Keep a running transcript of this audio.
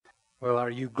Well,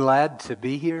 are you glad to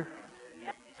be here?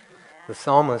 The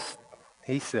psalmist,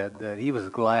 he said that he was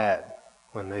glad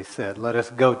when they said, "Let us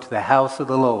go to the house of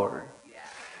the Lord."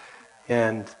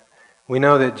 And we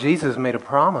know that Jesus made a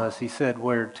promise. He said,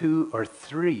 "Where 2 or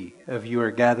 3 of you are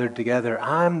gathered together,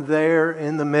 I'm there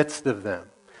in the midst of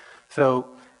them." So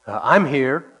I'm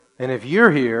here, and if you're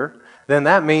here, then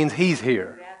that means he's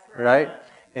here, right?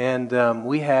 And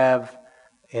we have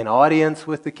an audience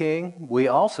with the King. We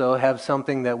also have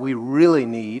something that we really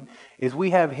need, is we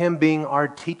have him being our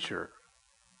teacher.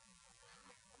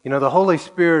 You know, the Holy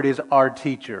Spirit is our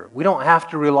teacher. We don't have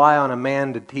to rely on a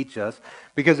man to teach us,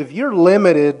 because if you're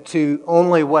limited to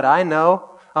only what I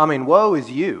know, woe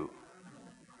is you,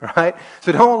 right?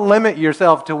 So don't limit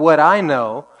yourself to what I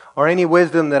know or any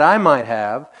wisdom that I might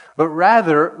have, but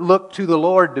rather look to the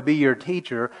Lord to be your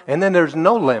teacher, and then there's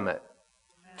no limit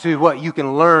to what you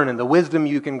can learn and the wisdom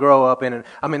you can grow up in.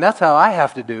 And that's how I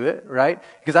have to do it, right?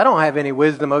 Because I don't have any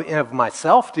wisdom of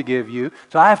myself to give you,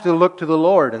 so I have to look to the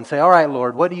Lord and say, "All right,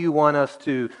 Lord, what do you want us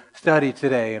to study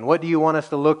today? And what do you want us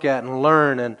to look at and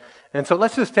learn?" And so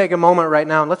let's just take a moment right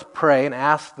now and let's pray and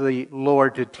ask the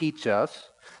Lord to teach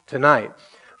us tonight.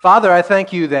 Father, I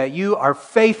thank you that you are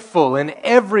faithful in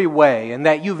every way and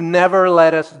that you've never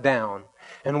let us down.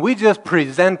 And we just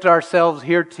present ourselves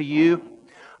here to you.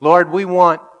 Lord, we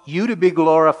want you to be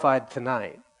glorified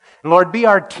tonight. And Lord, be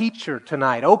our teacher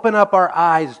tonight. Open up our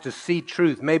eyes to see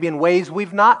truth, maybe in ways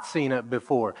we've not seen it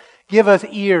before. Give us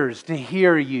ears to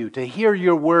hear you, to hear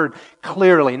your word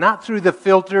clearly, not through the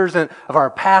filters of our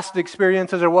past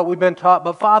experiences or what we've been taught,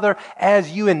 but Father,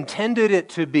 as you intended it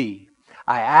to be.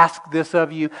 I ask this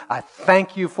of you. I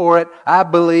thank you for it. I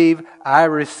believe I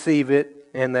receive it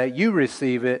and that you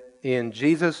receive it in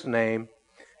Jesus' name,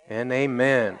 and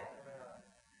amen.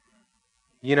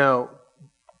 You know,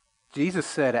 Jesus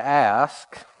said,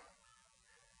 "Ask,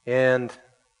 and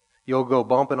you'll go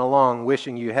bumping along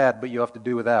wishing you had, but you have to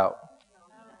do without."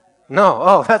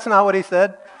 No, that's not what he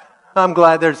said. I'm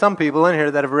glad there's some people in here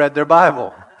that have read their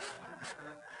Bible.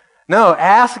 No,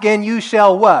 ask and you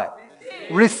shall what?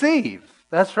 Receive.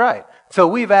 That's right. So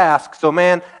we've asked. So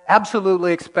man,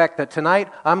 absolutely expect that tonight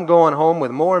I'm going home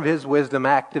with more of his wisdom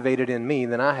activated in me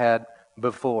than I had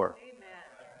before.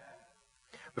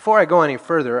 Before I go any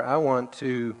further, I want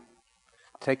to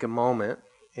take a moment,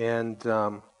 and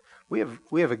we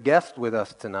have a guest with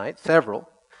us tonight, several,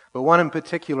 but one in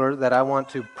particular that I want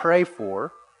to pray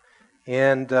for.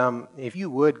 And if you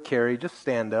would, Carrie, just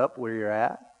stand up where you're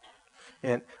at,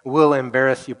 and we'll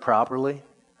embarrass you properly.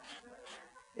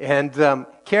 And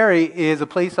Carrie is a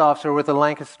police officer with the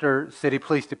Lancaster City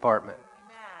Police Department.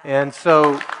 And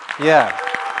so, yeah.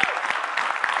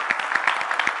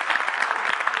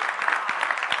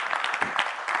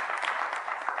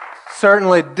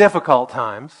 Certainly difficult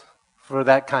times for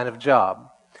that kind of job.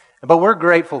 But we're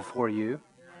grateful for you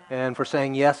and for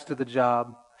saying yes to the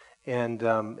job and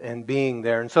being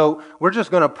there. And so we're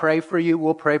just going to pray for you.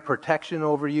 We'll pray protection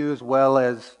over you as well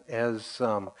as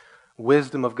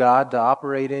wisdom of God to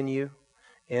operate in you.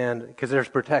 And because there's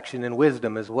protection in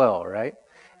wisdom as well, right?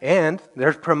 And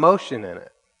there's promotion in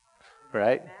it,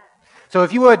 right? So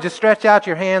if you would, just stretch out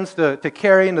your hands to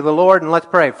Carrie and to the Lord, and let's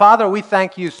pray. Father, we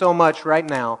thank you so much right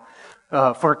now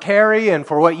for Carrie and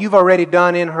for what you've already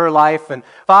done in her life. And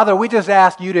Father, we just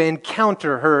ask you to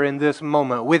encounter her in this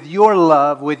moment with your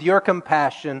love, with your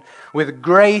compassion, with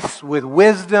grace, with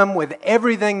wisdom, with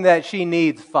everything that she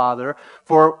needs, Father,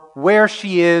 for where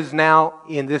she is now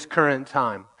in this current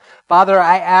time. Father,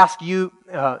 I ask you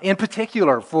in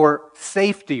particular for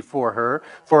safety for her,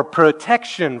 for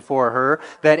protection for her,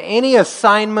 that any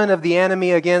assignment of the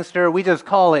enemy against her, we just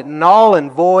call it null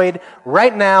and void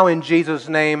right now in Jesus'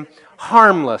 name,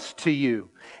 harmless to you.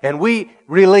 And we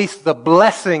release the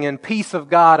blessing and peace of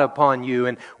God upon you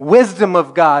and wisdom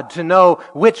of God to know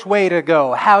which way to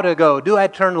go, how to go. Do I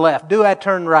turn left? Do I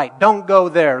turn right? Don't go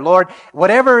there. Lord,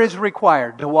 whatever is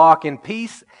required to walk in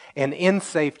peace and in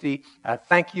safety, I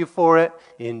thank you for it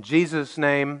in Jesus'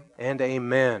 name, and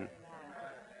amen.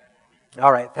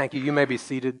 All right, thank you. You may be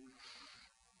seated.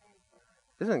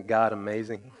 Isn't God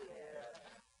amazing?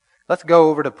 Let's go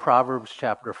over to Proverbs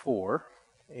chapter 4.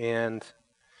 And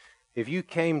if you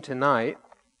came tonight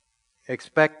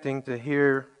expecting to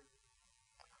hear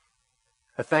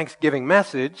a Thanksgiving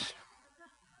message,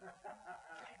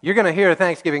 you're going to hear a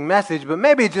Thanksgiving message, but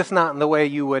maybe just not in the way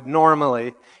you would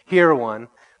normally hear one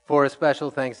for a special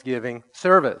Thanksgiving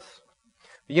service.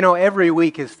 You know, every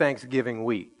week is Thanksgiving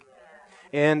week.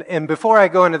 And before I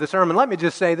go into the sermon, let me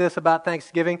just say this about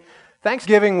Thanksgiving.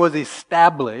 Thanksgiving was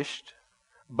established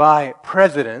by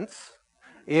presidents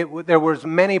there was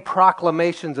many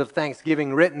proclamations of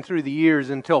Thanksgiving written through the years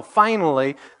until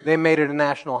finally they made it a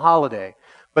national holiday.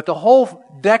 But the whole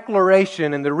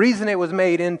declaration and the reason it was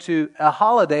made into a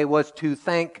holiday was to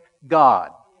thank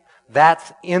God.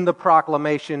 That's in the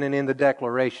proclamation and in the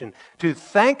declaration. To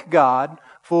thank God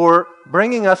for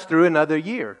bringing us through another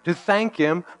year. To thank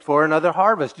Him for another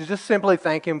harvest. To just simply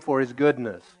thank Him for His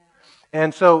goodness.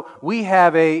 And so we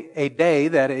have a day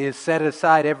that is set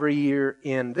aside every year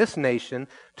in this nation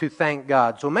to thank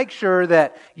God. So make sure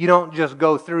that you don't just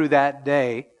go through that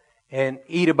day and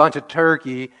eat a bunch of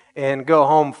turkey and go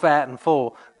home fat and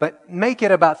full, but make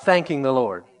it about thanking the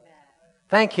Lord.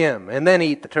 Thank Him, and then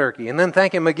eat the turkey, and then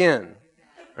thank Him again,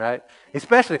 right?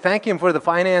 Especially thank Him for the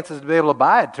finances to be able to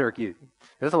buy a turkey.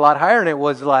 It's a lot higher than it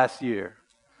was last year.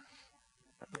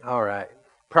 All right,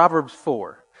 Proverbs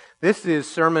 4. This is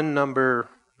sermon number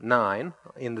 9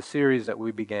 in the series that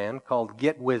we began called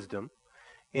Get Wisdom.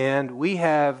 And we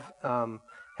have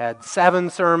had 7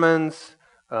 sermons,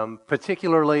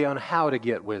 particularly on how to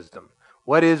get wisdom.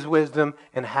 What is wisdom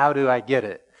and how do I get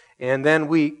it? And then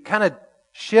we kind of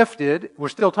shifted. We're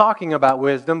still talking about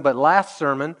wisdom, but last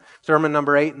sermon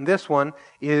number 8, and this one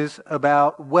is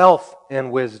about wealth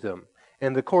and wisdom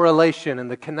and the correlation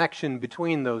and the connection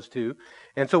between those two.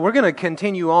 And so we're going to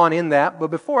continue on in that.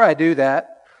 But before I do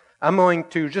that, I'm going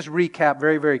to just recap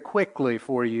very, very quickly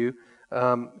for you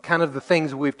kind of the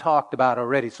things we've talked about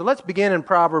already. So let's begin in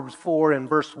Proverbs 4 and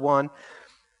verse 1.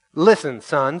 Listen,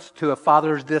 sons, to a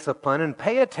father's discipline and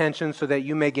pay attention so that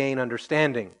you may gain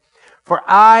understanding. For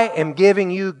I am giving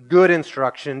you good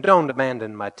instruction. Don't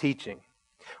abandon my teaching.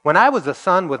 When I was a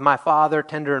son with my father,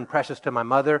 tender and precious to my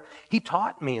mother, he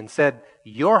taught me and said,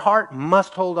 your heart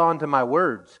must hold on to my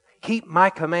words. Keep my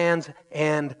commands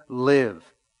and live.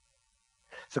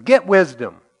 So get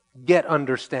wisdom, get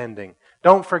understanding.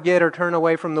 Don't forget or turn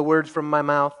away from the words from my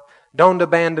mouth. Don't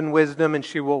abandon wisdom, and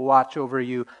she will watch over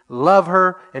you. Love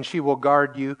her, and she will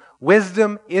guard you.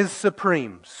 Wisdom is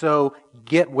supreme, so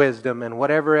get wisdom, and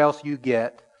whatever else you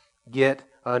get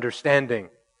understanding.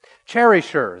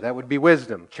 Cherish her, that would be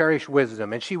wisdom. Cherish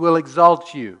wisdom, and she will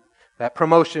exalt you. That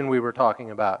promotion we were talking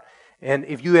about. And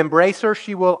if you embrace her,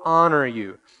 she will honor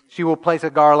you. She will place a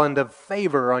garland of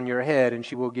favor on your head, and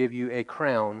she will give you a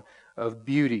crown of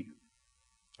beauty.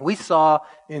 We saw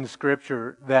in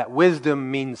Scripture that wisdom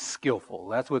means skillful.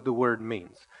 That's what the word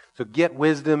means. So get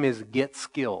wisdom is get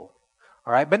skill.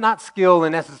 All right, but not skill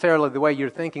in necessarily the way you're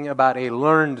thinking about a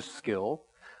learned skill,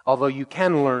 although you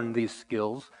can learn these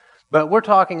skills. But we're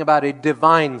talking about a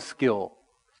divine skill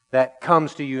that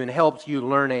comes to you and helps you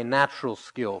learn a natural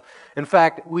skill. In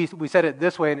fact, we said it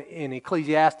this way in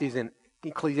Ecclesiastes 8,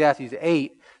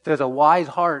 it says, a wise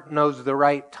heart knows the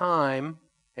right time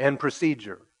and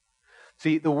procedure.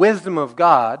 See, the wisdom of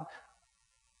God,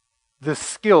 the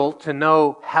skill to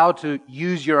know how to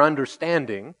use your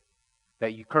understanding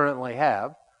that you currently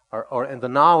have, and the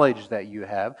knowledge that you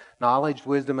have, knowledge,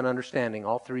 wisdom, and understanding,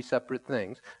 all 3 separate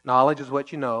things. Knowledge is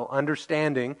what you know.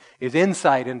 Understanding is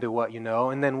insight into what you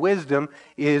know. And then wisdom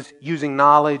is using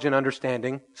knowledge and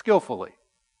understanding skillfully.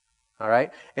 All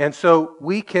right? And so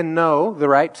we can know the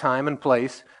right time and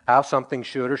place how something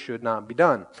should or should not be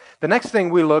done. The next thing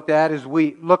we looked at is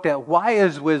why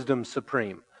is wisdom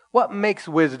supreme? What makes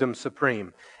wisdom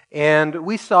supreme? And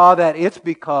we saw that it's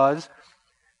because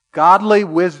godly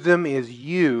wisdom is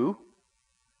you,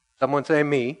 someone say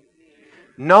me,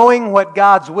 knowing what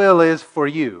God's will is for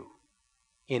you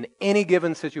in any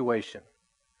given situation.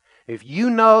 If you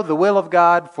know the will of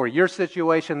God for your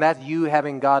situation, that's you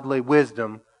having godly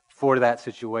wisdom for that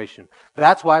situation.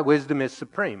 That's why wisdom is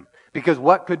supreme. Because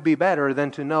what could be better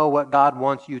than to know what God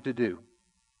wants you to do?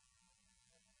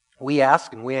 We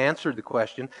asked and we answered the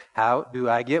question, how do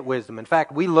I get wisdom? In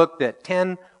fact, we looked at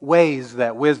 10 ways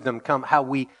that how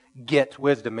we get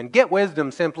wisdom. And get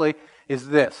wisdom simply is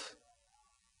this.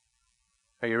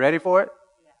 Are you ready for it?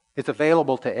 Yeah. It's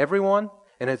available to everyone,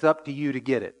 and it's up to you to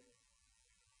get it.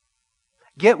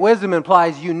 Get wisdom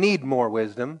implies you need more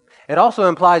wisdom. It also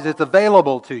implies it's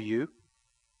available to you.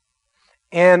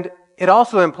 And it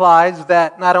also implies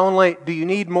that not only do you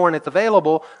need more and it's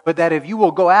available, but that if you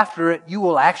will go after it, you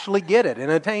will actually get it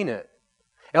and attain it.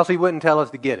 Else he wouldn't tell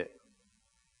us to get it,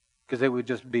 because it would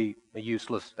just be a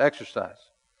useless exercise.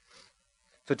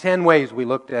 So 10 ways we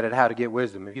looked at how to get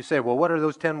wisdom. If you say, well, what are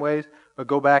those 10 ways? Well,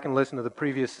 go back and listen to the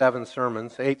previous 8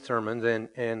 sermons,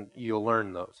 and you'll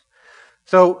learn those.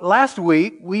 So last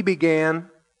week, we began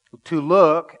to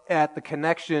look at the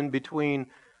connection between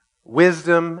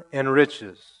wisdom and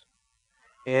riches.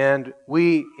 And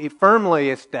we firmly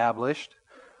established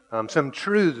some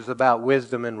truths about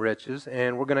wisdom and riches,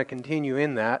 and we're going to continue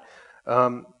in that.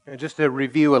 Just to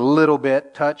review a little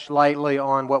bit, touch lightly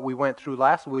on what we went through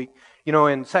last week. You know,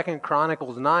 in 2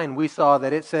 Chronicles 9, we saw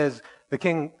that it says the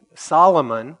King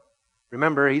Solomon,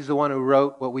 remember, he's the one who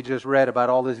wrote what we just read about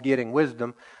all this getting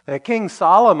wisdom. That King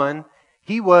Solomon,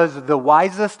 he was the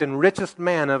wisest and richest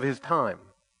man of his time.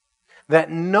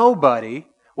 That nobody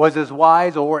was as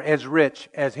wise or as rich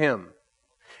as him.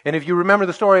 And if you remember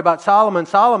the story about Solomon,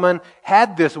 Solomon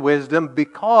had this wisdom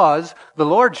because the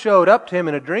Lord showed up to him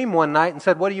in a dream one night and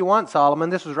said, "What do you want, Solomon?"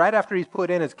 This was right after he's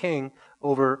put in as king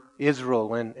over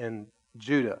Israel and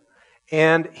Judah.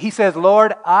 And he says,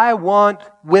 "Lord, I want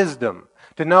wisdom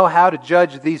to know how to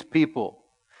judge these people."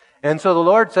 And so the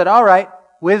Lord said, "All right,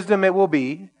 wisdom it will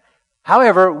be.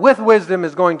 However, with wisdom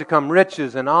is going to come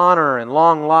riches and honor and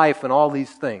long life and all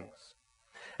these things."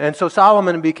 And so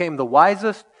Solomon became the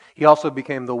wisest. He also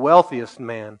became the wealthiest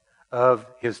man of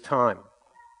his time.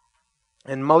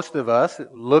 And most of us,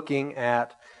 looking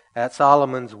at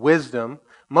Solomon's wisdom,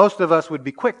 most of us would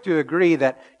be quick to agree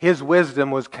that his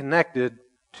wisdom was connected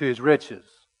to his riches.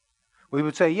 We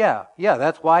would say, yeah,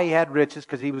 that's why he had riches,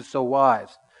 because he was so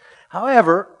wise.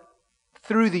 However,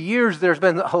 through the years, there's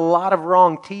been a lot of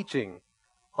wrong teaching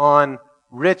on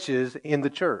riches in the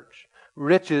church,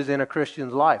 riches in a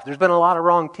Christian's life. There's been a lot of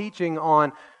wrong teaching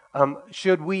on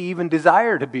should we even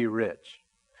desire to be rich?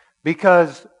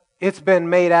 Because it's been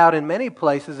made out in many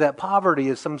places that poverty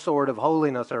is some sort of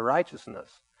holiness or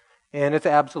righteousness. And it's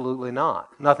absolutely not.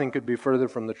 Nothing could be further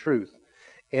from the truth.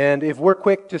 And if we're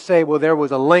quick to say, well, there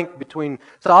was a link between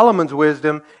Solomon's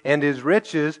wisdom and his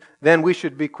riches, then we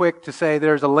should be quick to say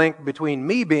there's a link between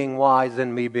me being wise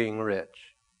and me being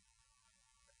rich.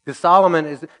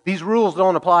 Because these rules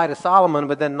don't apply to Solomon,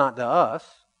 but then not to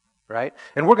us. Right?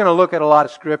 And we're going to look at a lot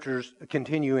of scriptures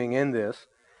continuing in this.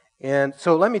 And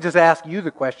so let me just ask you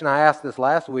the question. I asked this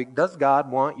last week. Does God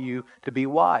want you to be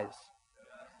wise?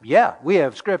 Yeah, we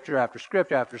have scripture after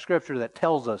scripture after scripture that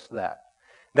tells us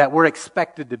that we're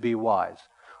expected to be wise.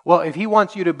 Well, if He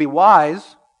wants you to be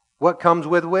wise, what comes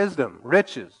with wisdom?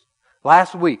 Riches.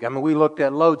 Last week, we looked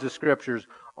at loads of scriptures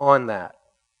on that.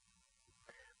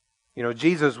 You know,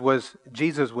 Jesus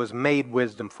was made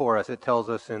wisdom for us. It tells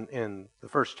us in the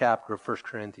first chapter of 1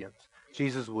 Corinthians.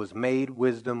 Jesus was made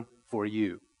wisdom for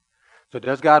you. So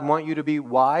does God want you to be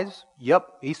wise? Yep,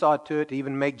 He saw to it to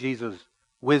even make Jesus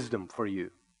wisdom for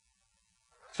you.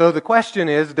 So the question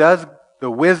is, does the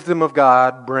wisdom of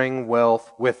God bring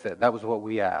wealth with it? That was what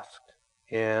we asked.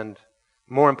 And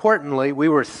more importantly, we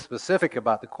were specific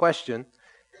about the question,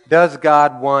 does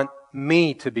God want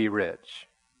me to be rich?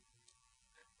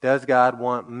 Does God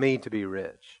want me to be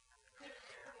rich?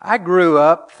 I grew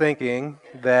up thinking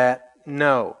that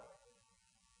no,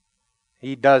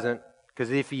 He doesn't,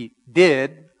 because if He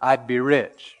did, I'd be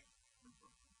rich.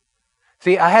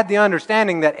 See, I had the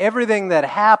understanding that everything that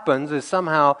happens is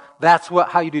somehow, that's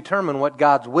how you determine what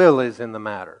God's will is in the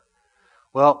matter.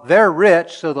 Well, they're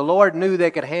rich, so the Lord knew they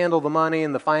could handle the money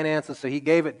and the finances, so He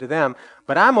gave it to them.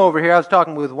 But I'm over here, I was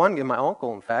talking with my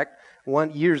uncle, in fact,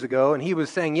 years ago, and he was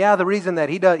saying, yeah, the reason that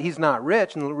he's not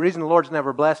rich, and the reason the Lord's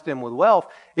never blessed him with wealth,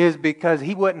 is because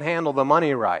he wouldn't handle the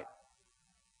money right.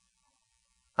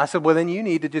 I said, well, then you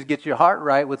need to just get your heart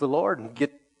right with the Lord and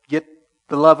get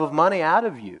the love of money out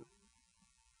of you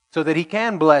so that He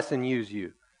can bless and use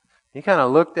you. He kind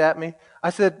of looked at me. I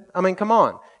said, come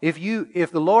on.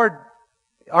 If the Lord,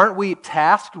 aren't we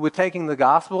tasked with taking the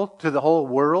gospel to the whole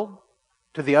world,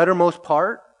 to the uttermost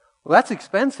part? Well, that's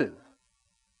expensive.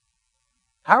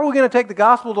 How are we going to take the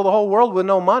gospel to the whole world with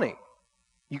no money?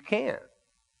 You can't.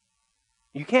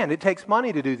 You can't. It takes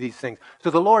money to do these things. So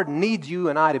the Lord needs you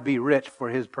and I to be rich for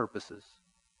His purposes.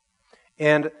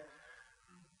 And,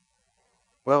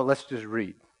 well, let's just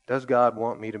read. Does God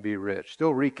want me to be rich?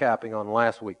 Still recapping on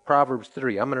last week. Proverbs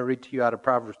 3. I'm going to read to you out of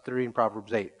Proverbs 3 and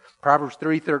Proverbs 8. Proverbs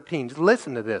 3:13. Just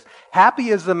listen to this. Happy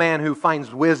is the man who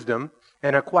finds wisdom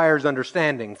and acquires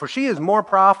understanding. For she is more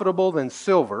profitable than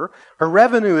silver. Her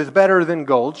revenue is better than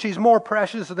gold. She's more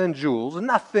precious than jewels.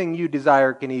 Nothing you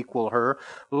desire can equal her.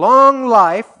 Long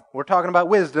life, we're talking about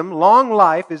wisdom, long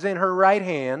life is in her right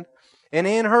hand, and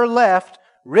in her left,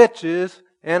 riches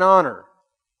and honor.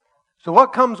 So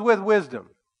what comes with wisdom?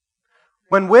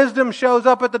 When wisdom shows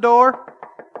up at the door,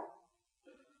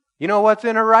 you know what's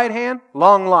in her right hand?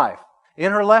 Long life.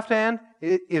 In her left hand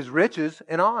is riches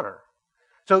and honor.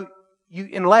 So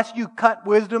unless you cut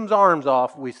wisdom's arms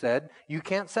off, we said, you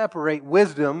can't separate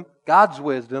wisdom, God's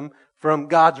wisdom, from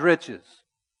God's riches,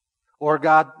 or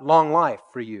God long life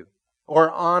for you,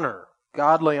 or honor,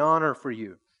 godly honor for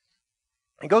you.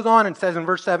 It goes on and says in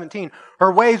verse 17,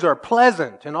 her ways are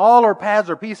pleasant and all her paths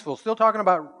are peaceful. Still talking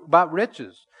about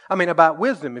riches. About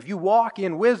wisdom. If you walk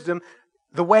in wisdom,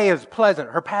 The way is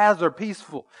pleasant. Her paths are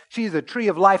peaceful. She is a tree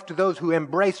of life to those who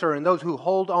embrace her, and those who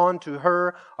hold on to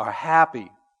her are happy.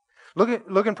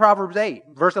 Look in Proverbs 8,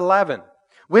 verse 11.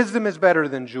 Wisdom is better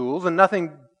than jewels, and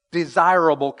nothing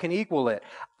desirable can equal it.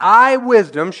 I,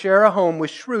 wisdom, share a home with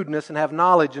shrewdness and have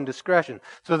knowledge and discretion.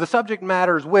 So the subject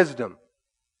matter is wisdom.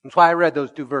 That's why I read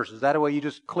those two verses. That way you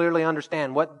just clearly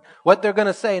understand what they're going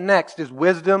to say next is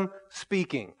wisdom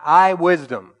speaking. I,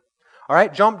 wisdom. All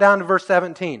right, jump down to verse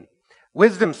 17.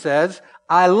 Wisdom says,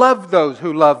 I love those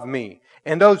who love me,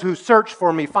 and those who search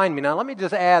for me find me. Now let me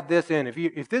just add this in.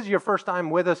 If this is your first time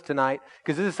with us tonight,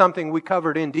 because this is something we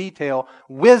covered in detail,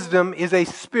 wisdom is a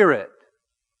spirit.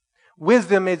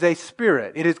 Wisdom is a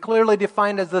spirit. It is clearly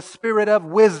defined as the spirit of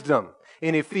wisdom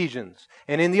in Ephesians.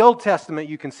 And in the Old Testament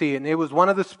you can see it. And it was one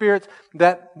of the spirits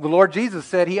that the Lord Jesus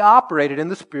said He operated in,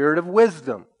 the spirit of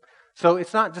wisdom. So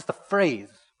it's not just a phrase,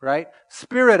 right?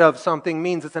 Spirit of something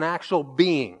means it's an actual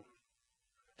being.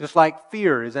 Just like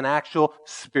fear is an actual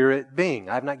spirit being.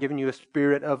 I've not given you a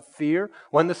spirit of fear.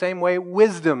 Well, in the same way,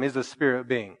 wisdom is a spirit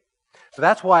being. So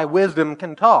that's why wisdom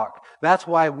can talk. That's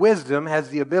why wisdom has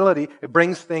the ability, it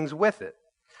brings things with it.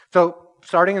 So,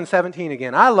 starting in 17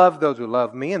 again, I love those who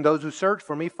love me, and those who search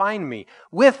for me find me.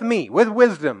 With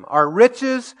wisdom, are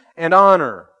riches and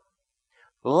honor,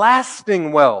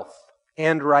 lasting wealth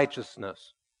and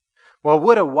righteousness. Well,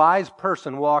 would a wise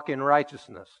person walk in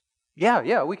righteousness?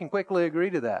 Yeah, we can quickly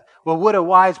agree to that. Well, would a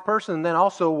wise person then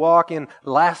also walk in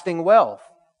lasting wealth?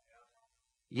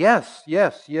 Yes.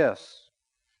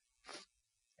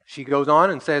 She goes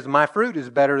on and says, my fruit is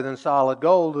better than solid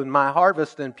gold, and my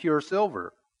harvest than pure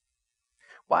silver.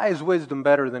 Why is wisdom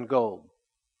better than gold?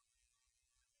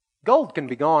 Gold can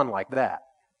be gone like that.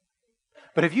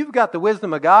 But if you've got the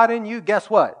wisdom of God in you, guess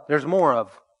what? There's more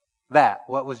of that,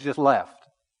 what was just left.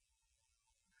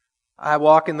 I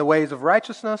walk in the ways of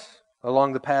righteousness,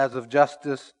 along the paths of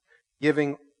justice,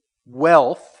 giving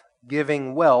wealth.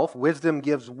 Wisdom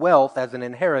gives wealth as an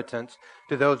inheritance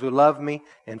to those who love me,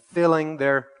 and filling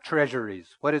their treasuries.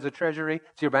 What is a treasury?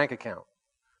 It's your bank account.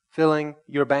 Filling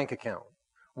your bank account.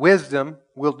 Wisdom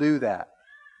will do that.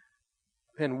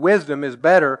 And wisdom is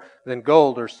better than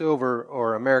gold or silver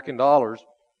or American dollars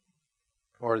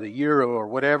or the euro or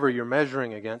whatever you're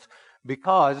measuring against,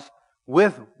 because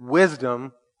with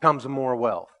wisdom comes more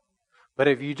wealth. But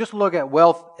if you just look at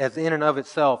wealth as in and of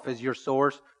itself as your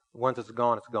source, once it's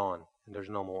gone, and there's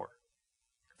no more.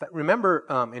 But remember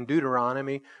in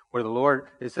Deuteronomy where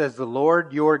it says, the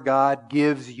Lord your God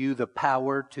gives you the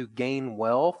power to gain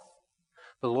wealth.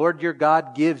 The Lord your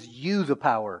God gives you the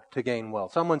power to gain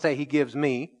wealth. Someone say, He gives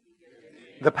me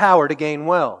the power to gain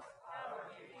wealth.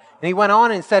 And He went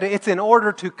on and said, it's in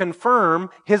order to confirm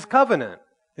His covenant,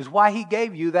 is why He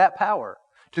gave you that power.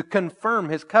 To confirm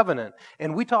His covenant.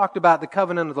 And we talked about the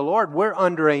covenant of the Lord. We're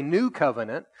under a new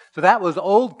covenant. So that was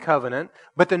old covenant.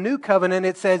 But the new covenant,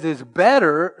 it says, is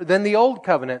better than the old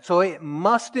covenant. So it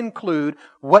must include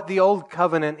what the old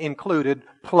covenant included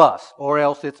plus, or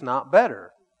else it's not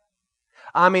better.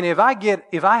 I mean, if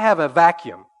I have a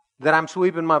vacuum that I'm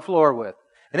sweeping my floor with,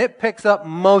 and it picks up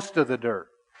most of the dirt,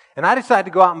 and I decide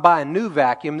to go out and buy a new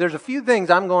vacuum, there's a few things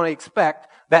I'm going to expect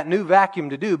that new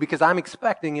vacuum to do because I'm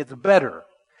expecting it's better.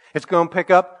 It's going to pick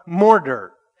up more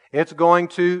dirt. It's going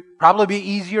to probably be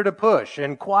easier to push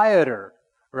and quieter,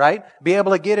 right? Be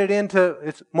able to get it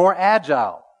it's more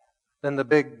agile than the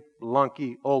big,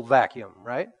 lunky, old vacuum,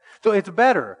 right? So it's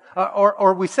better.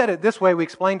 Or we said it this way, we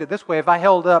explained it this way. If I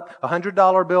held up a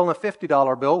 $100 bill and a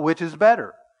 $50 bill, which is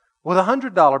better? Well, the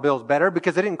 $100 bill is better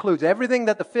because it includes everything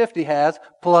that the 50 has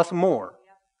plus more.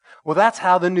 Well, that's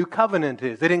how the new covenant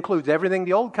is. It includes everything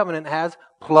the old covenant has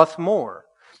plus more.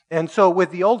 And so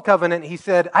with the old covenant, He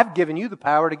said, I've given you the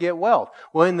power to get wealth.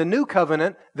 Well, in the new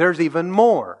covenant, there's even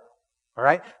more. All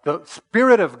right? The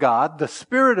Spirit of God, the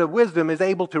Spirit of wisdom is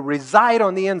able to reside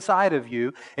on the inside of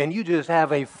you, and you just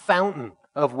have a fountain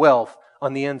of wealth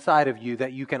on the inside of you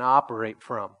that you can operate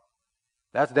from.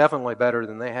 That's definitely better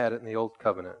than they had it in the old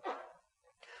covenant.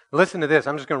 Listen to this.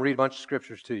 I'm just going to read a bunch of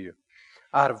scriptures to you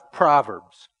out of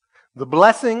Proverbs. The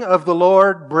blessing of the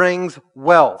Lord brings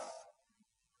wealth.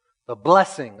 The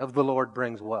blessing of the Lord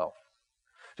brings wealth.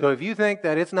 So if you think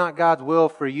that it's not God's will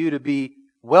for you to be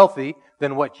wealthy,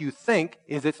 then what you think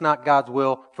is it's not God's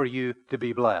will for you to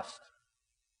be blessed.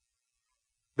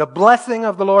 The blessing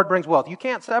of the Lord brings wealth. You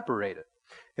can't separate it.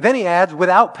 And then He adds,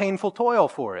 without painful toil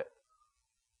for it.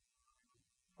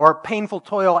 Or painful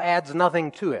toil adds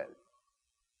nothing to it.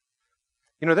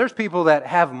 You know, there's people that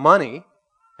have money,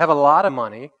 have a lot of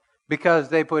money, because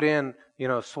they put in,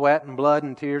 sweat and blood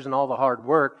and tears and all the hard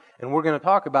work. And we're going to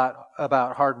talk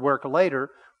about hard work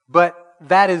later. But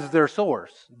that is their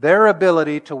source, their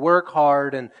ability to work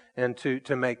hard and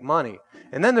to make money.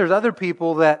 And then there's other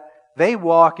people that they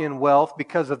walk in wealth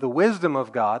because of the wisdom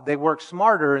of God. They work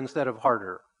smarter instead of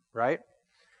harder, right?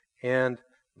 And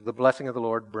the blessing of the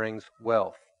Lord brings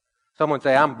wealth. Someone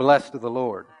say, I'm blessed of the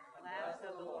Lord.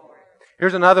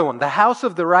 Here's another one. The house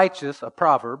of the righteous, a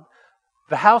proverb,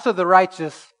 the house of the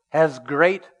righteous has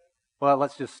great, well,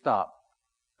 let's just stop.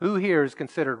 Who here is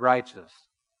considered righteous?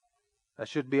 That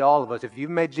should be all of us. If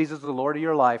you've made Jesus the Lord of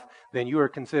your life, then you are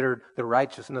considered the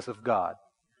righteousness of God.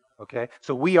 Okay?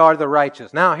 So we are the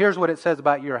righteous. Now, here's what it says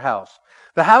about your house.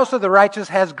 The house of the righteous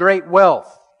has great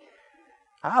wealth.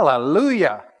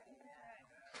 Hallelujah.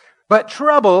 But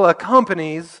trouble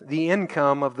accompanies the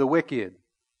income of the wicked.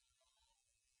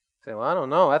 Say, well, I don't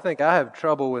know. I think I have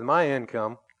trouble with my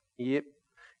income. Yep.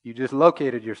 You just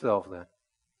located yourself then.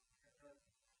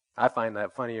 I find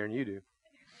that funnier than you do.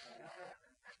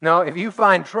 No, if you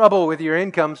find trouble with your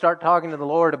income, start talking to the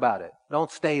Lord about it. Don't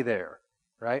stay there,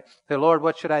 right? Say, Lord,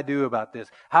 what should I do about this?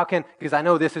 Because I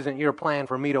know this isn't your plan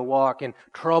for me to walk in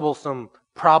troublesome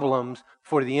problems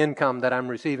for the income that I'm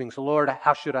receiving. So, Lord,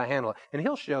 how should I handle it? And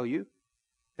He'll show you.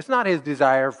 It's not His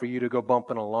desire for you to go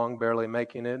bumping along, barely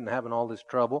making it and having all this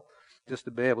trouble just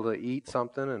to be able to eat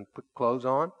something and put clothes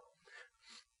on.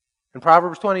 In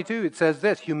Proverbs 22, it says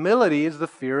this, humility is the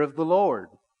fear of the Lord.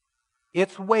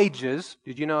 Its wages,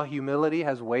 did you know humility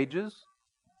has wages?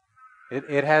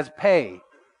 It has pay.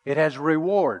 It has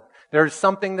reward. There's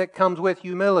something that comes with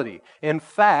humility. In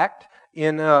fact,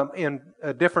 in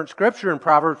a different scripture in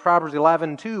Proverbs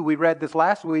 11:2, we read this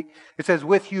last week, it says,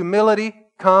 with humility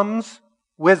comes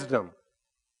wisdom.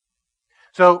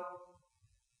 So,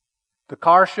 the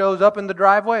car shows up in the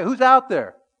driveway. Who's out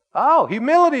there? Oh,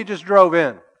 humility just drove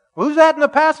in. Who's that in the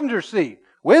passenger seat?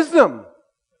 Wisdom.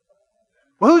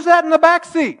 Well, who's that in the back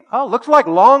seat? Oh, looks like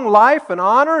long life and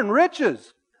honor and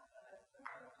riches.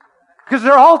 Because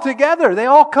they're all together. They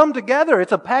all come together.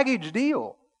 It's a package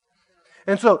deal.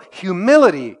 And so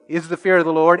humility is the fear of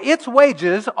the Lord. Its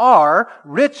wages are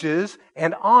riches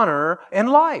and honor and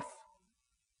life.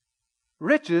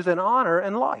 Riches and honor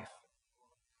and life.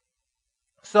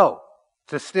 So,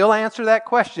 to still answer that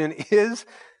question, is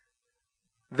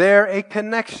there a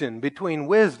connection between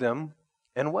wisdom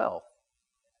and wealth?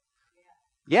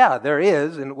 Yeah, there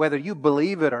is, and whether you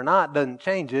believe it or not doesn't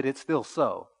change it, it's still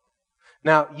so.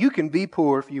 Now, you can be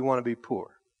poor if you want to be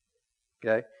poor.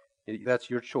 Okay? That's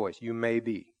your choice. You may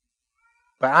be.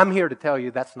 But I'm here to tell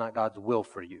you that's not God's will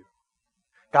for you.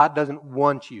 God doesn't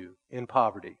want you in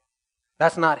poverty.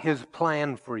 That's not His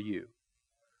plan for you.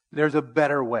 There's a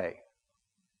better way.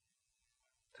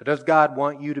 So does God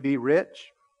want you to be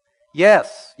rich?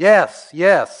 Yes, yes,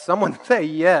 yes. Someone say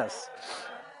yes.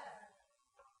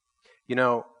 You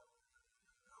know,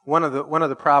 one of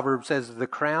the proverbs says, the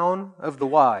crown of the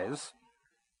wise.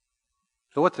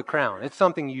 So what's a crown? It's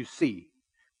something you see.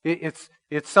 It's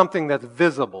something that's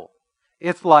visible.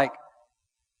 It's like,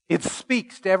 it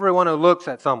speaks to everyone who looks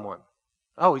at someone.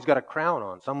 Oh, he's got a crown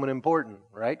on. Someone important,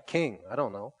 right? King, I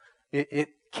don't know. It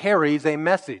carries a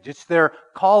message. It's their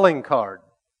calling card.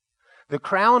 The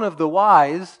crown of the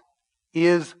wise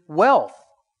is wealth.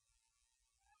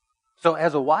 So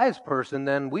as a wise person,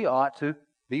 then we ought to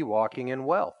be walking in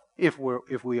wealth if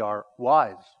we are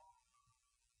wise.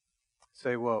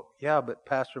 Say, well, yeah, but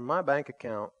Pastor, my bank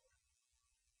account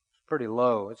is pretty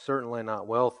low. It's certainly not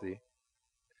wealthy.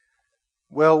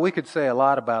 Well, we could say a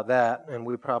lot about that, and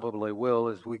we probably will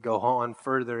as we go on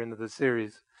further into the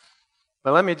series.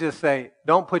 But let me just say,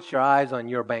 don't put your eyes on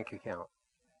your bank account.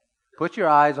 Put your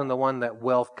eyes on the one that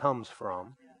wealth comes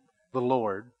from, the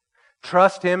Lord.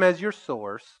 Trust Him as your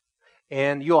source,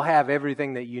 and you'll have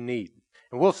everything that you need.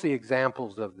 And we'll see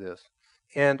examples of this.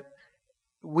 And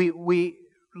we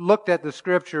looked at the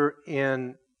scripture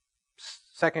in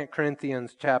 2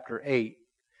 Corinthians chapter 8,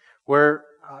 where,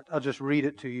 I'll just read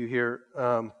it to you here.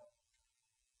 It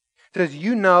says,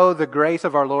 you know the grace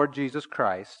of our Lord Jesus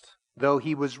Christ, though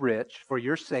He was rich, for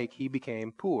your sake He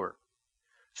became poor,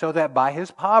 so that by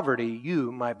His poverty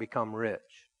you might become rich.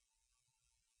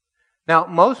 Now,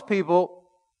 most people,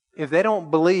 if they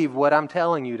don't believe what I'm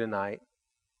telling you tonight,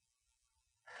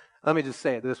 let me just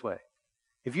say it this way.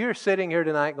 If you're sitting here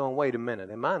tonight going, wait a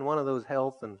minute, am I in one of those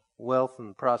health and wealth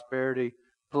and prosperity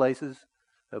places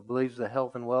that believes the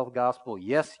health and wealth gospel?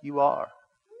 Yes, you are.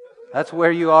 That's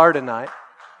where you are tonight.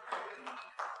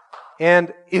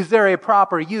 And is there a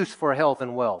proper use for health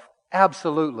and wealth?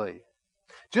 Absolutely.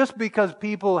 Just because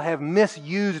people have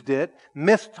misused it,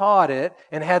 mistaught it,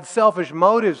 and had selfish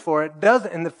motives for it,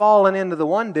 and fallen into the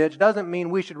one ditch, doesn't mean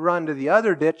we should run to the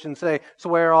other ditch and say,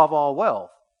 swear off all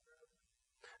wealth.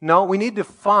 No, we need to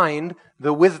find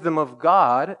the wisdom of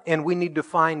God, and we need to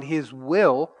find His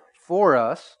will for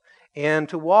us and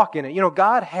to walk in it. You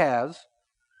know,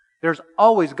 there's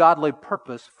always godly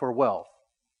purpose for wealth.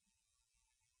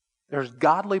 There's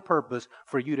godly purpose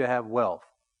for you to have wealth.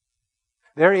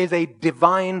 There is a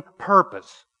divine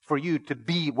purpose for you to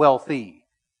be wealthy.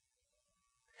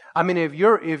 I mean, if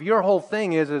your whole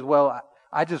thing is well,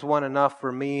 I just want enough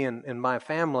for me and my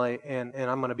family, and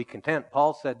I'm going to be content.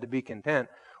 Paul said to be content.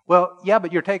 Well, yeah,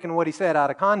 but you're taking what he said out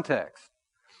of context.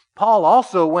 Paul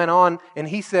also went on and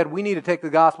he said we need to take the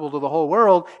gospel to the whole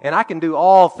world, and I can do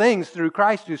all things through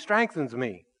Christ who strengthens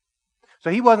me. So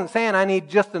he wasn't saying I need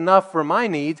just enough for my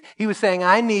needs. He was saying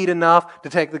I need enough to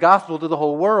take the gospel to the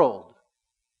whole world.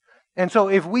 And so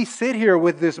if we sit here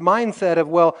with this mindset of,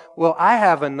 well, I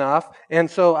have enough,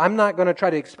 and so I'm not going to try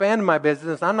to expand my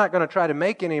business, I'm not going to try to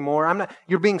make any more,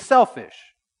 you're being selfish.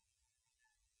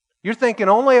 You're thinking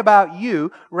only about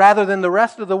you rather than the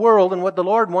rest of the world and what the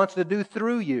Lord wants to do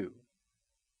through you.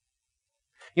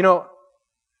 You know,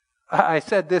 I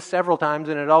said this several times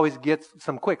and it always gets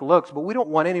some quick looks, but we don't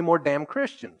want any more damn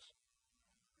Christians.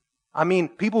 I mean,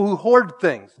 people who hoard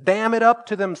things, dam it up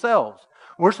to themselves.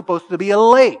 We're supposed to be a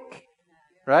lake,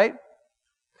 right?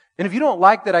 And if you don't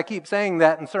like that I keep saying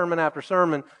that in sermon after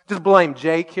sermon, just blame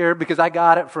Jake here because I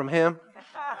got it from him.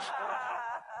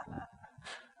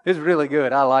 It's really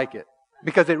good. I like it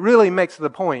because it really makes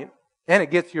the point and it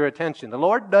gets your attention. The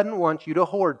Lord doesn't want you to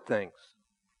hoard things.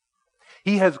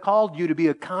 He has called you to be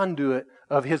a conduit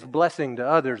of His blessing to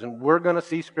others, and we're going to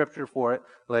see Scripture for it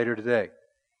later today.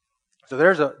 So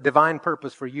there's a divine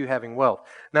purpose for you having wealth.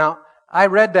 Now, I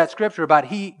read that Scripture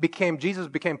about Jesus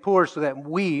became poor so that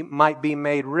we might be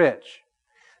made rich.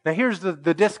 Now here's the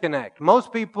disconnect.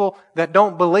 Most people that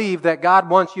don't believe that God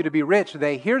wants you to be rich,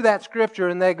 they hear that Scripture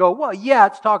and they go, well, yeah,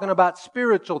 it's talking about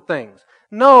spiritual things.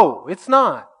 No, it's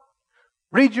not.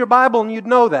 Read your Bible and you'd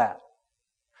know that.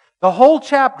 The whole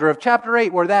chapter of chapter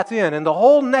 8 where that's in, and the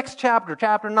whole next chapter,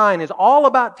 chapter 9, is all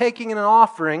about taking an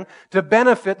offering to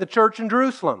benefit the church in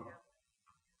Jerusalem.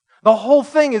 The whole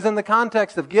thing is in the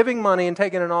context of giving money and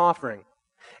taking an offering.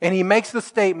 And he makes the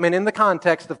statement in the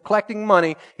context of collecting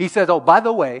money. He says, oh, by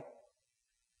the way,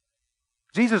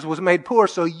 Jesus was made poor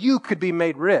so you could be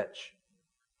made rich.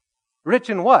 Rich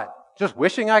in what? Just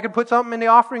wishing I could put something in the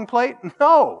offering plate?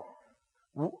 No.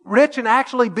 Rich in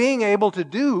actually being able to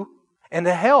do and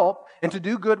to help and to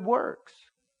do good works.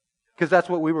 Because that's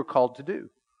what we were called to do.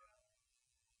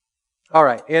 All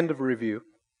right, end of review.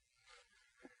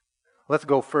 Let's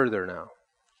go further now.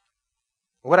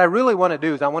 What I really want to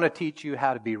do is I want to teach you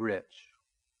how to be rich.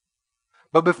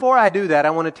 But before I do that, I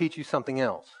want to teach you something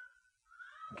else.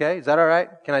 Okay, is that all right?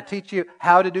 Can I teach you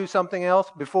how to do something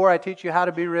else before I teach you how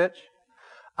to be rich?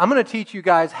 I'm going to teach you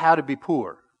guys how to be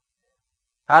poor,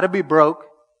 how to be broke,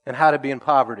 and how to be in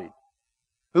poverty.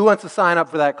 Who wants to sign up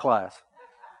for that class?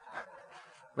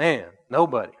 Man,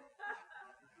 nobody.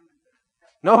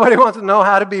 Nobody wants to know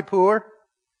how to be poor?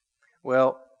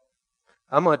 Well,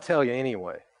 I'm going to tell you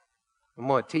anyway. I'm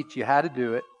going to teach you how to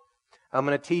do it. I'm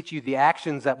going to teach you the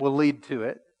actions that will lead to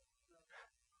it.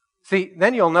 See,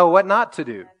 then you'll know what not to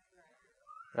do.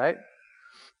 Right?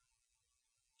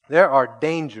 There are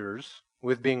dangers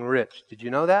with being rich. Did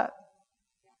you know that?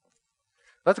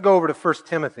 Let's go over to 1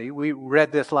 Timothy. We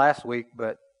read this last week,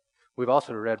 but we've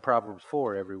also read Proverbs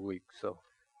 4 every week. So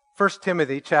 1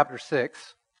 Timothy chapter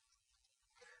 6.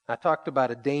 I talked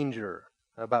about a danger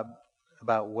about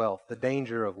wealth, the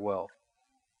danger of wealth.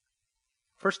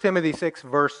 1 Timothy 6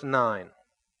 verse 9.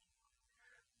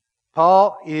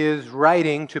 Paul is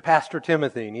writing to Pastor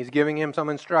Timothy, and he's giving him some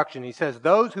instruction. He says,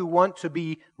 those who want to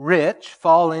be rich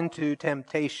fall into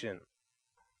temptation.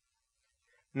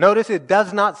 Notice it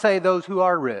does not say those who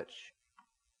are rich.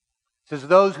 It says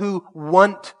those who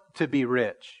want to be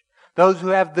rich. Those who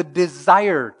have the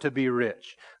desire to be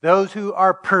rich. Those who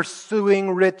are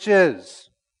pursuing riches.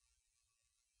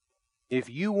 If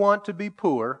you want to be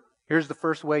poor, here's the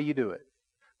first way you do it.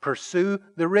 Pursue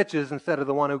the riches instead of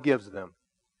the one who gives them.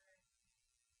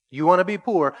 You want to be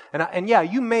poor, and yeah,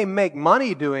 you may make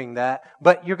money doing that,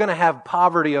 but you're going to have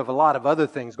poverty of a lot of other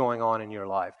things going on in your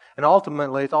life. And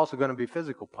ultimately, it's also going to be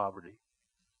physical poverty.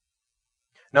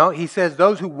 No, he says,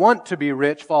 those who want to be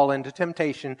rich fall into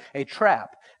temptation, a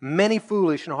trap, many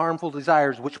foolish and harmful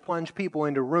desires which plunge people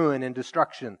into ruin and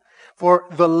destruction. For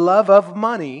the love of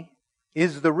money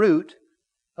is the root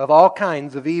of all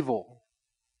kinds of evil.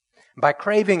 By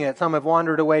craving it, some have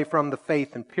wandered away from the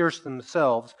faith and pierced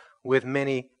themselves with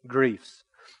many griefs.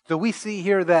 So we see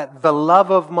here that the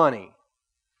love of money,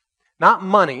 not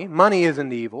money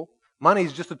isn't evil. Money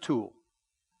is just a tool.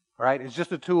 All right, it's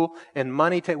just a tool, and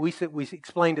money. We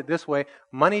explained it this way: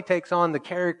 money takes on the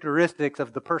characteristics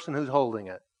of the person who's holding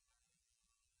it,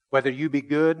 whether you be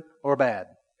good or bad.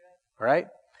 All right,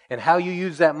 and how you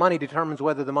use that money determines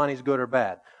whether the money's good or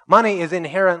bad. Money is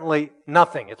inherently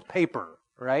nothing; it's paper,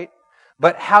 right?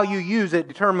 But how you use it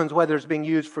determines whether it's being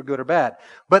used for good or bad.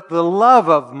 But the love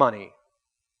of money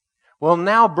will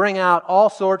now bring out all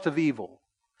sorts of evil.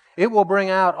 It will bring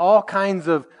out all kinds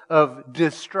of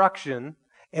destruction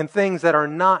and things that are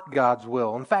not God's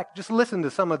will. In fact, just listen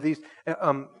to some of these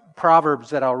proverbs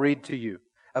that I'll read to you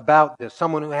about this.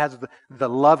 Someone who has the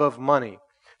love of money.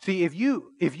 See, if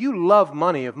you love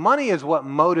money, if money is what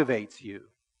motivates you,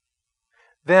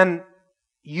 then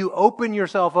you open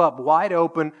yourself up wide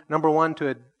open, number one,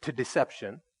 to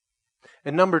deception.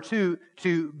 And number two,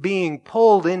 to being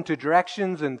pulled into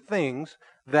directions and things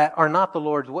that are not the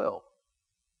Lord's will,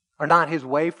 are not His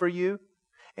way for you.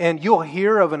 And you'll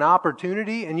hear of an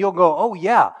opportunity and you'll go, oh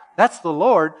yeah, that's the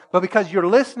Lord. But because you're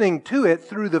listening to it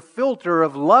through the filter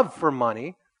of love for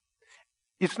money,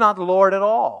 it's not the Lord at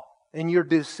all. And you're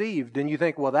deceived and you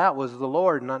think, well, that was the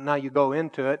Lord. And now you go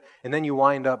into it and then you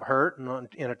wind up hurt and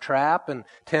in a trap and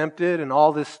tempted and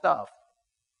all this stuff.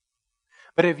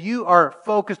 But if you are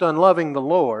focused on loving the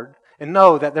Lord and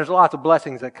know that there's lots of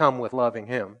blessings that come with loving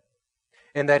Him,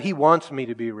 and that He wants me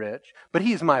to be rich, but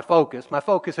He's my focus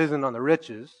isn't on the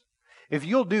riches. If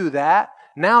you'll do that,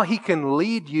 now He can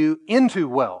lead you into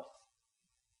wealth.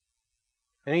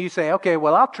 And you say, okay,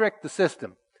 well, I'll trick the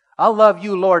system. I'll love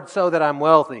you, Lord, so that I'm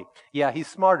wealthy. Yeah, He's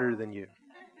smarter than you.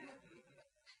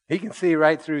 He can see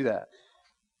right through that.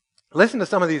 Listen to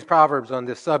some of these proverbs on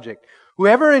this subject.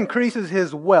 Whoever increases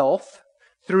his wealth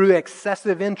through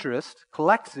excessive interest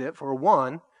collects it for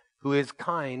one who is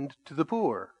kind to the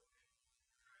poor.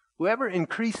 Whoever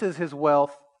increases his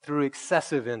wealth through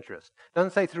excessive interest.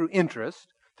 Doesn't say through interest,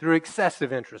 through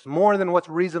excessive interest, more than what's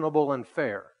reasonable and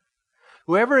fair.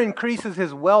 Whoever increases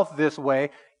his wealth this way,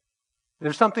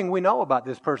 there's something we know about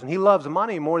this person. He loves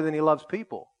money more than he loves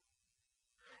people.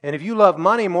 And if you love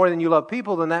money more than you love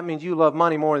people, then that means you love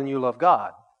money more than you love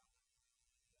God.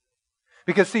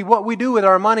 Because see, what we do with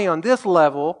our money on this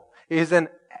level is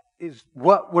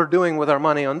what we're doing with our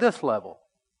money on this level.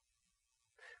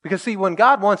 Because see, when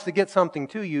God wants to get something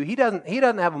to you, He doesn't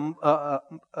have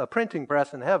a printing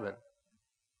press in heaven.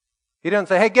 He doesn't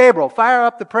say, hey, Gabriel, fire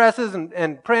up the presses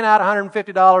and print out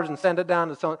 $150 and send it down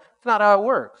to someone. It's not how it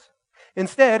works.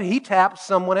 Instead, He taps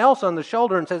someone else on the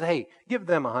shoulder and says, hey, give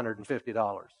them $150.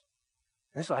 And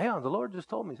they say, hey, the Lord just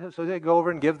told me. So they go over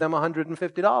and give them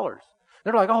 $150.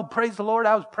 They're like, oh, praise the Lord,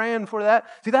 I was praying for that.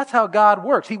 See, that's how God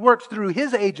works. He works through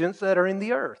His agents that are in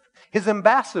the earth, His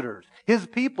ambassadors, His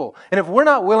people. And if we're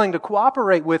not willing to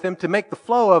cooperate with Him to make the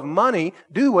flow of money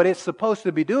do what it's supposed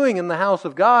to be doing in the house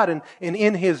of God and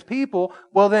in His people,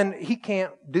 well, then He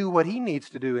can't do what He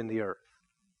needs to do in the earth.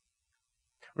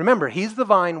 Remember, He's the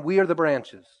vine, we are the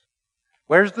branches.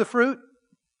 Where's the fruit?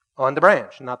 On the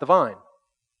branch, not the vine.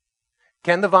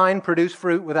 Can the vine produce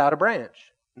fruit without a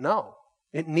branch? No.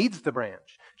 It needs the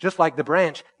branch, just like the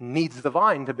branch needs the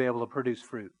vine to be able to produce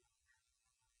fruit.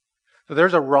 So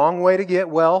there's a wrong way to get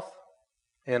wealth,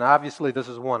 and obviously this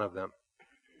is one of them.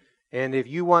 And if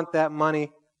you want that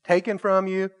money taken from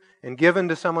you and given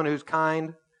to someone who's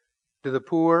kind to the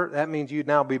poor, that means you'd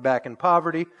now be back in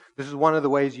poverty. This is one of the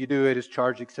ways you do it, is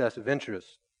charge excessive interest.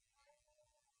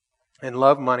 And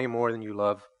love money more than you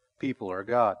love people or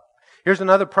God. Here's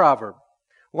another proverb.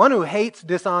 One who hates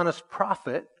dishonest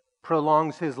profit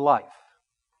prolongs his life.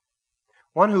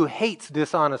 One who hates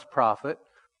dishonest profit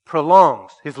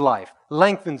prolongs his life,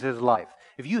 lengthens his life.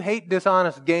 If you hate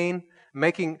dishonest gain,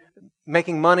 making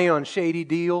money on shady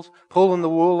deals, pulling the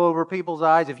wool over people's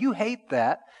eyes, if you hate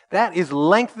that, that is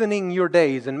lengthening your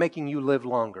days and making you live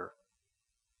longer.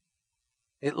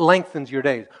 It lengthens your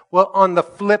days. Well, on the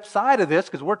flip side of this,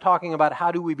 because we're talking about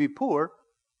how do we be poor,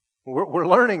 we're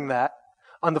learning that.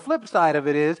 On the flip side of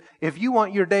it is, if you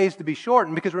want your days to be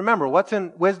shortened, because remember, what's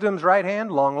in wisdom's right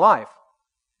hand? Long life.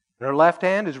 And her left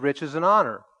hand is riches and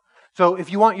honor. So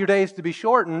if you want your days to be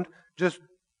shortened, just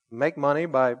make money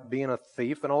by being a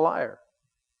thief and a liar.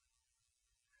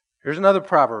 Here's another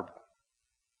proverb.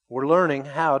 We're learning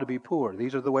how to be poor.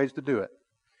 These are the ways to do it.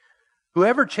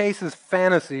 Whoever chases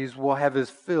fantasies will have his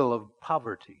fill of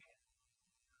poverty.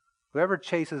 Whoever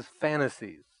chases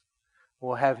fantasies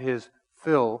will have his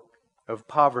fill of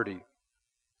poverty.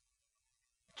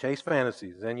 Chase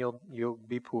fantasies, then you'll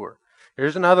be poor.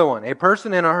 Here's another one. A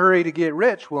person in a hurry to get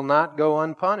rich will not go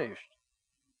unpunished.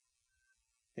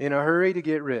 In a hurry to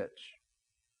get rich.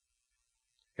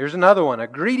 Here's another one. A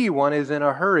greedy one is in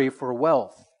a hurry for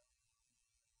wealth.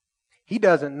 He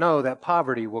doesn't know that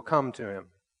poverty will come to him.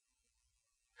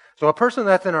 So a person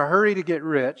that's in a hurry to get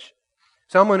rich,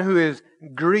 someone who is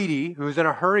greedy, who's in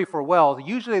a hurry for wealth,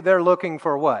 usually they're looking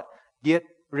for what? Get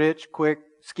rich quick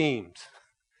schemes.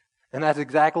 And that's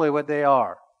exactly what they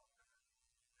are.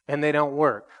 And they don't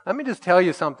work. Let me just tell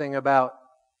you something about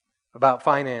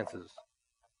finances.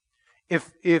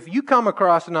 If you come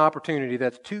across an opportunity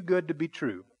that's too good to be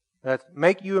true, that's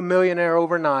make you a millionaire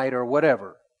overnight or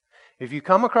whatever, if you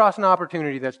come across an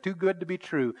opportunity that's too good to be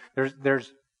true,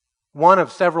 there's one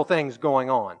of several things going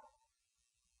on.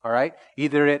 All right?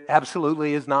 Either it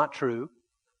absolutely is not true,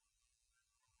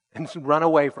 and run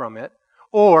away from it,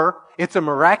 or it's a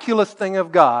miraculous thing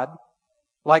of God,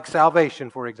 like salvation,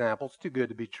 for example. It's too good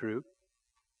to be true.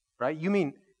 Right? You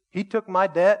mean He took my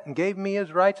debt and gave me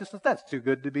His righteousness? That's too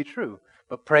good to be true.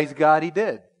 But praise God, He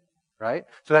did. Right?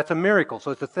 So that's a miracle.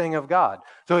 So it's a thing of God.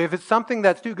 So if it's something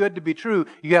that's too good to be true,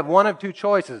 you have one of two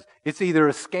choices. It's either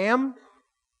a scam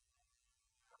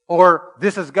or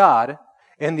this is God.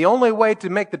 And the only way to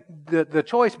make the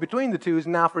choice between the two is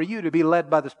now for you to be led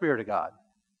by the Spirit of God.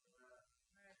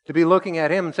 To be looking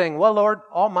at Him and saying, well, Lord,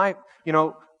 all my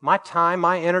time,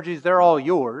 my energies, they're all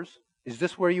yours. Is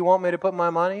this where you want me to put my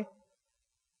money?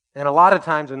 And a lot of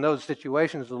times in those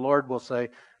situations, the Lord will say,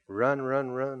 run,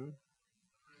 run, run.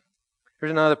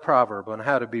 Here's another proverb on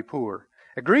how to be poor.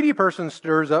 A greedy person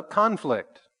stirs up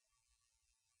conflict,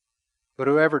 but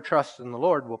whoever trusts in the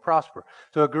Lord will prosper.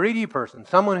 So a greedy person,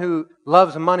 someone who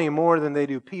loves money more than they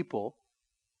do people,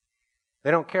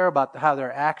 they don't care about how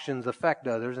their actions affect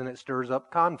others, and it stirs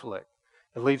up conflict.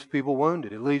 It leaves people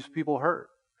wounded. It leaves people hurt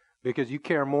because you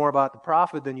care more about the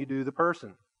profit than you do the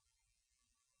person.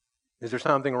 Is there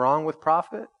something wrong with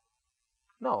profit?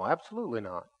 No, absolutely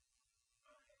not.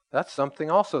 That's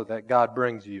something also that God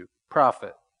brings you,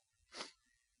 profit.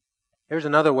 Here's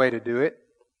another way to do it.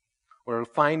 We're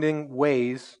finding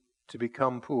ways to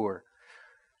become poor.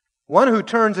 One who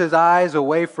turns his eyes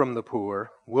away from the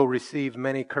poor will receive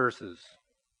many curses.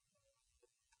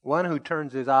 One who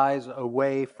turns his eyes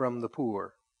away from the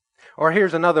poor. Or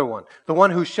here's another one. The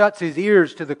one who shuts his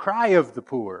ears to the cry of the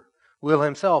poor will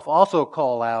himself also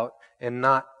call out and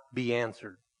not be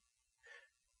answered.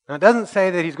 Now, it doesn't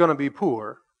say that he's going to be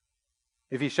poor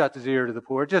if he shuts his ear to the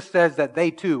poor. It just says that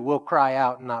they too will cry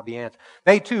out and not be answered.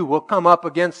 They too will come up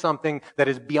against something that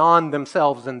is beyond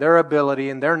themselves and their ability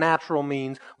and their natural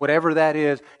means, whatever that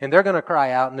is, and they're going to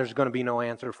cry out and there's going to be no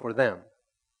answer for them.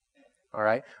 All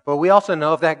right? But we also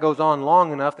know if that goes on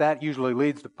long enough, that usually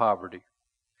leads to poverty.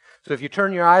 So if you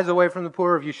turn your eyes away from the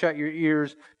poor, if you shut your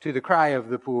ears to the cry of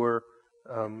the poor,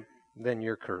 then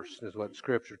you're cursed, is what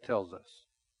Scripture tells us.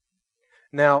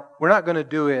 Now, we're not going to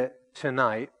do it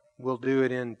tonight. We'll do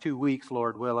it in 2 weeks,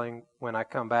 Lord willing, when I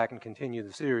come back and continue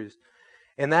the series.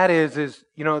 And that is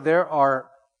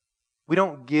we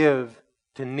don't give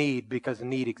to need because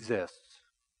need exists.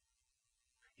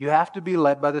 You have to be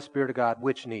led by the Spirit of God,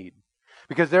 which need.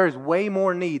 Because there is way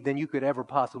more need than you could ever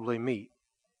possibly meet.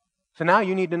 So now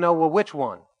you need to know, well, which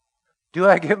one? Do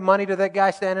I give money to that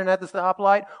guy standing at the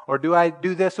stoplight? Or do I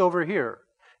do this over here?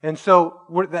 And so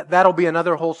that'll be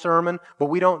another whole sermon,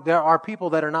 but there are people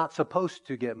that are not supposed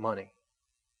to get money.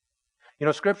 You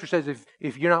know, Scripture says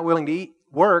if you're not willing to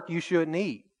work, you shouldn't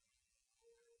eat.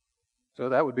 So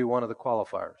that would be one of the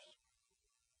qualifiers.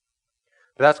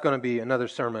 But that's going to be another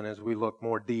sermon as we look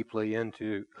more deeply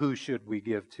into who should we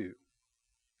give to.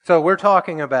 So we're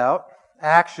talking about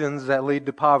actions that lead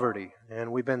to poverty.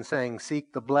 And we've been saying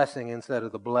seek the blessing instead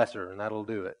of the blesser, and that'll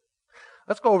do it.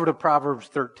 Let's go over to Proverbs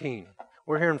 13.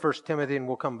 We're here in 1 Timothy, and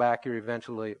we'll come back here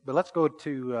eventually. But let's go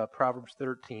to Proverbs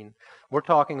 13. We're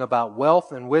talking about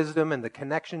wealth and wisdom and the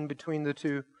connection between the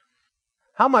two.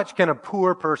 How much can a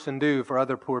poor person do for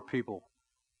other poor people?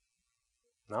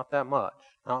 Not that much.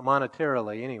 Not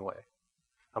monetarily, anyway.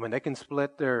 I mean, they can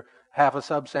split their half a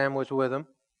sub sandwich with them.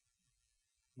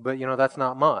 But, that's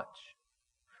not much.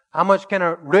 How much can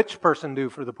a rich person do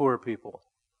for the poor people?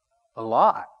 A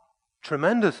lot.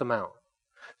 Tremendous amount.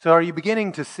 So are you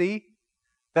beginning to see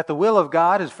that the will of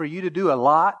God is for you to do a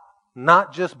lot,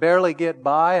 not just barely get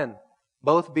by and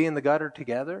both be in the gutter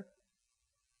together?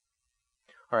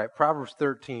 All right, Proverbs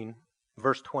 13,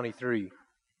 verse 23.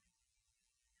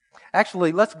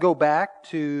 Actually, let's go back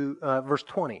to verse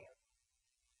 20.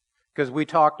 Because we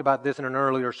talked about this in an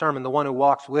earlier sermon. The one who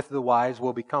walks with the wise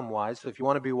will become wise. So if you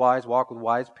want to be wise, walk with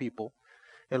wise people.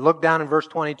 And look down in verse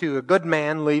 22. A good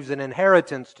man leaves an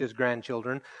inheritance to his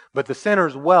grandchildren, but the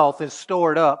sinner's wealth is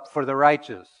stored up for the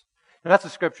righteous. And that's a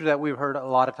scripture that we've heard a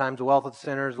lot of times. The wealth of the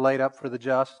sinner is laid up for the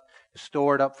just, is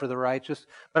stored up for the righteous.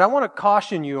 But I want to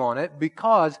caution you on it,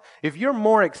 because if you're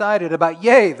more excited about,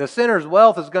 yay, the sinner's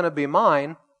wealth is going to be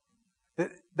mine,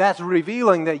 that's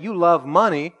revealing that you love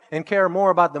money and care more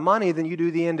about the money than you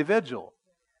do the individual.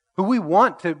 Who we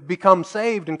want to become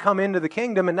saved and come into the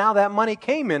kingdom, and now that money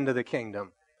came into the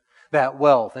kingdom, that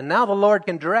wealth. And now the Lord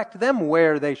can direct them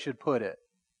where they should put it.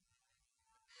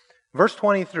 Verse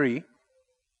 23,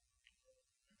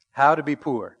 how to be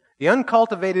poor. The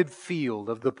uncultivated field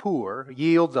of the poor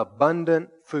yields abundant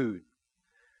food,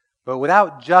 but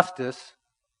without justice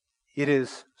it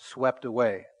is swept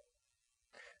away.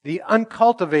 The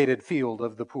uncultivated field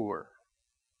of the poor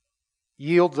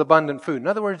yields abundant food. In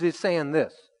other words, he's saying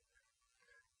this.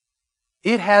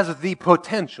 It has the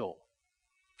potential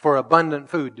for abundant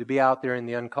food to be out there in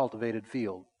the uncultivated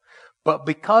field. But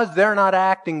because they're not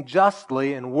acting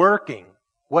justly and working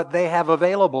what they have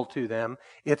available to them,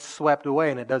 it's swept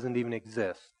away and it doesn't even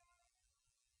exist.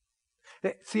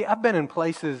 See, I've been in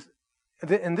places,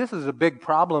 and this is a big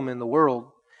problem in the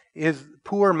world, is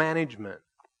poor management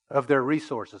of their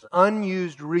resources,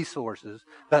 unused resources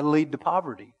that lead to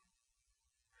poverty.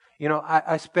 You know,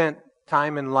 I spent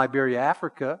time in Liberia,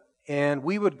 Africa, and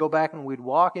we would go back and we'd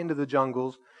walk into the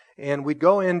jungles, and we'd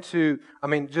go into,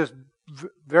 just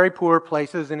very poor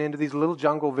places and into these little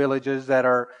jungle villages that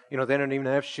are, they don't even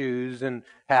have shoes, and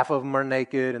half of them are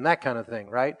naked and that kind of thing,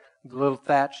 right? The little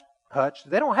thatched huts.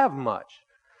 They don't have much.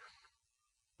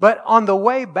 But on the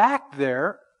way back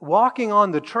there, walking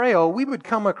on the trail, we would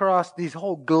come across these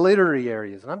whole glittery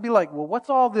areas. And I'd be like, well, what's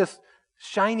all this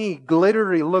shiny,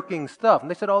 glittery looking stuff? And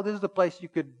they said, oh, this is the place you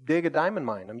could dig a diamond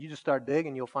mine. You just start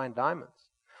digging, you'll find diamonds.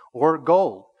 Or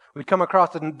gold. We'd come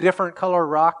across a different color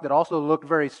rock that also looked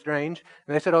very strange.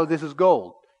 And they said, oh, this is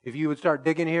gold. If you would start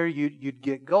digging here, you'd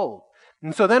get gold.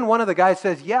 And so then one of the guys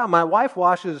says, yeah, my wife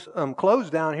washes clothes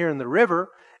down here in the river.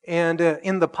 And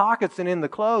in the pockets and in the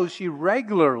clothes, she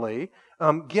regularly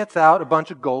gets out a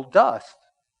bunch of gold dust.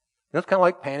 And it's kind of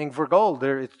like panning for gold.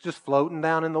 It's just floating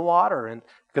down in the water, and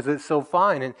because it's so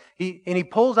fine. And he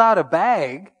pulls out a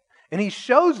bag and he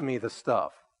shows me the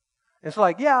stuff. It's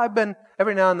like, yeah,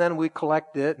 every now and then we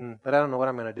collect it, but I don't know what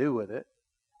I'm going to do with it.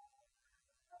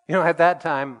 At that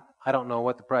time, I don't know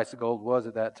what the price of gold was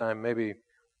at that time, maybe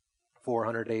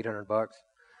 $400, $800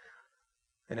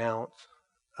 an ounce.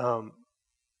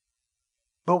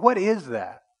 But what is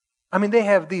that? They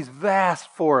have these vast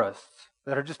forests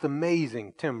that are just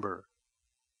amazing timber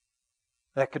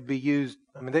that could be used.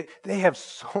 They have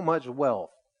so much wealth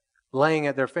laying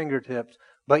at their fingertips,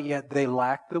 but yet they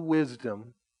lack the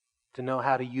wisdom to know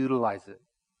how to utilize it,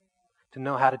 to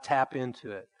know how to tap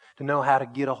into it, to know how to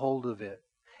get a hold of it.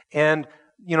 And,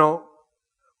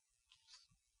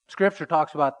 Scripture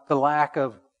talks about the lack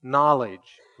of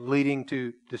knowledge leading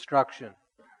to destruction.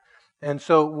 And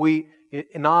so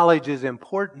knowledge is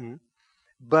important,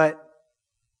 but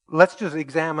let's just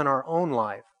examine our own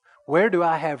life. Where do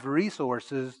I have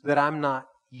resources that I'm not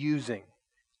using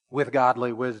with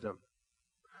godly wisdom?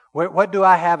 What do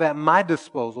I have at my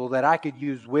disposal that I could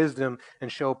use wisdom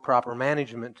and show proper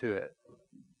management to it?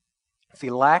 See,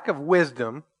 lack of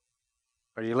wisdom,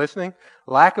 are you listening?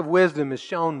 Lack of wisdom is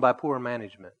shown by poor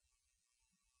management.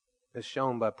 It's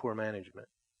shown by poor management.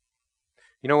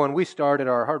 When we started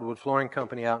our hardwood flooring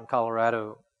company out in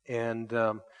Colorado, and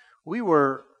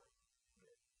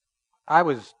I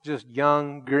was just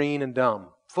young, green, and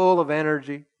dumb, full of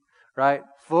energy, right?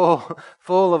 Full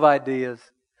of ideas,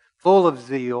 full of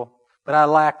zeal, but I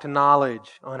lacked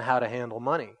knowledge on how to handle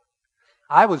money.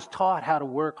 I was taught how to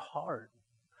work hard.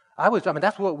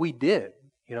 That's what we did.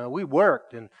 We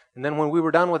worked, and then when we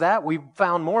were done with that, we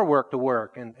found more work to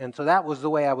work, and so that was the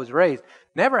way I was raised.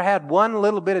 Never had one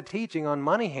little bit of teaching on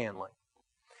money handling.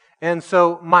 And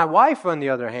so my wife, on the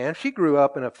other hand, she grew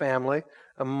up in a family,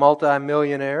 a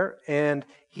multi-millionaire, and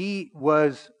he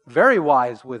was very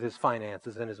wise with his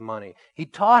finances and his money. He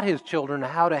taught his children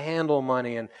how to handle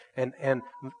money and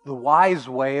the wise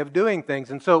way of doing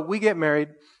things. And so we get married,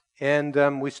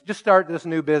 and we just start this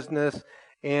new business,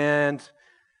 and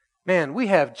man, we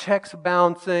have checks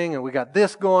bouncing, and we got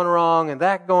this going wrong and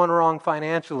that going wrong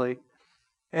financially.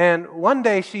 And one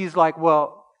day she's like,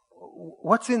 well,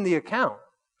 what's in the account?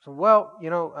 So, well,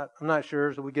 I'm not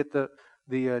sure. So we get the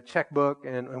checkbook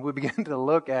and we begin to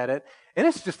look at it, and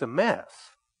it's just a mess.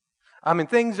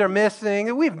 Things are missing,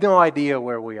 and we have no idea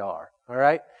where we are, all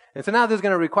right? And so now this is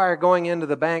going to require going into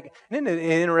the bank. And isn't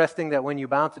it interesting that when you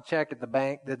bounce a check at the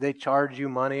bank that they charge you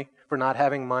money for not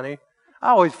having money? I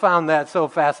always found that so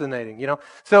fascinating,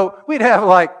 So we'd have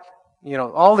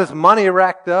all this money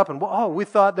racked up, and we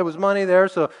thought there was money there,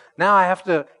 so now I have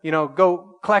to,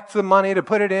 go collect some money to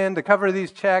put it in to cover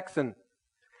these checks. And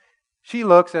she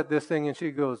looks at this thing and she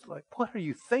goes what are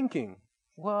you thinking?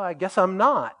 Well, I guess I'm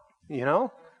not,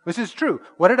 This is true.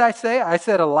 What did I say? I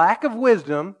said a lack of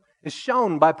wisdom is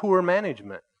shown by poor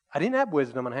management. I didn't have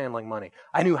wisdom in handling money.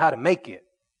 I knew how to make it.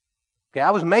 Okay,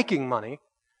 I was making money,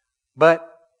 but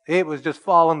it was just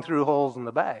falling through holes in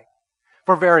the bag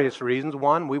for various reasons.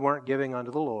 One, we weren't giving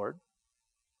unto the Lord,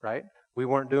 right? We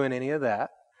weren't doing any of that.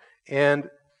 And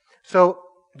so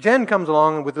Jen comes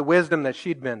along with the wisdom that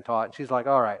she'd been taught. And she's like,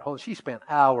 all right, she spent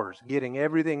hours getting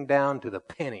everything down to the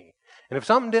penny. And if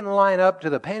something didn't line up to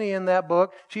the penny in that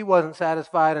book, she wasn't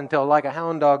satisfied until, like a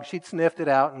hound dog, she'd sniffed it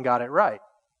out and got it right.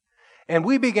 And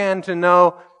we began to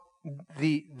know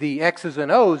the X's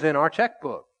and O's in our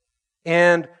checkbook.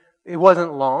 And it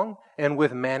wasn't long, and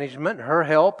with management, her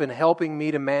help in helping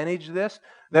me to manage this,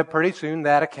 that pretty soon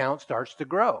that account starts to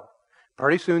grow.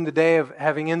 Pretty soon the day of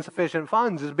having insufficient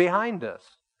funds is behind us.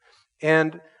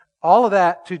 And all of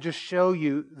that to just show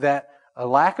you that a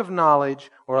lack of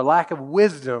knowledge or a lack of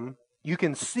wisdom, you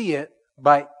can see it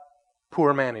by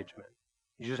poor management.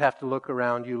 You just have to look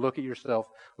around you, look at yourself,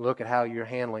 look at how you're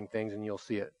handling things, and you'll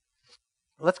see it.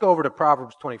 Let's go over to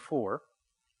Proverbs 24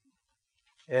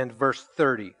 and verse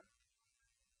 30.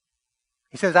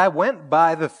 He says, I went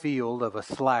by the field of a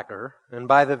slacker and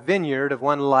by the vineyard of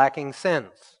one lacking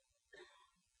sense.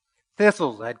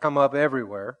 Thistles had come up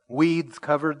everywhere, weeds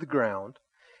covered the ground,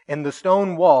 and the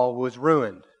stone wall was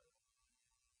ruined.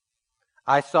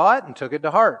 I saw it and took it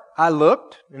to heart. I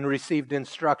looked and received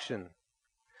instruction.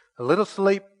 A little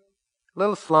sleep, a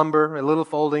little slumber, a little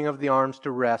folding of the arms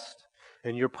to rest,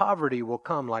 and your poverty will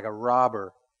come like a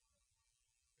robber,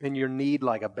 and your need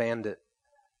like a bandit.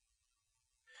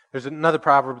 There's another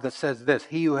proverb that says this,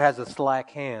 he who has a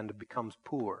slack hand becomes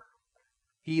poor.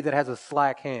 He that has a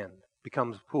slack hand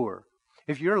becomes poor.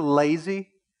 If you're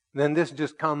lazy, then this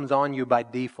just comes on you by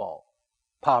default,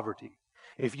 poverty.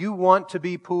 If you want to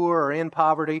be poor or in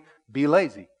poverty, be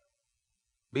lazy,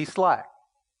 be slack.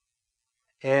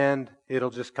 And it'll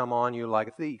just come on you like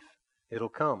a thief. It'll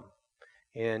come.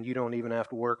 And you don't even have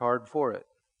to work hard for it.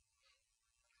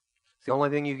 It's the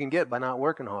only thing you can get by not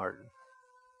working hard.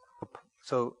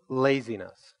 So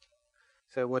laziness.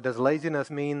 So what does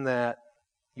laziness mean? That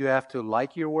you have to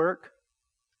like your work?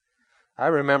 I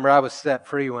remember I was set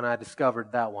free when I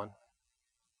discovered that one.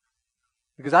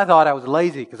 Because I thought I was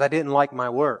lazy because I didn't like my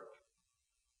work.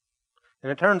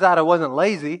 And it turns out I wasn't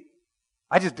lazy.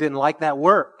 I just didn't like that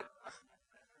work.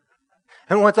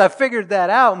 And once I figured that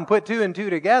out and put two and two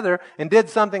together and did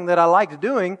something that I liked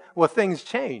doing, well, things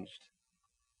changed.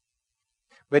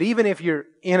 But even if you're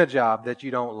in a job that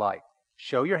you don't like,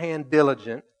 show your hand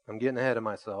diligent, I'm getting ahead of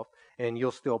myself, and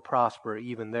you'll still prosper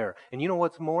even there. And you know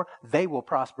what's more? They will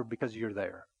prosper because you're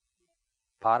there.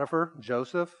 Potiphar,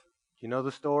 Joseph, you know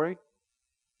the story?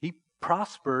 He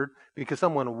prospered because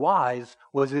someone wise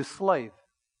was his slave.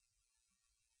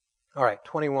 All right,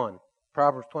 21.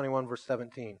 Proverbs 21, verse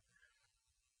 17.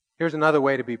 Here's another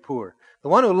way to be poor. The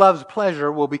one who loves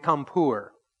pleasure will become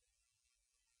poor.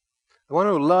 The one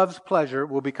who loves pleasure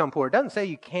will become poor. It doesn't say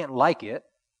you can't like it,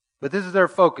 but this is their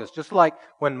focus. Just like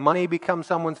when money becomes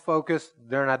someone's focus,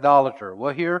 they're an idolater.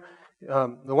 Well, here,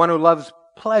 the one who loves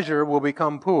pleasure will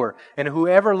become poor. And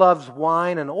whoever loves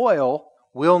wine and oil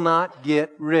will not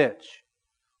get rich.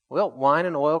 Well, wine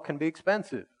and oil can be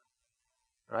expensive,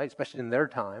 right? Especially in their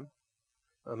time.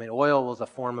 I mean, oil was a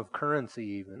form of currency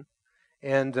even.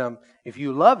 And if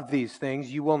you love these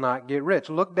things, you will not get rich.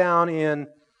 Look down in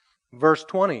verse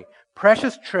 20.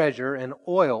 Precious treasure and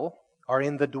oil are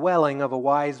in the dwelling of a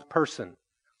wise person.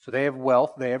 So they have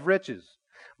wealth, they have riches.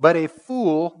 But a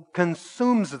fool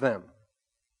consumes them.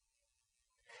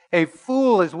 A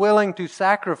fool is willing to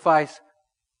sacrifice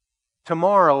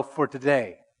tomorrow for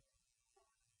today.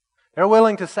 They're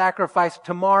willing to sacrifice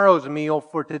tomorrow's meal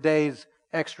for today's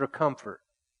extra comfort.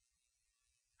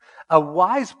 A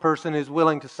wise person is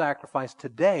willing to sacrifice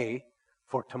today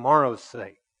for tomorrow's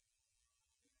sake.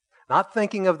 Not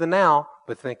thinking of the now,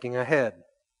 but thinking ahead.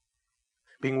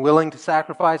 Being willing to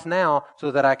sacrifice now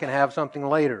so that I can have something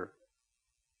later.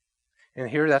 And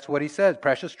here that's what he says.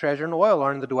 Precious treasure and oil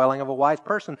are in the dwelling of a wise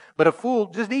person, but a fool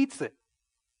just eats it.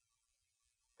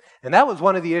 And that was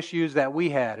one of the issues that we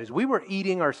had, is we were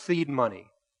eating our seed money.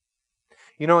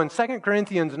 You know, in 2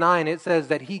 Corinthians 9, it says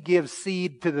that he gives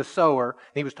seed to the sower.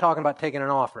 And he was talking about taking an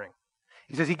offering.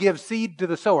 He says he gives seed to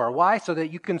the sower. Why? So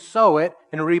that you can sow it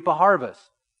and reap a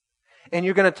harvest. And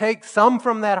you're going to take some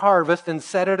from that harvest and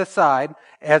set it aside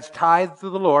as tithe to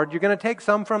the Lord. You're going to take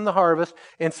some from the harvest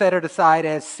and set it aside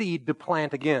as seed to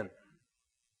plant again.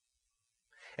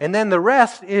 And then the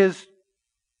rest is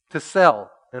to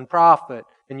sell and profit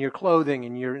in your clothing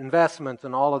and your investments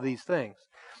and all of these things.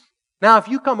 Now, if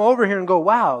you come over here and go,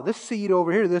 wow, this seed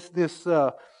over here, this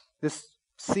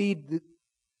seed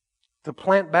to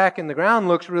plant back in the ground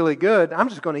looks really good, I'm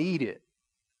just going to eat it.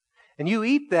 and you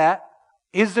eat that,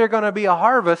 is there going to be a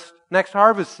harvest next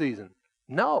harvest season?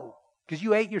 No, because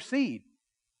you ate your seed.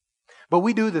 But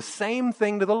we do the same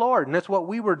thing to the Lord, and that's what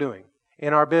we were doing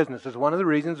in our business. It's one of the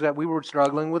reasons that we were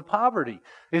struggling with poverty,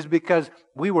 is because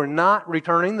we were not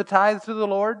returning the tithes to the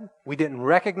Lord. We didn't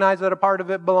recognize that a part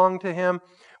of it belonged to Him.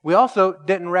 We also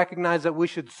didn't recognize that we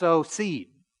should sow seed,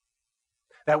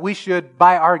 that we should,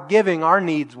 by our giving, our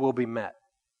needs will be met.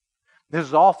 This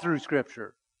is all through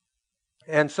Scripture.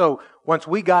 And so once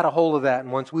we got a hold of that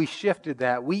and once we shifted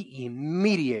that, we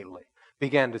immediately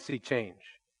began to see change.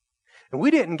 And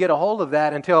we didn't get a hold of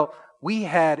that until we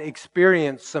had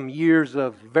experienced some years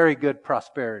of very good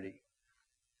prosperity.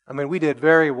 I mean, we did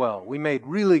very well. We made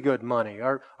really good money.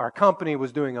 Our company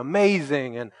was doing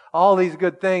amazing and all these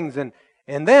good things. And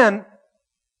then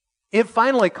it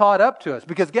finally caught up to us,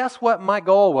 because guess what my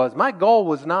goal was? My goal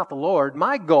was not the Lord.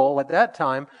 My goal at that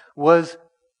time was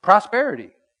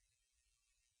prosperity.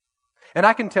 And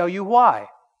I can tell you why.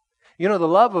 You know, the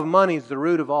love of money is the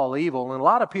root of all evil, and a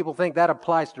lot of people think that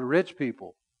applies to rich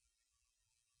people.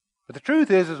 But the truth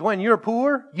is when you're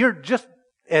poor, you're just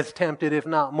as tempted, if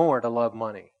not more, to love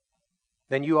money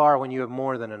than you are when you have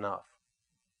more than enough.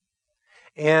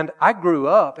 And I grew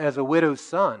up as a widow's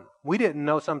son. We didn't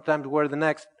know sometimes where the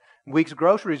next week's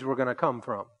groceries were going to come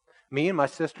from. Me and my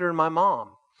sister and my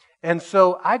mom. And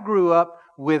so I grew up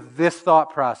with this thought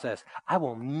process. I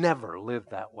will never live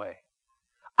that way.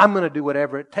 I'm going to do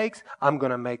whatever it takes. I'm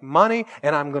going to make money,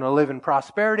 and I'm going to live in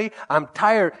prosperity. I'm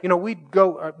tired. You know,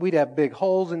 we'd have big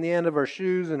holes in the end of our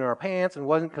shoes and our pants, and it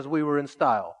wasn't because we were in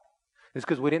style. It's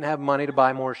because we didn't have money to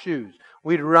buy more shoes.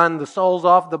 We'd run the soles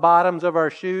off the bottoms of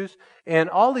our shoes and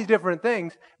all these different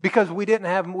things because we didn't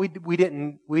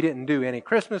do any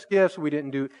Christmas gifts. We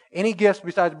didn't do any gifts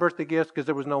besides birthday gifts because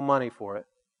there was no money for it.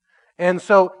 And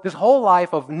so this whole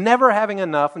life of never having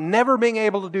enough, never being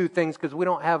able to do things because we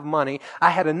don't have money, I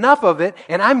had enough of it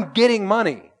and I'm getting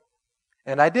money.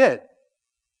 And I did.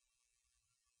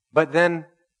 But then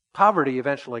poverty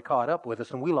eventually caught up with us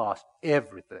and we lost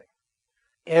everything.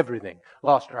 Everything.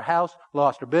 Lost our house,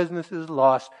 lost our businesses,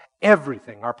 lost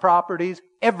everything. Our properties,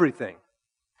 everything.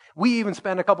 We even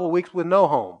spent a couple of weeks with no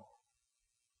home.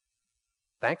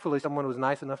 Thankfully, someone was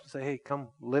nice enough to say, hey, come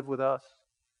live with us.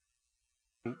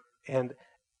 And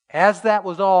as that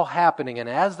was all happening and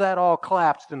as that all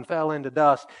collapsed and fell into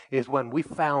dust is when we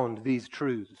found these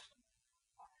truths.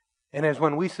 And is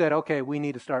when we said, okay, we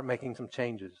need to start making some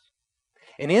changes.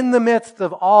 And in the midst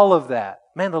of all of that,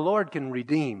 man, the Lord can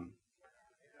redeem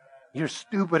your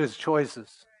stupidest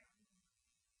choices.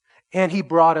 And He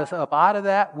brought us up out of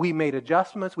that. We made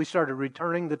adjustments. We started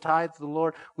returning the tithes to the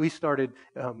Lord. We started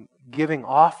giving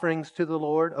offerings to the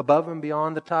Lord above and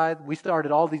beyond the tithe. We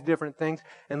started all these different things.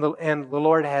 And the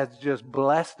Lord has just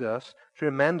blessed us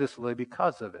tremendously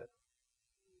because of it.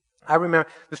 I remember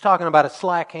just talking about a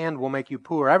slack hand will make you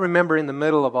poor. I remember in the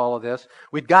middle of all of this,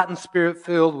 we'd gotten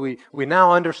Spirit-filled. We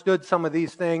now understood some of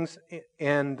these things.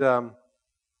 And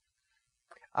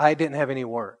I didn't have any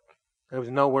work. There was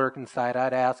no work in sight.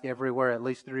 I'd ask everywhere at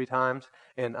least 3 times.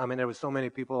 And I mean, there was so many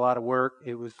people out of work.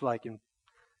 It was like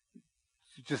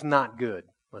just not good.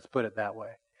 Let's put it that way.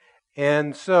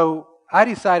 And so I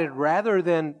decided rather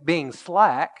than being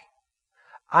slack,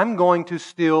 I'm going to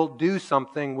still do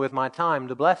something with my time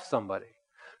to bless somebody.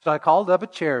 So I called up a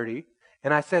charity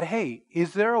and I said, hey,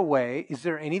 is there a way, is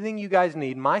there anything you guys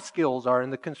need? My skills are in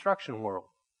the construction world.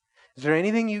 Is there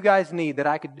anything you guys need that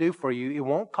I could do for you? It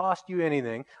won't cost you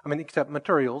anything. I mean, except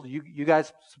materials. You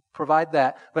guys provide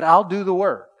that, but I'll do the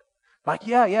work. Like,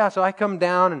 yeah. So I come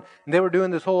down and they were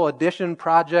doing this whole addition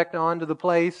project onto the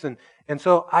place. And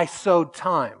so I sowed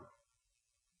time.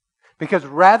 Because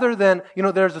rather than,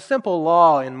 there's a simple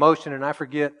law in motion, and I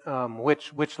forget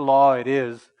which law it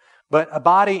is, but a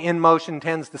body in motion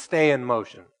tends to stay in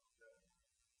motion.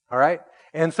 All right?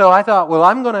 And so I thought, well,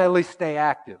 I'm going to at least stay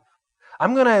active.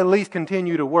 I'm going to at least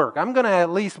continue to work. I'm going to at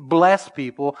least bless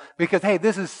people because, hey,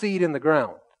 this is seed in the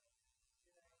ground.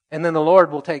 And then the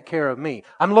Lord will take care of me.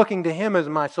 I'm looking to Him as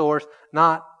my source,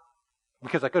 not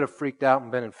because I could have freaked out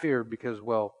and been in fear because,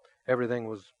 well, everything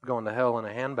was going to hell in a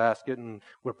handbasket and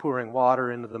we're pouring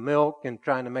water into the milk and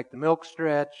trying to make the milk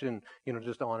stretch and,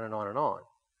 just on and on and on.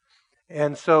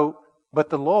 And so,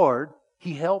 but the Lord,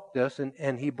 He helped us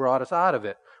and He brought us out of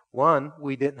it. One,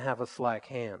 we didn't have a slack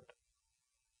hand.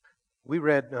 We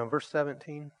read verse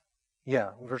 17.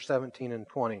 Yeah, verse 17 and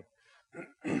 20.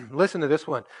 Listen to this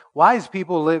one. Wise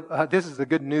people live, this is the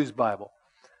Good News Bible.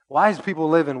 Wise people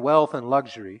live in wealth and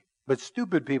luxury, but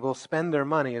stupid people spend their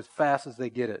money as fast as they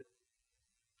get it.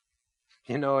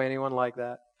 You know anyone like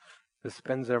that? That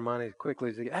spends their money as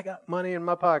quickly as they get. I got money in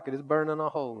my pocket. It's burning a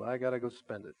hole. I got to go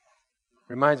spend it.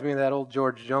 Reminds me of that old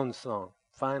George Jones song,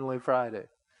 Finally Friday.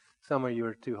 Some of you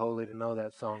are too holy to know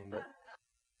that song, but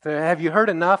so have you heard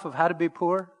enough of how to be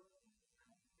poor?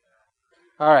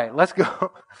 All right, let's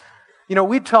go. You know,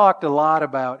 we talked a lot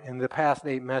about, in the past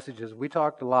 8 messages, we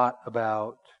talked a lot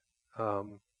about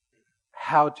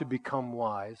how to become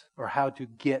wise, or how to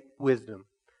get wisdom,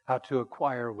 how to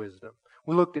acquire wisdom.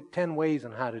 We looked at 10 ways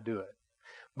on how to do it.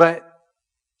 But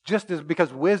just as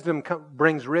because wisdom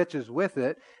brings riches with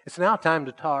it, it's now time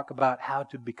to talk about how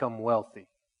to become wealthy.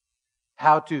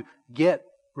 How to get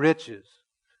riches.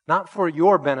 Not for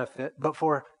your benefit, but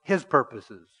for His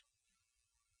purposes.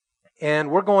 And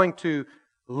we're going to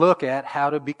look at how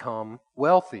to become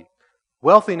wealthy.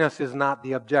 Wealthiness is not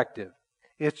the objective.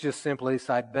 It's just simply a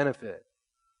side benefit.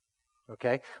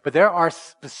 Okay? But there are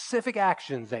specific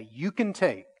actions that you can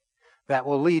take that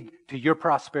will lead to your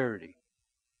prosperity.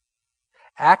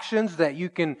 Actions that you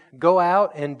can go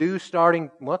out and do starting,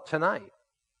 tonight.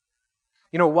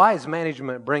 You know, wise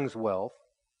management brings wealth.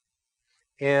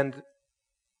 And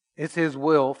it's His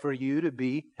will for you to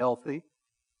be healthy,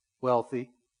 wealthy,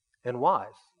 and wise.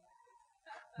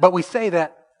 But we say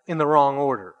that in the wrong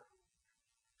order.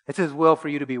 It's His will for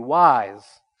you to be wise,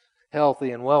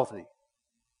 healthy, and wealthy.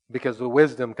 Because the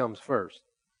wisdom comes first.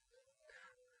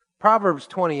 Proverbs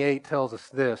 28 tells us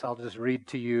this. I'll just read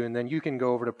to you, and then you can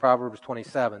go over to Proverbs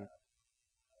 27.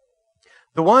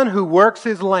 The one who works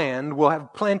his land will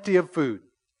have plenty of food.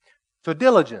 So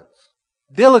diligence.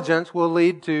 Diligence will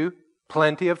lead to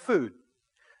plenty of food.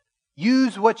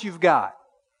 Use what you've got.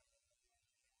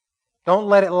 Don't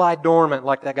let it lie dormant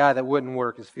like that guy that wouldn't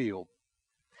work his field.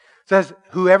 It says,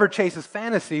 whoever chases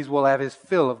fantasies will have his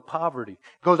fill of poverty.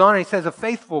 It goes on and he says, a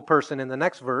faithful person in the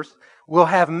next verse will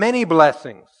have many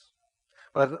blessings.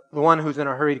 But the one who's in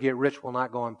a hurry to get rich will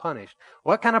not go unpunished.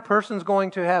 What kind of person is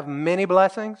going to have many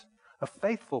blessings? A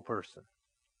faithful person.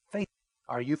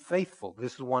 Are you faithful?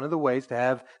 This is one of the ways to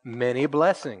have many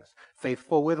blessings.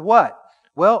 Faithful with what?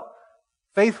 Well,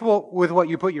 faithful with what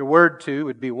you put your word to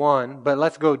would be one, but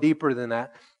let's go deeper than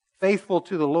that. Faithful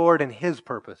to the Lord and His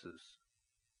purposes.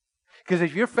 Because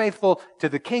if you're faithful to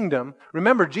the kingdom,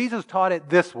 remember Jesus taught it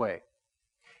this way.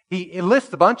 He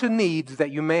lists a bunch of needs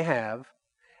that you may have,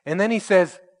 and then He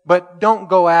says, but don't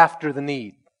go after the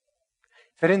need.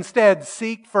 That instead,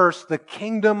 seek first the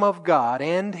kingdom of God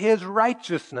and His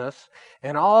righteousness,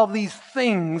 and all these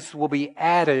things will be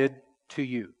added to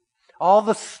you. All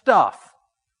the stuff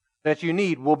that you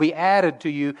need will be added to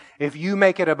you if you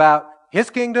make it about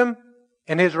His kingdom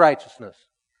and His righteousness.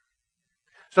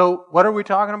 So, what are we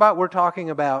talking about? We're talking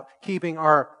about keeping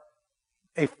a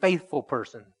faithful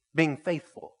person, being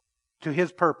faithful to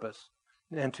His purpose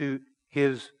and to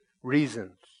His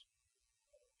reasons.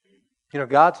 You know,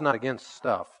 God's not against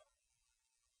stuff.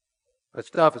 But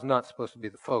stuff is not supposed to be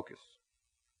the focus.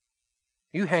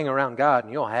 You hang around God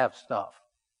and you'll have stuff.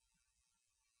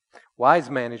 Wise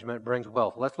management brings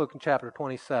wealth. Let's look in chapter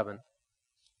 27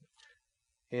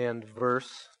 and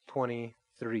verse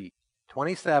 23.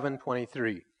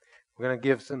 27:23. We're going to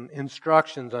give some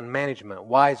instructions on management,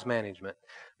 wise management.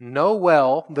 Know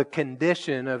well the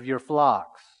condition of your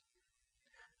flocks.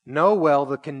 Know well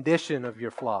the condition of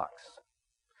your flocks.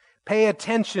 Pay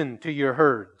attention to your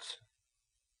herds.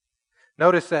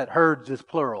 Notice that herds is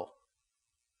plural.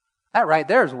 That right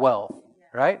there is wealth,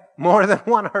 right? More than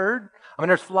one herd. I mean,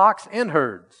 there's flocks and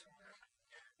herds.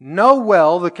 Know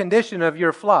well the condition of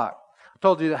your flock. I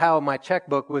told you how my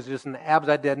checkbook was just an abs.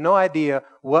 I had no idea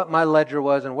what my ledger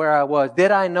was and where I was.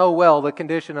 Did I know well the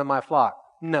condition of my flock?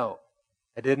 No,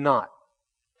 I did not.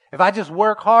 If I just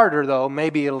work harder, though,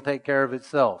 maybe it'll take care of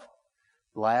itself.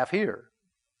 Laugh here,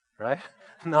 right?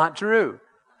 Not true.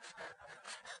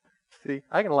 See,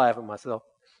 I can laugh at myself.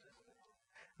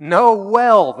 Know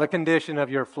well the condition of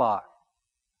your flock.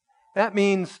 That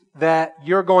means that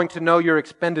you're going to know your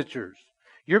expenditures.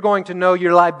 You're going to know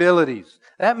your liabilities.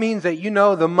 That means that you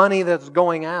know the money that's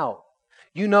going out.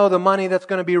 You know the money that's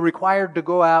going to be required to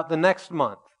go out the next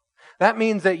month. That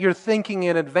means that you're thinking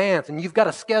in advance and you've got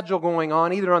a schedule going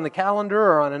on either on the calendar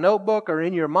or on a notebook or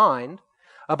in your mind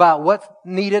about what's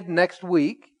needed next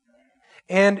week.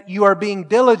 And you are being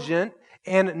diligent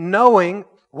and knowing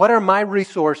what are my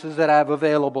resources that I have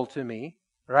available to me,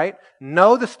 right?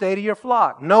 Know the state of your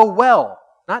flock. Know well.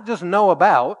 Not just know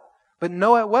about, but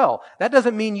know it well. That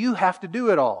doesn't mean you have to do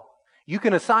it all. You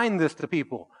can assign this to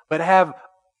people, but have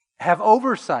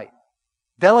oversight.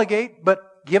 Delegate, but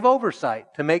give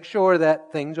oversight to make sure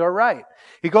that things are right.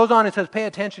 He goes on and says, pay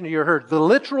attention to your herds. The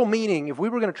literal meaning, if we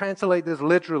were going to translate this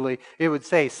literally, it would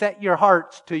say, set your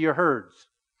hearts to your herds.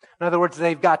 In other words,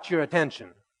 they've got your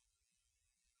attention.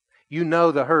 You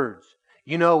know the herds.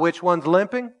 You know which one's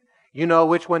limping. You know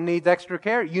which one needs extra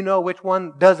care. You know which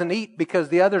one doesn't eat because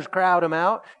the others crowd him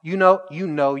out. You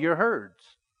know your herds.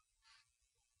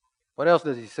 What else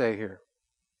does he say here?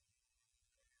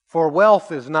 For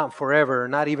wealth is not forever,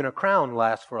 not even a crown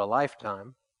lasts for a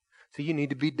lifetime. So you need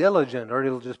to be diligent or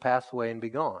it'll just pass away and be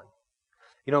gone.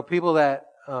 You know, people that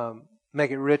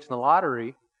make it rich in the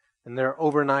lottery and they're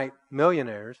overnight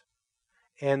millionaires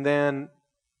and then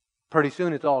pretty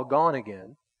soon it's all gone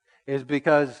again is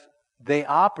because they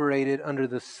operated under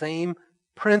the same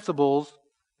principles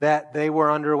that they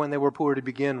were under when they were poor to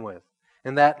begin with.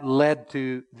 And that led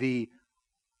to the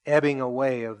ebbing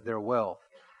away of their wealth.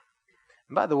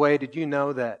 And by the way, did you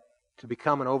know that to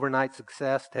become an overnight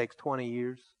success takes 20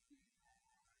 years?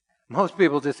 Most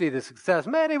people just see the success.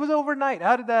 Man, it was overnight.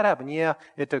 How did that happen? Yeah,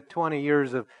 it took 20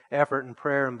 years of effort and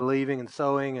prayer and believing and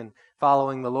sowing and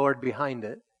following the Lord behind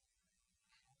it.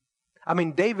 I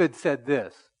mean, David said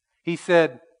this. He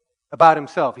said about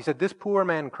himself, he said, this poor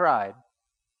man cried.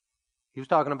 He was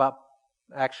talking about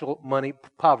actual money,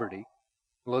 poverty.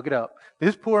 Look it up.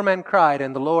 This poor man cried,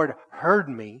 and the Lord heard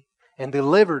me and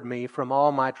delivered me from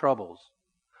all my troubles.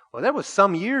 Well, there was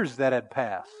some years that had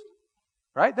passed,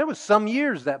 right? There was some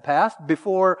years that passed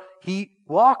before he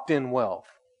walked in wealth.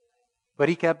 But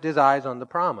he kept his eyes on the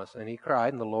promise, and he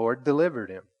cried, and the Lord delivered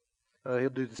him.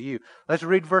 He'll do this to you. Let's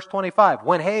read verse 25.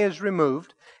 When hay is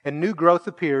removed, and new growth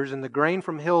appears, and the grain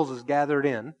from hills is gathered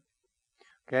in.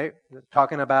 Okay,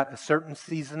 talking about a certain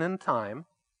season and time.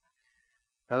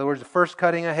 In other words, the first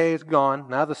cutting of hay is gone.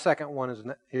 Now the second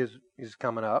one is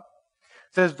coming up.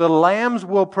 It says, the lambs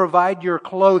will provide your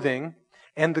clothing,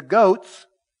 and the goats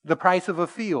the price of a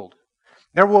field.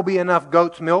 There will be enough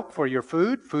goat's milk for your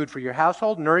food for your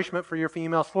household, nourishment for your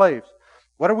female slaves.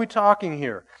 What are we talking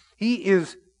here? He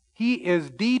is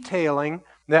detailing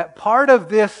that part of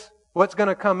this, what's going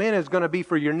to come in, is going to be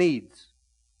for your needs.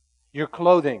 Your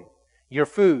clothing, your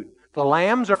food. The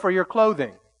lambs are for your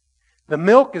clothing. The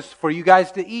milk is for you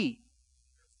guys to eat.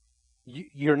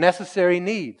 Your necessary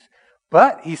needs.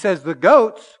 But, he says, the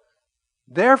goats,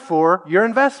 therefore, your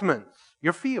investments,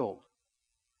 your field.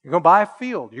 You're going to buy a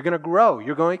field. You're going to grow.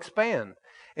 You're going to expand.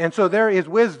 And so there is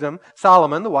wisdom.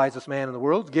 Solomon, the wisest man in the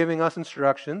world, is giving us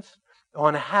instructions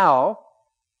on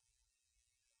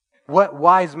what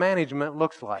wise management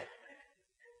looks like.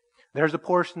 There's a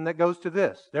portion that goes to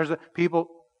this.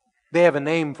 They have a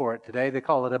name for it today. They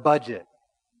call it a budget.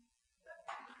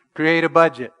 Create a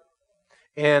budget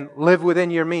and live within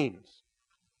your means.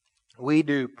 We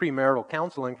do premarital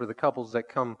counseling for the couples that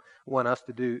want us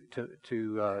to do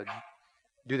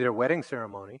their wedding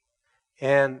ceremony.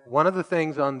 And one of the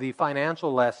things on the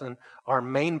financial lesson, our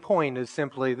main point is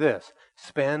simply this: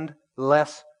 spend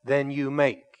less than you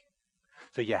make.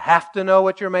 So you have to know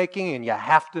what you're making and you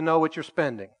have to know what you're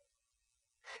spending.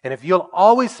 And if you'll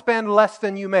always spend less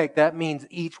than you make, that means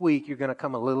each week you're going to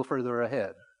come a little further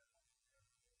ahead.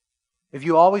 If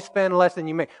you always spend less than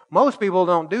you make. Most people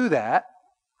don't do that.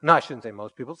 No, I shouldn't say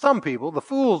most people. Some people, the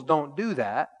fools, don't do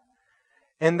that.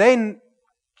 And they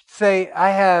say, I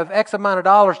have X amount of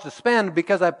dollars to spend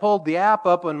because I pulled the app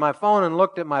up on my phone and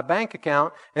looked at my bank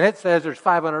account and it says there's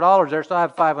 $500 there, so I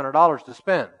have $500 to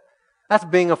spend. That's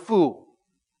being a fool.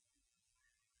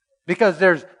 Because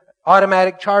there's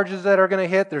automatic charges that are going to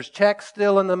hit. There's checks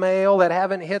still in the mail that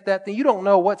haven't hit that thing. You don't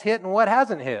know what's hit and what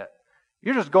hasn't hit.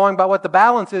 You're just going by what the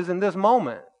balance is in this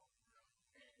moment.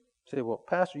 You say, well,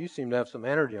 Pastor, you seem to have some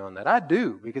energy on that. I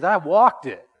do, because I walked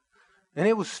it. And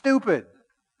it was stupid.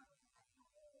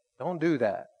 Don't do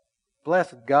that.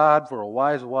 Bless God for a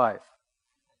wise wife.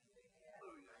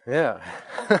 Yeah.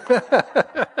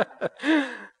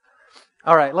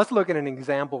 All right, let's look at an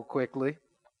example quickly.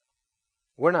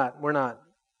 We're going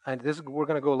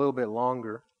to go a little bit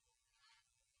longer.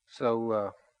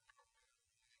 So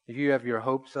if you have your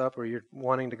hopes up or you're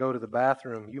wanting to go to the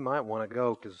bathroom, you might want to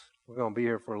go because we're going to be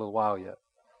here for a little while yet.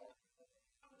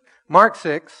 Mark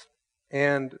 6,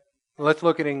 and let's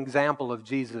look at an example of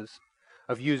Jesus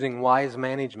of using wise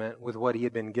management with what he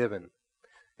had been given.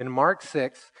 In Mark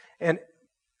 6,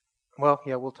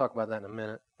 we'll talk about that in a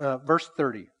minute. Verse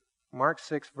 30. Mark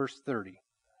 6, verse 30.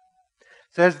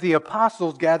 Says, the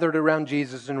apostles gathered around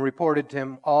Jesus and reported to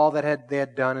him all that they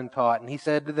had done and taught. And he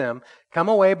said to them, come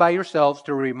away by yourselves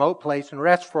to a remote place and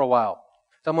rest for a while.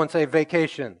 Someone say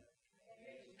vacation.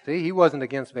 See, he wasn't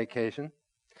against vacation.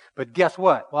 But guess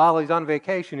what? While he's on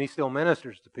vacation, he still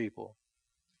ministers to people.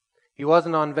 He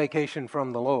wasn't on vacation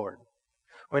from the Lord.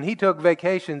 When he took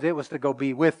vacations, it was to go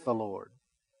be with the Lord,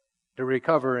 to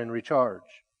recover and recharge.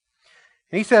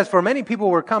 And he says, for many people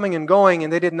were coming and going,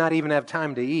 and they did not even have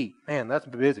time to eat. Man, that's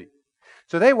busy.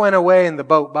 So they went away in the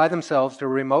boat by themselves to a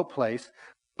remote place.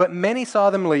 But many saw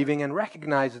them leaving and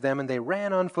recognized them, and they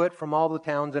ran on foot from all the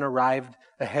towns and arrived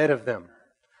ahead of them.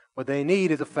 What they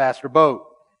need is a faster boat.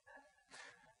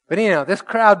 But this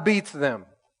crowd beats them.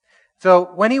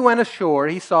 So when he went ashore,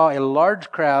 he saw a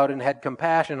large crowd and had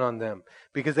compassion on them,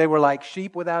 because they were like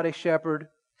sheep without a shepherd.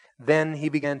 Then he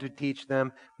began to teach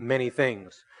them many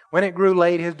things. When it grew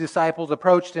late, his disciples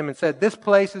approached him and said, "This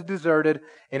place is deserted,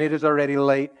 and it is already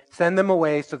late. Send them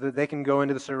away so that they can go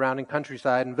into the surrounding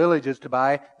countryside and villages to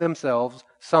buy themselves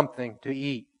something to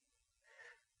eat."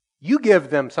 "You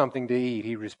give them something to eat,"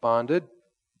 he responded.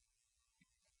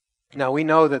 Now we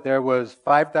know that there was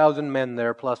 5,000 men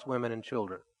there plus women and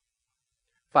children.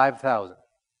 5,000.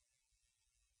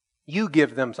 You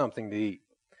give them something to eat.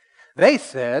 They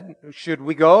said, "Should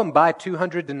we go and buy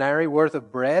 200 denarii worth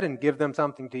of bread and give them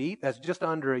something to eat?" That's just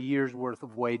under a year's worth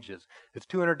of wages. It's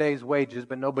 200 days' wages,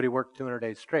 but nobody worked 200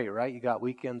 days straight, right? You got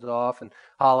weekends off and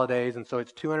holidays, and so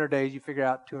it's 200 days. You figure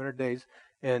out 200 days,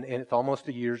 and it's almost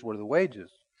a year's worth of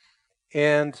wages.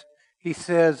 And he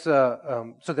says,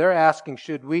 so they're asking,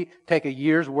 should we take a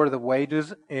year's worth of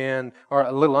wages, or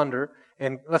a little under,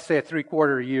 and let's say a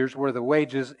 3/4 year's worth of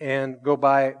wages, and go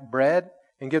buy bread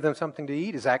and give them something to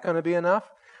eat? Is that going to be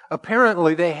enough?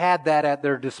 Apparently they had that at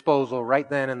their disposal right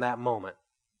then in that moment.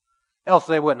 Else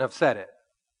they wouldn't have said it.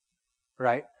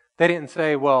 Right? They didn't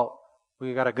say, "Well,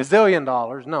 we got $1 gazillion."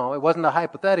 No, it wasn't a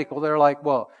hypothetical. They're like,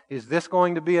 "Well, is this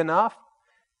going to be enough?"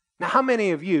 Now, how many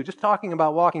of you, just talking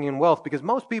about walking in wealth, because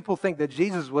most people think that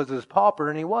Jesus was this pauper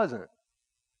and he wasn't.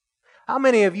 How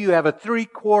many of you have a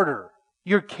 3/4?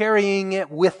 You're carrying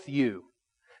it with you.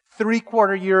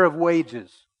 3/4 year of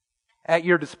wages at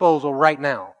your disposal right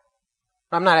now.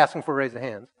 I'm not asking for a raise of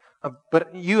hands,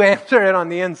 but you answer it on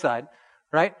the inside,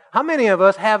 right? How many of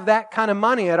us have that kind of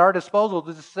money at our disposal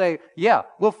to just say, "Yeah,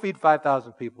 we'll feed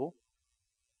 5,000 people"?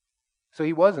 So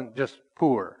he wasn't just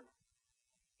poor.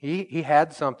 He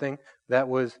had something that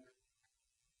was...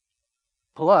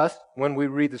 Plus, when we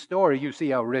read the story, you see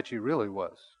how rich he really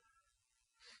was.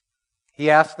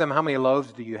 He asked them, "How many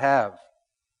loaves do you have?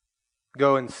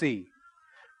 Go and see."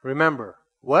 Remember,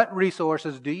 what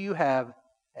resources do you have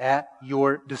at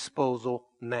your disposal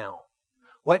now?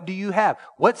 What do you have?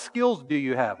 What skills do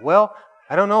you have? "Well,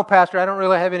 I don't know, Pastor. I don't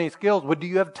really have any skills." "Well, do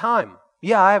you have time?"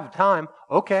 "Yeah, I have time."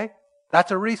 Okay,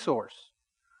 that's a resource.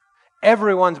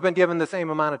 Everyone's been given the same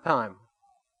amount of time.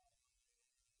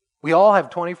 We all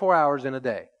have 24 hours in a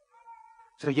day.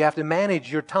 So you have to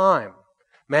manage your time.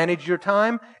 Manage your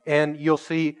time, and you'll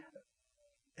see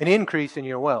an increase in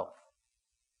your wealth.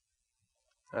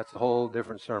 That's a whole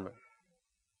different sermon.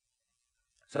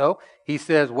 So he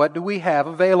says, what do we have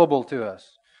available to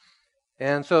us?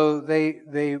 And so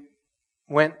they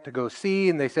went to go see,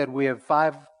 and they said, "We have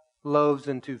 5 loaves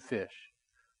and 2 fish.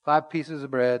 5 pieces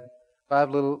of bread, 5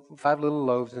 little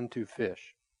loaves and 2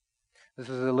 fish." This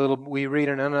is we read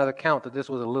in another account that this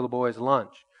was a little boy's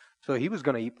lunch. So he was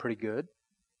going to eat pretty good.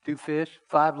 2 fish,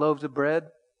 5 loaves of bread.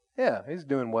 Yeah, he's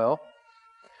doing well.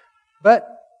 But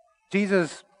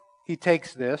Jesus, he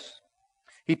takes this.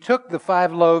 He took the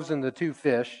 5 loaves and the 2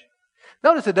 fish.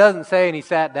 Notice it doesn't say, and he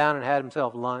sat down and had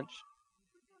himself lunch.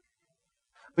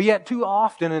 But yet too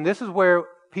often, and this is where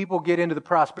people get into the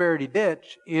prosperity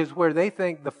ditch, is where they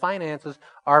think the finances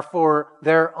are for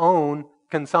their own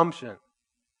consumption.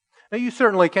 Now, you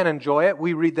certainly can enjoy it.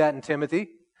 We read that in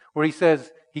Timothy, where he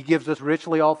says he gives us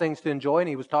richly all things to enjoy, and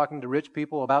he was talking to rich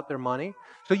people about their money.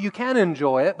 So you can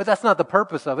enjoy it, but that's not the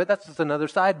purpose of it. That's just another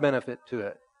side benefit to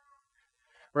it.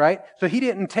 Right? So he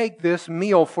didn't take this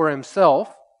meal for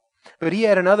himself, but he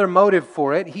had another motive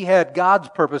for it. He had God's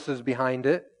purposes behind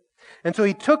it. And so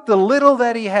he took the little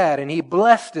that he had and he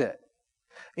blessed it.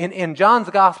 In John's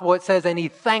gospel it says, and he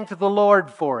thanked the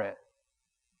Lord for it.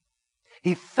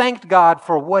 He thanked God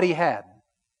for what he had.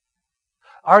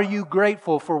 Are you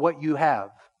grateful for what you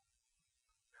have?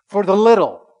 For the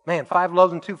little. Man, 5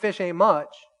 loaves and 2 fish ain't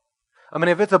much. I mean,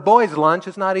 if it's a boy's lunch,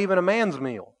 it's not even a man's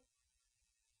meal.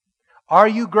 Are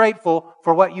you grateful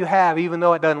for what you have, even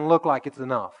though it doesn't look like it's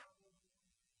enough?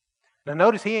 Now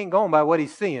notice he ain't going by what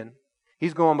he's seeing.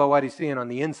 He's going by what he's seeing on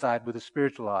the inside with his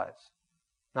spiritual eyes,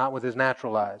 not with his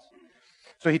natural eyes.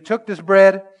 So he took this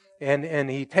bread and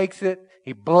he takes it,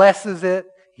 he blesses it,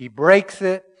 he breaks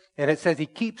it, and it says he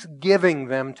keeps giving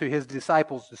them to his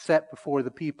disciples to set before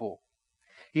the people.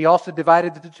 He also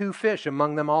divided the 2 fish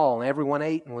among them all, and everyone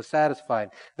ate and was satisfied.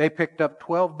 They picked up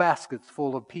 12 baskets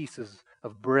full of pieces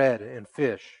of bread and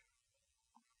fish.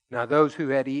 Now those who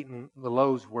had eaten the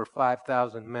loaves were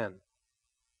 5,000 men.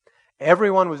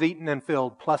 Everyone was eaten and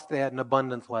filled, plus they had an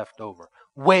abundance left over.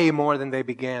 Way more than they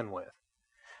began with.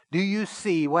 Do you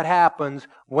see what happens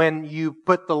when you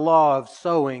put the law of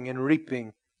sowing and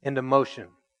reaping into motion?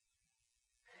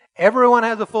 Everyone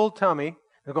has a full tummy.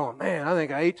 They're going, man, I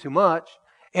think I ate too much.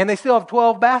 And they still have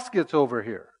 12 baskets over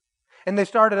here. And they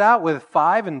started out with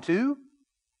 5 and 2.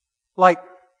 Like,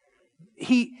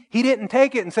 he didn't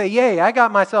take it and say, yay, I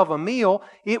got myself a meal.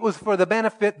 It was for the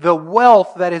benefit, the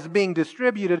wealth that is being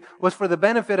distributed was for the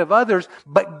benefit of others.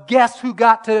 But guess who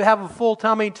got to have a full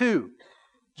tummy too?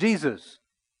 Jesus.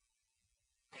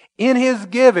 In His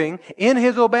giving, in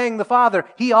His obeying the Father,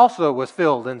 He also was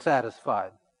filled and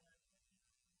satisfied.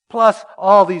 Plus,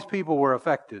 all these people were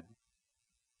affected.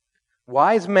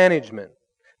 Wise management.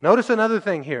 Notice another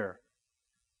thing here.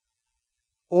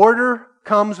 Order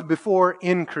comes before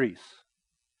increase.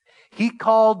 He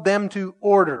called them to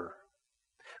order.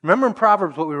 Remember in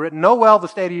Proverbs what we read, know well the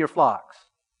state of your flocks.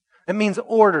 It means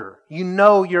order. You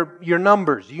know your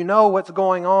numbers. You know what's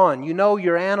going on. You know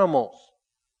your animals.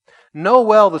 Know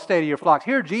well the state of your flocks.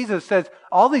 Here Jesus says,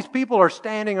 all these people are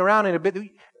standing around in a bit.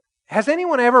 Has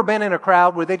anyone ever been in a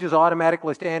crowd where they just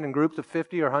automatically stand in groups of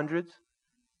 50 or hundreds?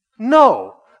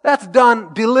 No. That's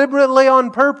done deliberately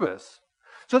on purpose.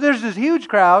 So there's this huge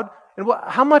crowd, and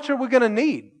how much are we going to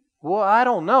need? Well, I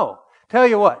don't know. Tell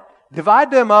you what,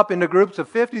 divide them up into groups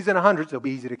of 50s and 100s. It'll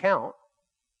be easy to count.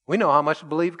 We know how much to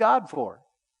believe God for.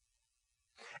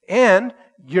 And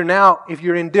if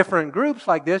you're in different groups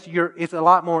like this, it's a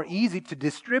lot more easy to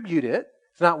distribute it.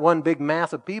 It's not one big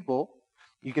mass of people.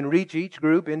 You can reach each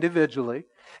group individually.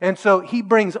 And so He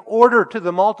brings order to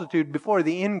the multitude before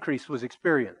the increase was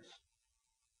experienced.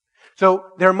 So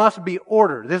there must be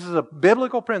order. This is a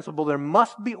biblical principle. There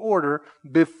must be order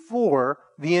before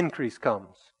the increase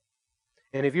comes.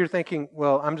 And if you're thinking,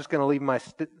 well, I'm just going to leave my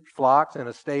flocks in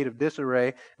a state of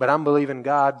disarray, but I'm believing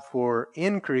God for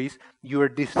increase, you are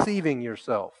deceiving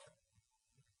yourself.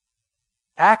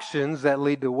 Actions that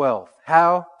lead to wealth.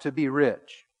 How to be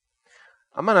rich.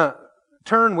 I'm going to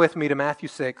turn with me to Matthew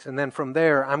 6, and then from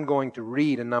there I'm going to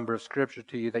read a number of scriptures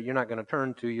to you that you're not going to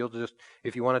turn to. You'll just,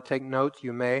 if you want to take notes,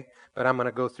 you may, but I'm going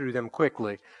to go through them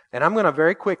quickly. And I'm going to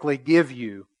very quickly give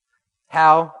you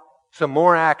some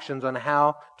more actions on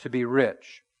how to be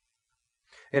rich.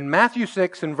 In Matthew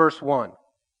 6 and verse 1,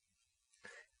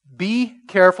 be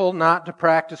careful not to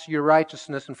practice your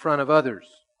righteousness in front of others,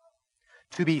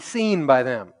 to be seen by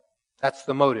them. That's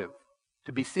the motive.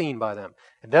 To be seen by them.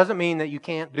 It doesn't mean that you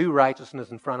can't do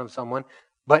righteousness in front of someone,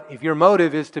 but if your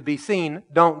motive is to be seen,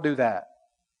 don't do that.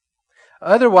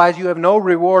 Otherwise, you have no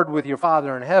reward with your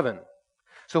Father in heaven.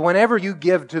 So whenever you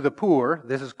give to the poor,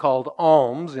 this is called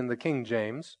alms in the King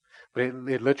James, but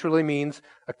it literally means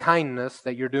a kindness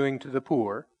that you're doing to the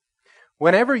poor.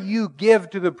 Whenever you give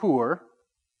to the poor,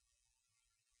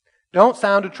 don't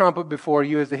sound a trumpet before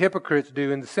you as the hypocrites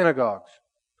do in the synagogues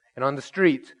and on the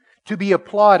streets, to be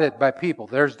applauded by people.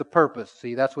 There's the purpose.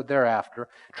 See, that's what they're after.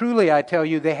 Truly, I tell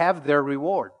you, they have their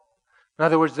reward. In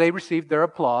other words, they received their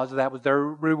applause. That was their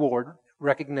reward,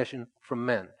 recognition from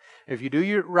men. If you do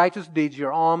your righteous deeds,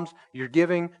 your alms, you're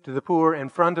giving to the poor in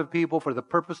front of people for the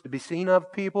purpose to be seen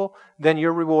of people, then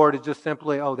your reward is just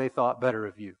simply, they thought better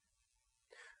of you.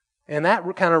 And that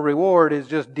kind of reward is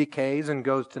just decays and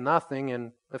goes to nothing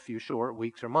in a few short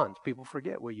weeks or months. People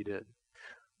forget what you did.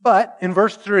 But in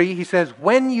verse 3, he says,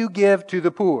 when you give to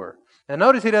the poor. Now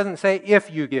notice he doesn't say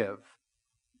if you give.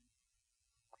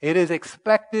 It is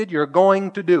expected you're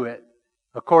going to do it,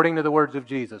 according to the words of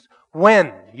Jesus.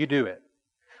 When you do it.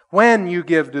 When you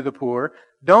give to the poor,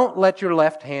 don't let your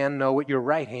left hand know what your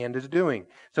right hand is doing,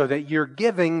 so that your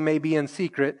giving may be in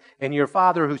secret, and your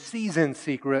Father who sees in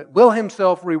secret will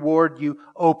Himself reward you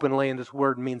openly, and this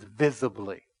word means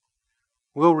visibly.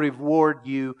 Will reward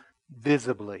you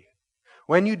visibly.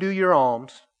 When you do your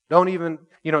alms, don't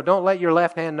let your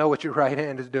left hand know what your right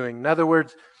hand is doing. In other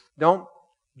words, don't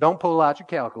pull out your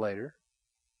calculator.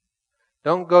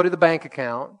 Don't go to the bank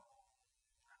account.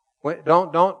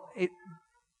 Don't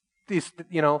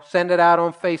send it out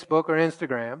on Facebook or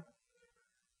Instagram.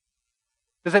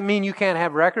 Does it mean you can't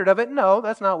have record of it? No,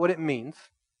 that's not what it means.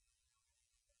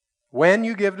 When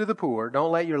you give to the poor,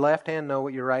 don't let your left hand know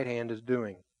what your right hand is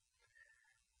doing.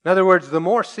 In other words, the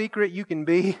more secret you can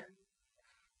be,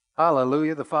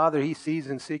 hallelujah, the Father, He sees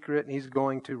in secret and He's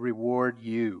going to reward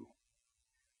you.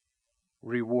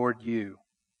 Reward you.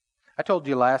 I told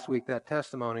you last week that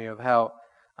testimony of how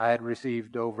I had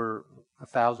received over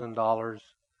 $1,000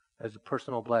 as a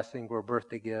personal blessing for a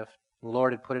birthday gift. The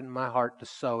Lord had put it in my heart to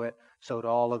sow it, sowed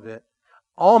all of it.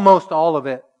 Almost all of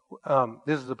it,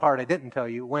 this is the part I didn't tell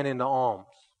you, went into alms.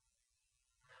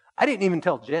 I didn't even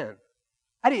tell Jen.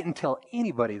 I didn't tell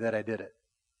anybody that I did it.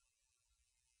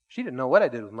 She didn't know what I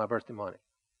did with my birthday money.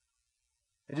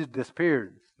 It just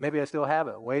disappeared. Maybe I still have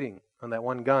it, waiting on that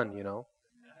one gun,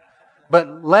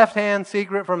 But left hand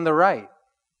secret from the right.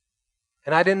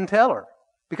 And I didn't tell her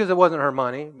because it wasn't her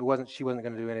money. She wasn't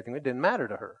going to do anything. It didn't matter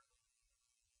to her.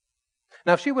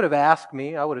 Now, if she would have asked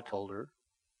me, I would have told her.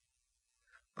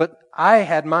 But I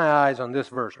had my eyes on this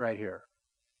verse right here.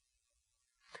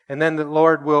 And then the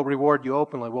Lord will reward you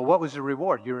openly. Well, what was the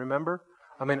reward? You remember?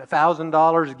 I mean,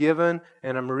 $1,000 given,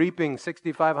 and I'm reaping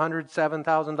 $6,500,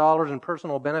 $7,000 in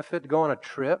personal benefit to go on a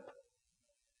trip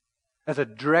as a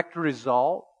direct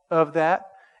result of that.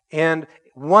 And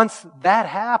once that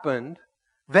happened,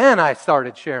 then I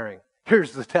started sharing.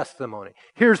 Here's the testimony.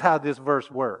 Here's how this verse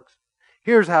works.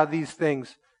 Here's how these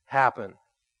things happen.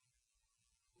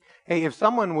 Hey, if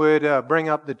someone would bring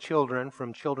up the children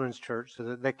from Children's Church so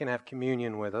that they can have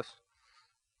communion with us.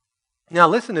 Now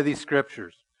listen to these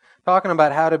scriptures. Talking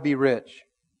about how to be rich.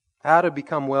 How to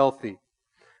become wealthy. I'm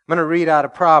going to read out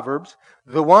of Proverbs.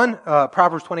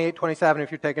 Proverbs 28:27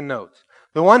 if you're taking notes.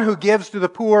 The one who gives to the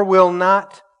poor will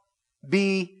not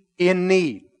be in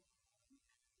need.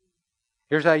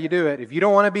 Here's how you do it. If you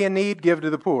don't want to be in need, give to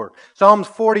the poor. Psalms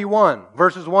 41,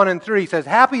 verses 1 and 3 says,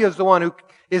 Happy is the one who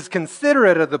is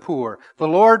considerate of the poor. The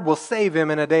Lord will save him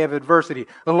in a day of adversity.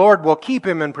 The Lord will keep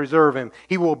him and preserve him.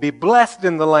 He will be blessed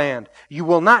in the land. You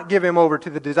will not give him over to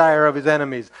the desire of his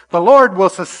enemies. The Lord will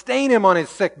sustain him on his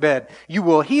sick bed. You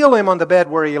will heal him on the bed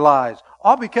where he lies.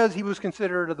 All because he was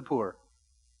considerate of the poor.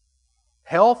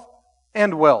 Health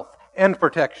and wealth and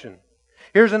protection.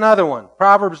 Here's another one.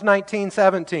 Proverbs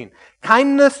 19:17.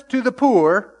 Kindness to the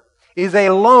poor is a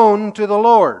loan to the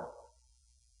Lord.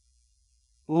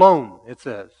 Loan, it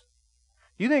says.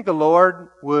 Do you think the Lord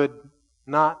would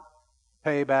not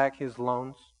pay back his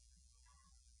loans?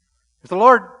 If the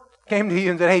Lord came to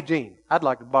you and said, Hey, Gene, I'd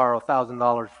like to borrow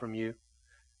 $1,000 from you.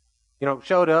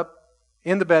 Showed up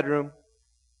in the bedroom,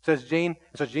 says Gene.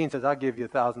 So Gene says, I'll give you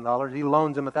 $1,000. He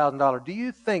loans him $1,000. Do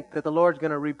you think that the Lord's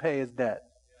going to repay his debt?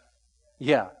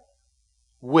 Yeah.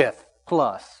 With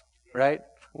plus, right?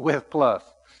 With plus,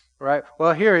 right?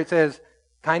 Well, here it says,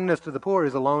 kindness to the poor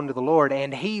is a loan to the Lord,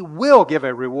 and He will give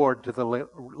a reward to the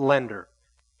lender.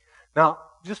 Now,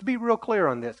 just be real clear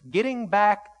on this. Getting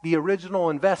back the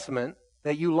original investment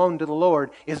that you loaned to the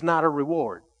Lord is not a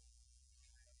reward.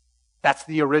 That's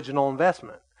the original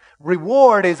investment.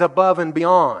 Reward is above and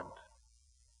beyond.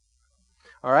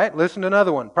 All right, listen to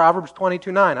another one. Proverbs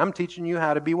 22:9. I'm teaching you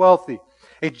how to be wealthy.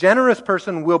 A generous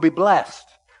person will be blessed,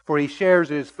 for he shares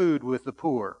his food with the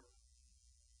poor.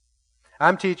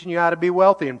 I'm teaching you how to be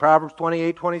wealthy in Proverbs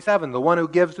 28:27. The one who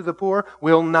gives to the poor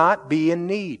will not be in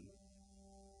need.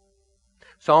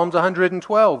 Psalms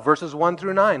 112, verses 1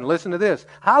 through 9. Listen to this.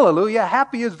 Hallelujah.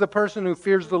 Happy is the person who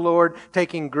fears the Lord,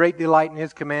 taking great delight in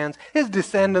His commands. His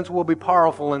descendants will be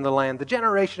powerful in the land. The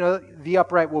generation of the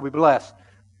upright will be blessed.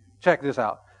 Check this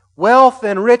out. Wealth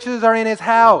and riches are in His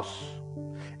house,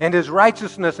 and His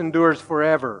righteousness endures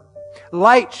forever.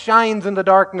 Light shines in the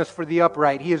darkness for the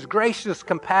upright. He is gracious,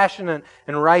 compassionate,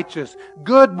 and righteous.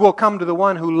 Good will come to the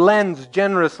one who lends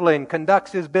generously and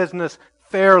conducts his business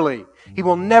fairly. He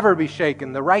will never be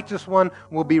shaken. The righteous one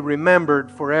will be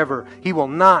remembered forever. He will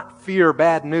not fear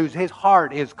bad news. His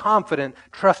heart is confident,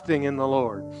 trusting in the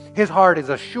Lord. His heart is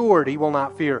assured he will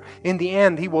not fear. In the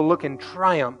end, he will look in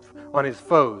triumph on his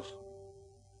foes.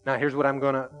 Now here's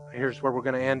where we're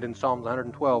going to end in Psalms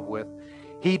 112 with.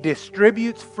 He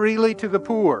distributes freely to the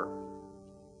poor.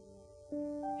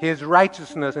 His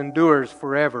righteousness endures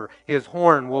forever. His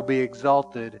horn will be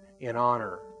exalted in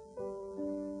honor.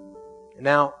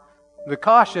 Now, the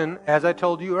caution, as I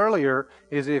told you earlier,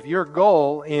 is if your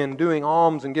goal in doing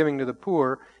alms and giving to the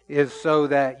poor is so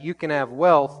that you can have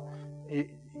wealth,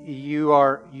 you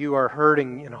are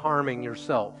hurting and harming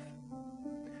yourself.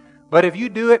 But if you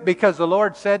do it because the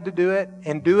Lord said to do it,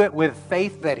 and do it with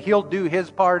faith that He'll do His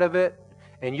part of it,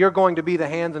 and you're going to be the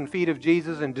hands and feet of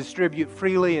Jesus and distribute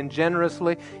freely and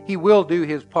generously, He will do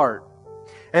His part.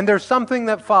 And there's something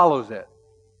that follows it.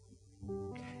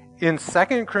 In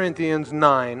 2 Corinthians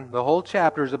 9, the whole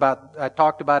chapter is about, I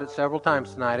talked about it several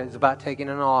times tonight, it's about taking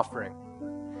an offering.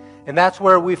 And that's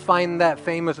where we find that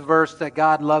famous verse that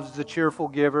God loves the cheerful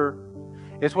giver.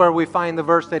 It's where we find the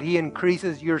verse that He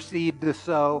increases your seed to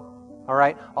sow. All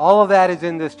right? All of that is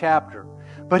in this chapter.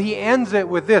 But he ends it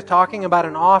with this, talking about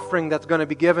an offering that's going to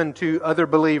be given to other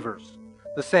believers,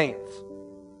 the saints.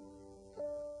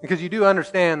 Because you do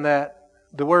understand that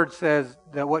the Word says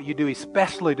that what you do,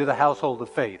 especially to the household of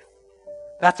faith,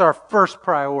 that's our first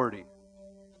priority.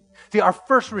 See, our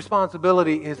first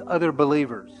responsibility is other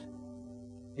believers.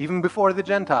 Even before the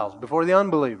Gentiles, before the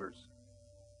unbelievers.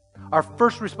 Our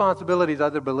first responsibility is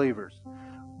other believers.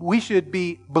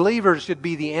 Believers should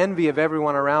be the envy of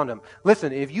everyone around them.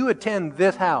 Listen, if you attend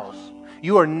this house,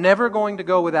 you are never going to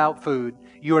go without food.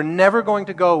 You are never going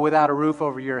to go without a roof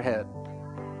over your head.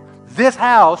 this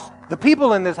house, the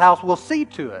people in this house will see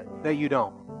to it that you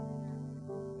don't.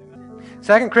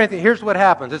 2 Corinthians, here's what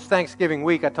happens. It's Thanksgiving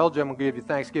week. I told you I'm going to give you a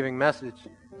Thanksgiving message.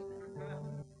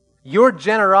 Your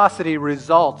generosity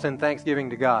results in thanksgiving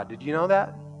to God. Did you know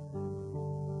that?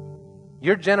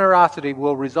 Your generosity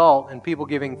will result in people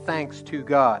giving thanks to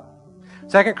God.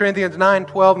 2 Corinthians 9,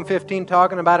 12, and 15,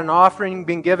 talking about an offering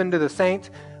being given to the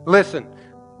saints. Listen,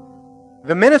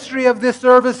 the ministry of this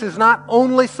service is not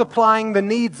only supplying the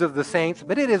needs of the saints,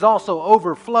 but it is also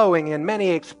overflowing in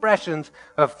many expressions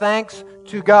of thanks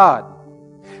to God.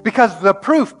 Because the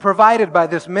proof provided by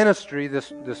this ministry,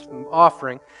 this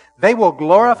offering, they will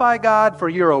glorify God for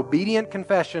your obedient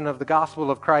confession of the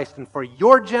gospel of Christ and for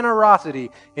your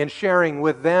generosity in sharing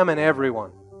with them and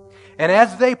everyone. And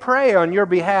as they pray on your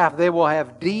behalf, they will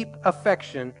have deep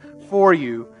affection for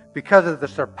you because of the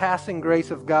surpassing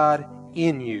grace of God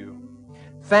in you.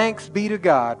 Thanks be to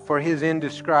God for His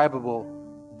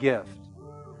indescribable gift.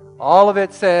 All of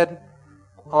it said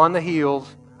on the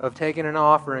heels of taking an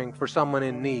offering for someone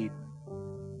in need.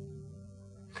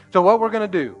 So what we're going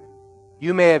to do,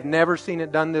 you may have never seen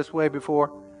it done this way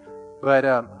before, but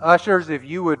ushers, if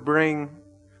you would bring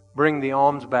the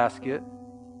alms basket.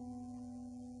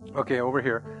 Okay, over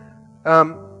here.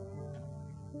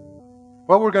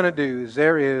 What we're going to do is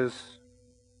there is,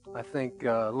 I think,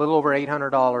 a little over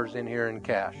 $800 in here in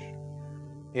cash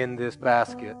in this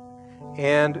basket.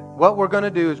 And what we're going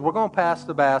to do is we're going to pass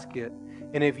the basket.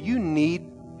 And if you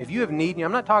have need,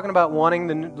 I'm not talking about wanting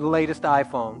the latest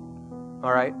iPhone,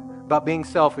 all right, about being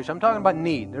selfish. I'm talking about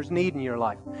need. There's need in your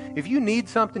life. If you need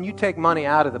something, you take money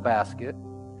out of the basket.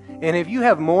 And if you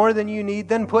have more than you need,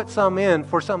 then put some in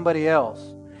for somebody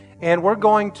else. And we're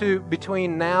going to,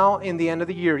 between now and the end of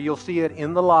the year, you'll see it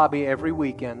in the lobby every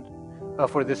weekend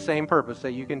for this same purpose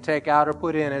that you can take out or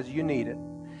put in as you need it.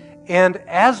 And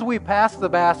as we pass the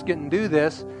basket and do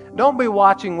this, don't be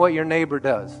watching what your neighbor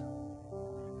does.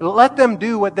 Let them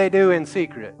do what they do in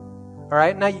secret. All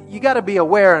right? Now, you got to be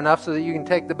aware enough so that you can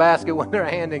take the basket when they're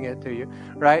handing it to you,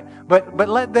 right? But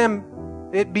let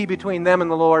it be between them and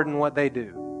the Lord and what they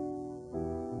do.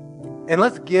 And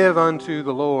let's give unto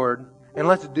the Lord, and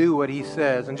let's do what He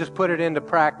says, and just put it into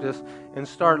practice and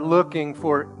start looking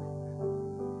for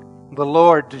the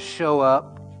Lord to show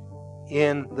up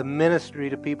in the ministry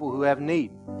to people who have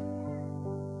need.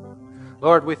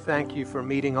 Lord, we thank You for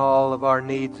meeting all of our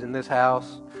needs in this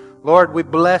house. Lord, we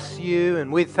bless You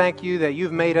and we thank You that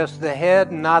You've made us the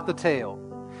head and not the tail,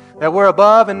 that we're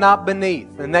above and not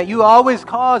beneath, and that You always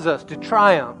cause us to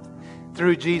triumph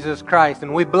through Jesus Christ.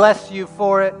 And we bless You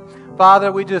for it.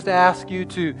 Father, we just ask You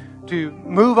to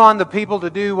move on the people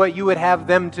to do what You would have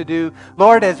them to do.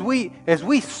 Lord, as we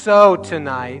sow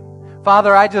tonight,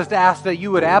 Father, I just ask that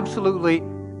You would absolutely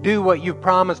do what You've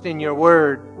promised in Your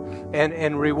word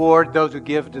and reward those who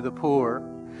give to the poor.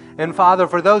 And Father,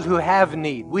 for those who have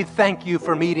need, we thank You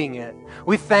for meeting it.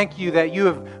 We thank You that You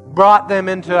have brought them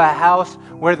into a house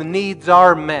where the needs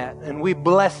are met. And we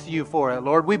bless You for it,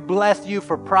 Lord. We bless You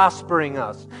for prospering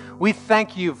us. We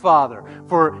thank You, Father,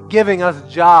 for giving us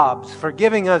jobs, for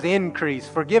giving us increase,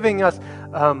 for giving us,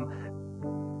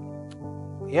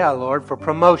 Lord, for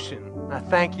promotion. I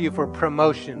thank You for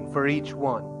promotion for each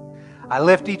one. I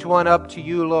lift each one up to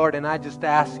You, Lord, and I just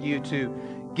ask You to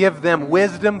give them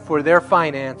wisdom for their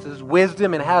finances,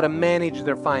 wisdom in how to manage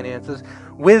their finances,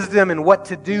 wisdom in what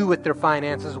to do with their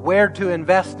finances, where to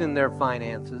invest in their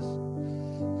finances.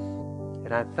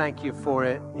 And I thank You for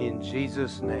it in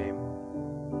Jesus' name.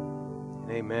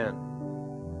 Amen.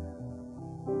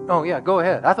 Oh, yeah, go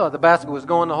ahead. I thought the basket was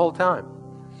going the whole time.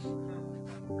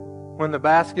 When the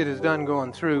basket is done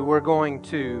going through, we're going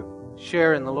to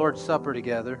share in the Lord's Supper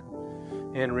together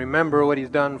and remember what He's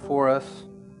done for us.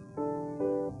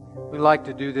 We like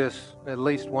to do this at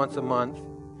least once a month,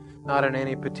 not in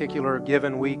any particular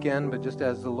given weekend, but just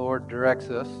as the Lord directs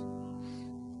us.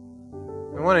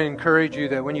 I want to encourage you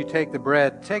that when you take the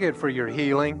bread, take it for your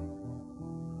healing.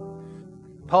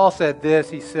 Paul said this,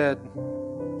 he said,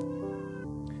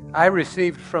 I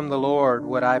received from the Lord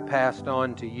what I passed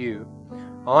on to you.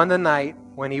 On the night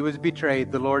when He was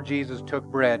betrayed, the Lord Jesus took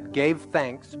bread, gave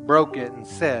thanks, broke it, and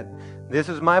said, This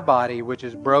is my body, which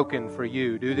is broken for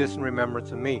you. Do this in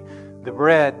remembrance of me. The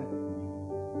bread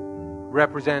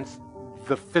represents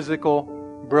the physical,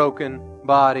 broken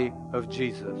body of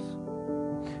Jesus.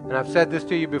 And I've said this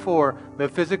to you before, the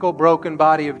physical, broken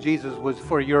body of Jesus was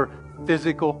for your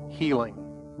physical healing.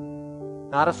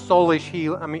 Not a soulish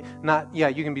healing.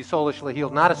 You can be soulishly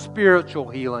healed. Not a spiritual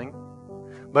healing.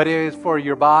 But it is for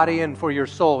your body and for your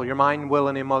soul, your mind, will,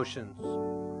 and emotions.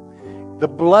 The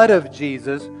blood of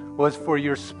Jesus was for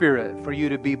your spirit, for you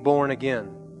to be born again.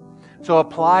 So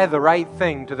apply the right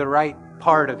thing to the right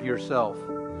part of yourself.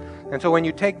 And so when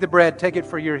you take the bread, take it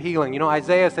for your healing. You know,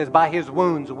 Isaiah says, by His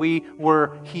wounds we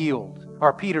were healed.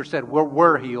 Or Peter said,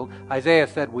 we're healed. Isaiah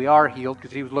said, we are healed,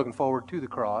 because he was looking forward to the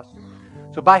cross.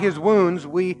 So by His wounds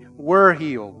we were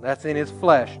healed. That's in His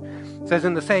flesh. It says,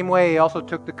 in the same way, He also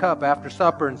took the cup after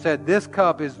supper and said, this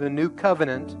cup is the new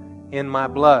covenant in my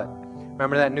blood.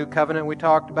 Remember that new covenant we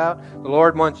talked about? The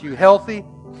Lord wants you healthy.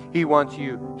 He wants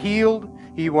you healed.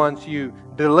 He wants you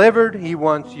delivered. He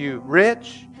wants you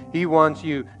rich. He wants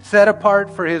you set apart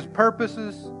for His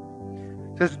purposes.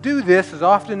 It says, do this as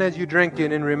often as you drink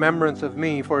it in remembrance of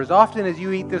me. For as often as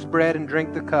you eat this bread and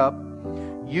drink the cup,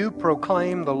 you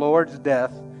proclaim the Lord's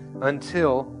death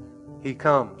until He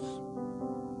comes.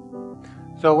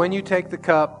 So when you take the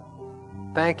cup,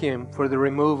 thank Him for the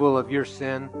removal of your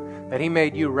sin, that He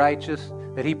made you righteous,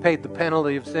 that He paid the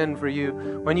penalty of sin for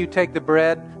you. When you take the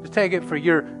bread, just take it for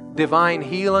your divine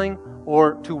healing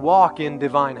or to walk in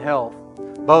divine health,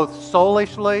 both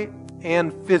soulishly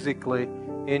and physically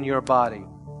in your body.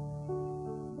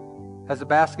 Has the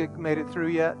basket made it through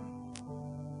yet?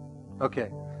 Okay.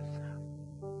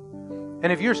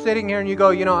 And if you're sitting here and you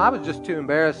go, you know, I was just too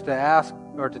embarrassed to ask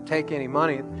or to take any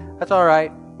money, that's all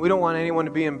right. We don't want anyone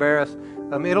to be embarrassed.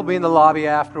 It'll be in the lobby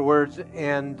afterwards,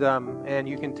 and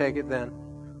you can take it then,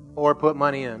 or put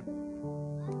money in.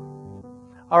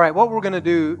 All right, what we're going to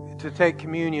do to take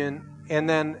communion, and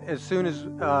then as soon as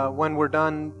when we're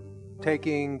done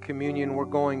taking communion, we're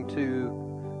going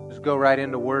to just go right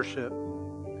into worship.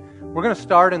 We're going to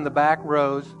start in the back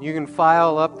rows. You can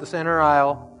file up the center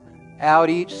aisle, out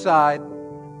each side,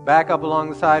 back up along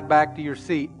the side, back to your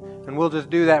seat. And we'll just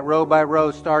do that row by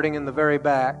row, starting in the very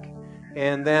back.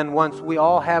 And then once we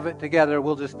all have it together,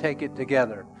 we'll just take it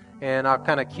together. And I'll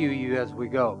kind of cue you as we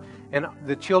go. And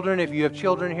the children, if you have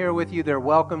children here with you, they're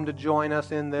welcome to join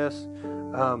us in this.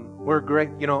 We're great.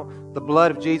 You know, the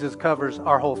blood of Jesus covers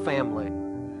our whole family.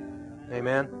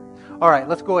 Amen. All right,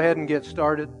 let's go ahead and get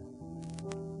started.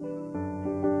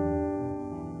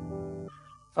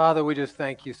 Father, we just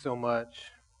thank you so much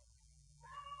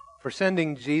for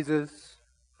sending Jesus,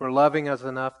 for loving us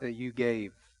enough that you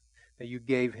gave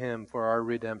Him for our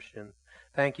redemption.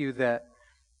 Thank you that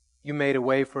you made a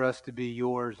way for us to be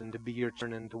yours and to be your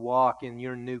children and to walk in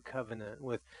your new covenant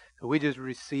with. So we just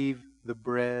receive the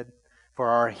bread for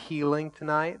our healing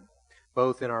tonight,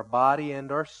 both in our body and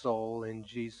our soul, in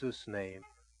Jesus' name.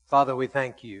 Father, we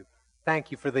thank you.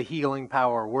 Thank you for the healing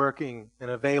power working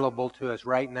and available to us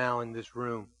right now in this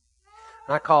room.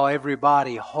 And I call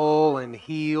everybody whole and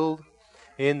healed.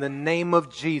 In the name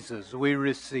of Jesus, we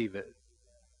receive it.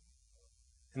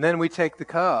 And then we take the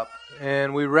cup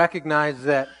and we recognize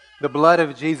that the blood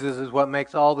of Jesus is what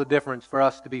makes all the difference for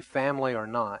us to be family or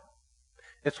not.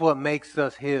 It's what makes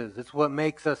us His. It's what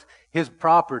makes us His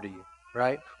property,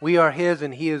 right? We are His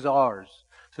and He is ours.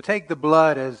 So take the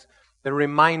blood as the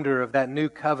reminder of that new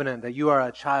covenant, that you are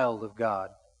a child of God.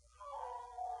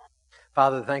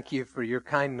 Father, thank you for your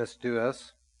kindness to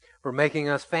us, for making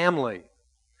us family,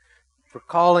 for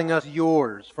calling us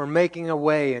yours, for making a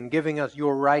way and giving us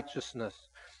your righteousness.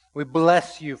 We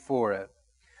bless you for it.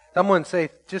 Someone say,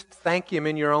 just thank Him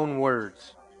in your own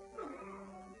words.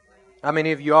 How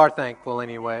many of you are thankful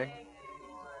anyway?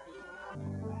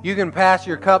 You can pass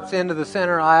your cups into the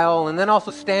center aisle and then also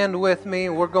stand with me.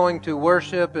 We're going to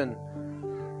worship and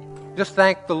just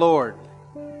thank the Lord.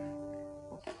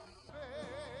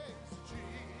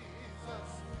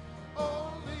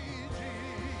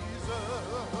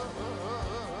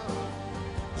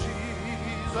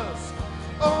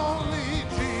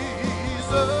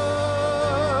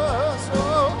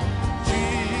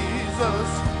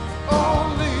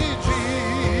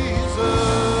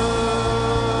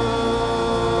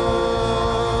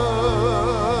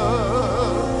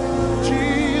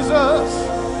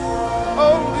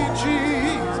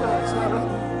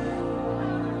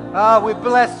 We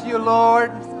bless you,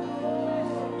 Lord.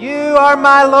 You are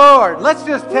my Lord. Let's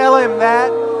just tell Him that.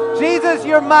 Jesus,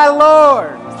 you're my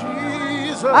Lord.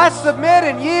 Jesus. I submit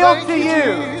and yield to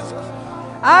you. Jesus.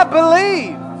 I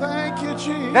believe Thank you,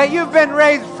 Jesus. that you've been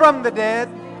raised from the dead.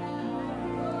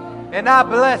 And I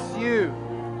bless you.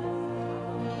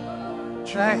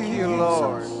 Thank you,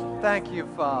 Lord. Thank you,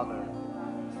 Father.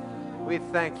 We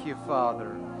thank you,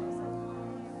 Father.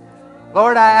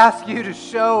 Lord, I ask you to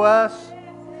show us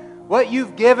what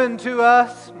you've given to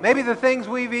us, maybe the things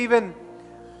we've even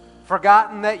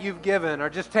forgotten that you've given or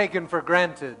just taken for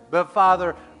granted. But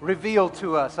Father, reveal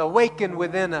to us, awaken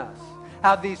within us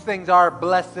how these things are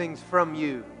blessings from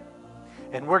you.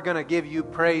 And we're going to give you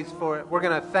praise for it. We're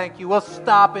going to thank you. We'll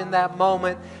stop in that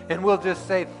moment and we'll just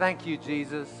say, thank you,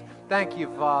 Jesus. Thank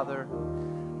you, Father.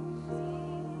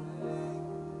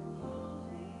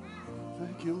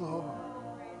 Thank you,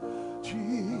 Lord.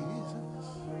 Jesus.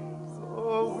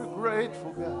 Oh, we're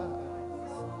grateful, God.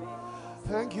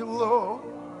 Thank you, Lord.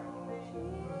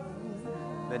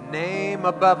 The name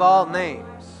above all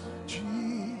names.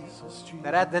 Jesus, Jesus.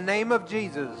 That at the name of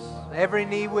Jesus, every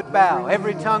knee would bow,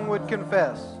 every tongue would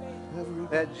confess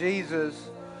that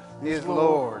Jesus is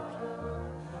Lord.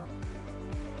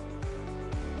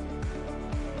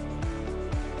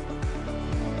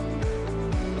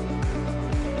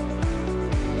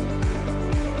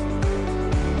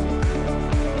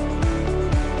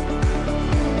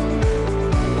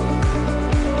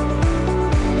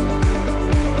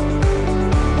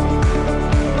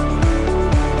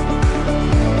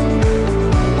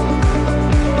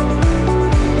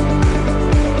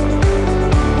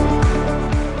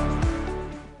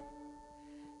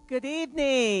 Good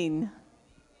evening.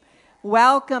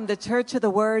 Welcome to Church of the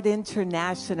Word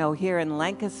International here in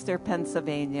Lancaster,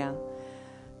 Pennsylvania.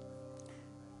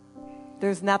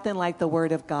 There's nothing like the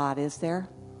Word of God, is there?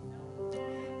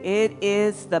 It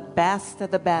is the best of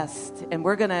the best. And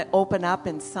we're going to open up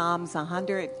in Psalms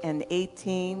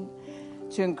 118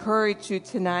 to encourage you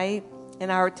tonight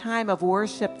in our time of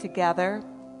worship together.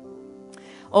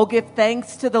 Oh, give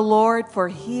thanks to the Lord, for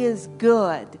He is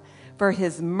good, for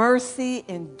His mercy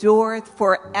endureth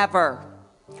forever.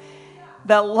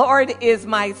 The Lord is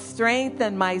my strength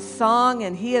and my song,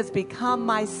 and He has become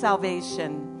my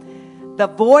salvation. The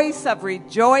voice of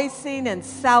rejoicing and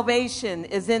salvation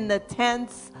is in the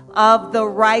tents of the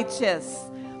righteous.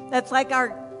 That's like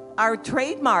our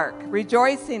trademark,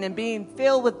 rejoicing and being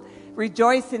filled with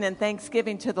rejoicing and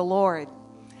thanksgiving to the Lord.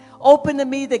 Open to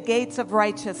me the gates of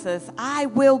righteousness. I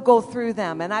will go through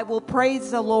them, and I will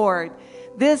praise the Lord.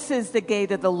 This is the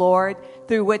gate of the Lord,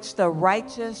 through which the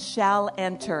righteous shall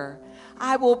enter.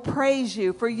 I will praise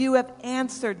you, for you have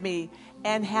answered me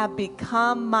and have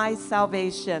become my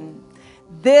salvation.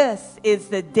 This is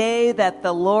the day that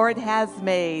the Lord has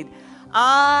made.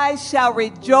 I shall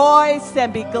rejoice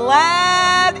and be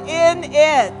glad in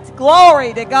it.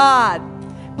 Glory to God.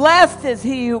 Blessed is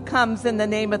he who comes in the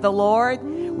name of the Lord.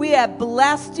 We have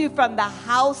blessed you from the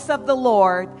house of the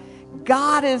Lord.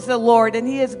 God is the Lord, and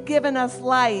He has given us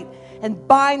light, and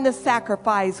bind the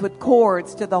sacrifice with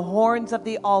cords to the horns of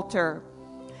the altar.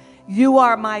 You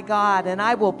are my God, and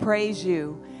I will praise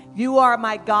you. You are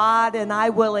my God, and I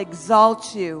will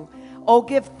exalt you. Oh,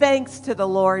 give thanks to the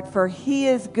Lord, for He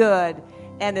is good,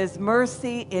 and His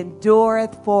mercy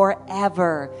endureth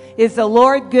forever. Is the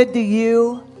Lord good to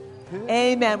you?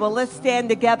 Amen. Well, let's stand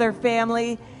together,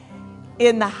 family,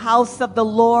 in the house of the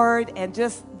Lord, and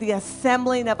just the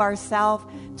assembling of ourselves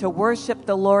to worship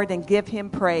the Lord and give Him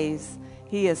praise.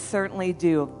 He is certainly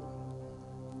due.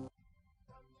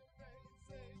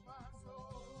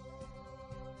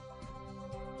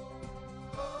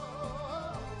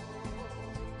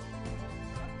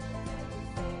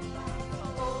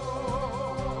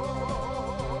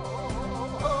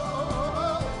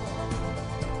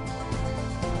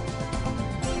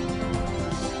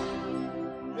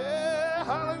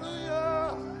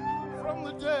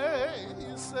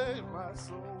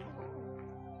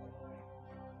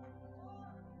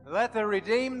 Let the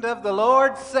redeemed of the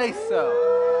Lord say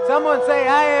so. Someone say,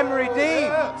 I am redeemed.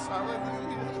 Yes,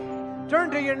 hallelujah. Turn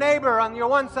to your neighbor on your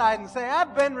one side and say,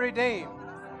 I've been redeemed.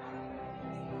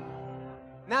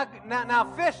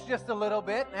 Now fish just a little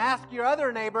bit and ask your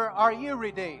other neighbor, are you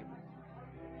redeemed?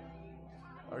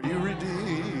 Are you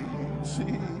redeemed?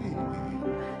 See.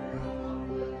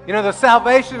 You know, the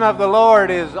salvation of the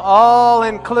Lord is all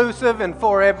inclusive and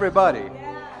for everybody.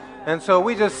 And so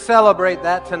we just celebrate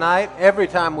that tonight every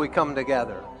time we come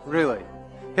together, really.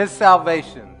 His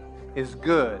salvation is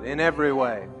good in every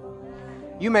way.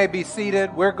 You may be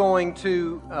seated. We're going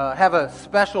to have a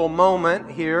special moment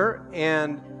here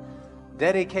and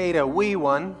dedicate a wee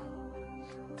one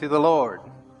to the Lord.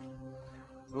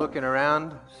 Looking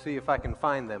around, see if I can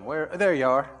find them. There you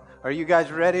are. Are you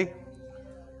guys ready?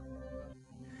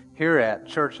 Here at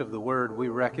Church of the Word, we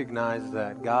recognize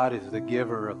that God is the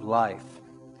giver of life.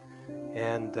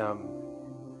 And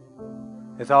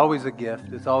it's always a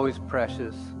gift. It's always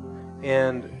precious.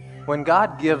 And when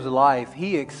God gives life,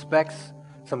 He expects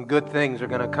some good things are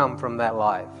going to come from that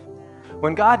life.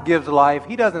 When God gives life,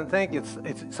 He doesn't think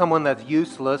it's someone that's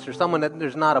useless or someone that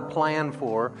there's not a plan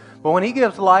for. But when He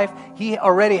gives life, He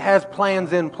already has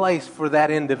plans in place for that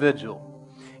individual.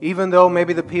 Even though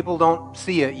maybe the people don't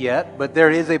see it yet, but there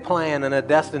is a plan and a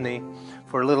destiny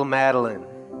for little Madeline.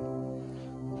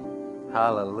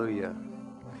 Hallelujah.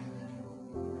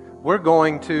 We're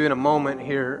going to, in a moment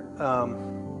here,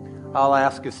 I'll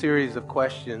ask a series of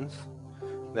questions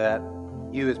that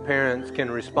you as parents can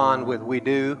respond with, we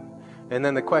do. And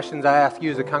then the questions I ask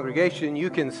you as a congregation, you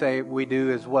can say we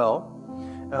do as well.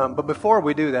 But before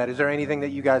we do that, is there anything that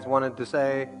you guys wanted to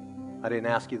say? I didn't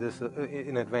ask you this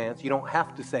in advance. You don't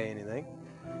have to say anything.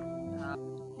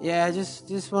 Yeah,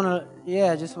 just want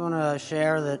to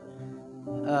share that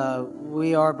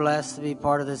we are blessed to be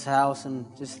part of this house, and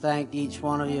just thank each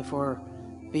one of you for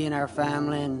being our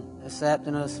family and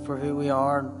accepting us for who we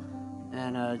are,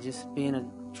 and just being a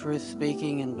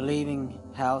truth-speaking and believing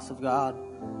house of God.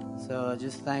 So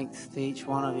just thanks to each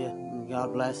one of you, and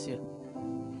God bless you.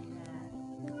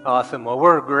 Awesome. Well,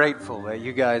 we're grateful that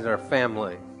you guys are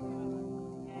family.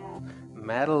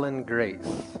 Madeline Grace.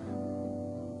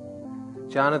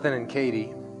 Jonathan and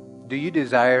Katie, do you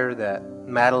desire that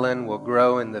Madeline will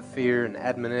grow in the fear and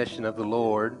admonition of the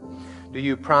Lord? Do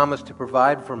you promise to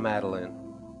provide for Madeline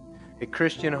a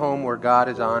Christian home where God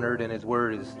is honored and His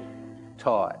Word is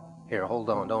taught? Here, hold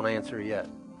on. Don't answer yet.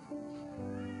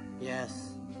 Yes.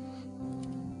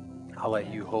 I'll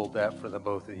let you hold that for the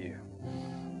both of you.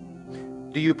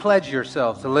 Do you pledge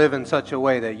yourselves to live in such a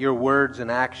way that your words and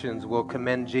actions will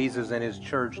commend Jesus and His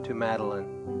church to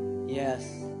Madeline? Yes.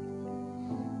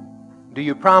 Do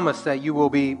you promise that you will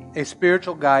be a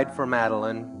spiritual guide for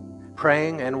Madeline,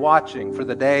 praying and watching for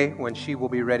the day when she will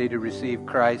be ready to receive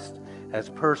Christ as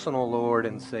personal Lord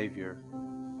and Savior?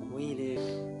 We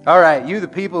do. All right, you the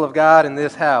people of God in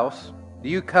this house, do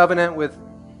you covenant with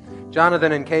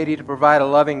Jonathan and Katie to provide a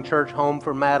loving church home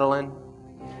for Madeline?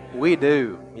 We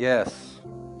do, yes.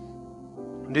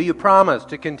 Do you promise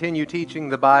to continue teaching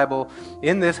the Bible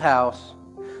in this house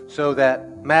so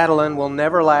that Madeline will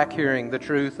never lack hearing the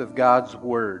truth of God's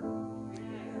Word?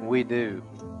 We do.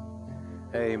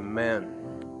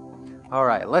 Amen. All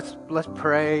right, let's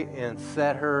pray and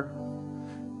set her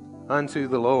unto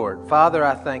the Lord. Father,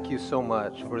 I thank you so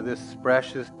much for this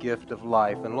precious gift of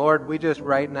life. And Lord, we just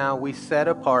right now, we set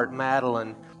apart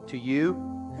Madeline to you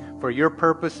for your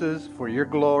purposes, for your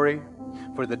glory,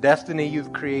 for the destiny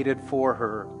you've created for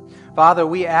her. Father,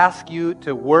 we ask you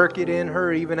to work it in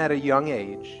her even at a young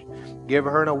age. Give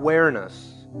her an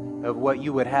awareness of what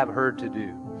you would have her to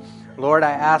do. Lord,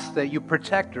 I ask that you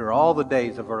protect her all the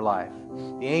days of her life.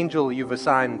 The angel you've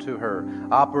assigned to her,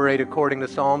 operate according to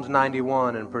Psalms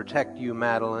 91 and protect you,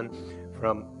 Madeline,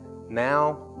 from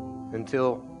now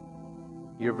until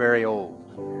you're very old.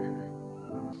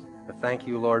 I thank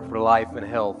you, Lord, for life and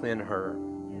health in her.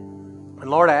 And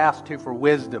Lord, I ask you for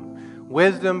wisdom.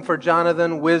 Wisdom for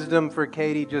Jonathan, wisdom for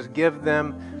Katie. Just give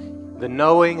them the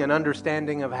knowing and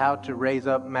understanding of how to raise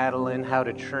up Madeline, how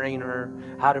to train her,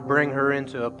 how to bring her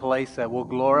into a place that will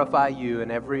glorify you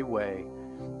in every way.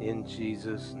 In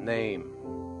Jesus' name.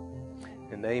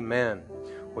 And amen.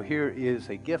 Well, here is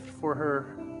a gift for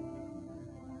her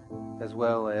as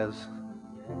well as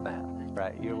that.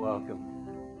 Right, you're welcome.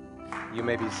 You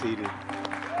may be seated.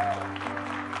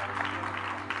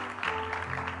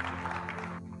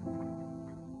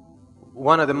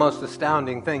 One of the most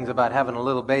astounding things about having a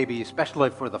little baby,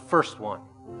 especially for the first one,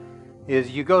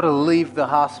 is you go to leave the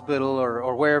hospital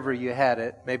or wherever you had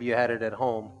it. Maybe you had it at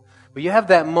home. But you have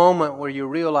that moment where you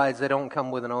realize they don't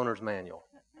come with an owner's manual.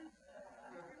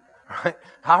 Right?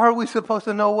 How are we supposed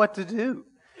to know what to do?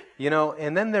 You know,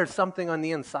 and then there's something on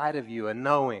the inside of you, a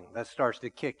knowing that starts to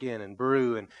kick in and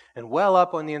brew and well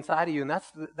up on the inside of you. And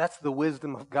that's the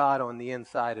wisdom of God on the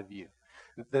inside of you.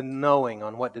 The knowing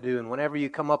on what to do. And whenever you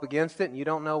come up against it and you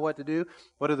don't know what to do,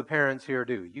 what do the parents here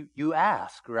do? You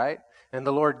ask, right? And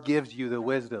the Lord gives you the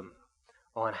wisdom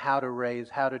on how to raise,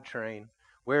 how to train,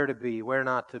 where to be, where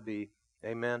not to be.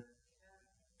 Amen.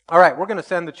 All right, we're going to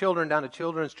send the children down to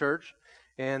Children's Church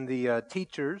and the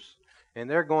teachers, and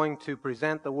they're going to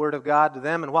present the Word of God to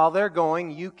them. And while they're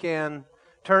going, you can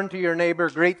turn to your neighbor,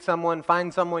 greet someone,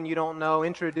 find someone you don't know,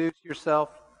 introduce yourself.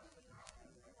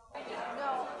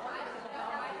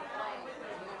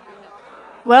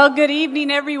 Well, good evening,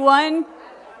 everyone.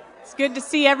 It's good to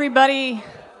see everybody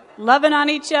loving on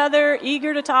each other,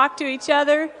 eager to talk to each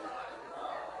other.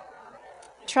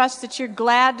 Trust that you're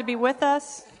glad to be with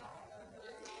us.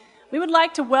 We would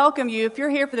like to welcome you. If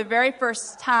you're here for the very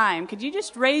first time, could you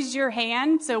just raise your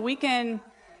hand so we can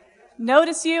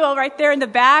notice you? Oh, right there in the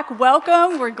back.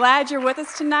 Welcome. We're glad you're with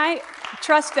us tonight.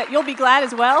 Trust that you'll be glad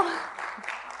as well.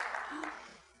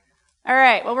 All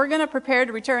right. Well, we're going to prepare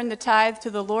to return the tithe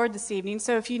to the Lord this evening.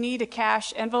 So if you need a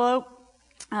cash envelope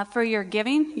for your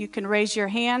giving, you can raise your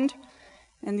hand,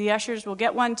 and the ushers will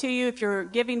get one to you. If you're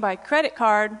giving by credit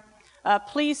card,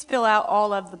 please fill out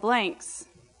all of the blanks.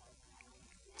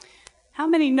 How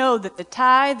many know that the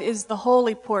tithe is the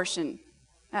holy portion?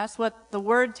 That's what the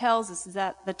Word tells us, is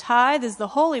that the tithe is the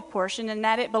holy portion and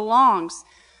that it belongs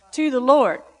to the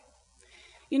Lord.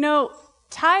 You know,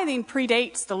 tithing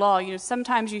predates the law. You know,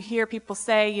 sometimes you hear people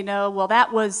say, you know, well,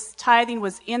 tithing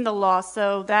was in the law,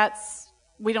 so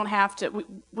we don't have to,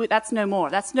 that's no more.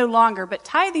 That's no longer. But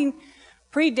tithing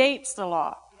predates the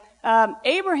law.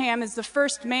 Abraham is the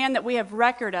first man that we have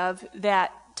record of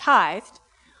that tithed.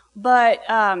 But,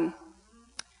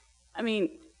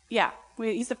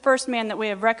 he's the first man that we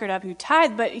have record of who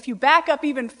tithed. But if you back up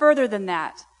even further than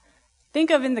that, think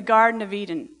of in the Garden of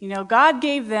Eden. You know, God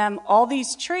gave them all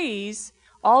these trees,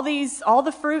 all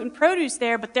the fruit and produce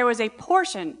there, but there was a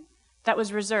portion that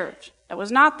was reserved, that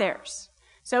was not theirs.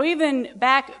 So even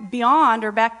back beyond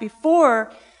or back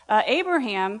before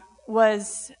Abraham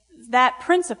was that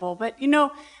principle. But, you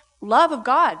know, love of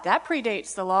God, that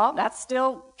predates the law. That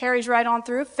still carries right on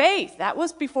through. Faith, that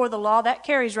was before the law. That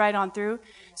carries right on through.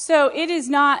 So it is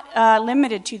not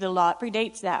limited to the law. It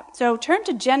predates that. So turn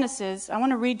to Genesis. I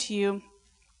want to read to you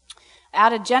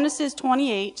out of Genesis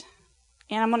 28,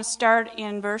 and I'm going to start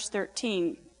in verse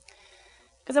 13.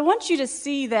 Because I want you to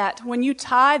see that when you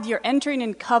tithe, you're entering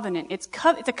in covenant. It's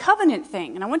a covenant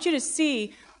thing. And I want you to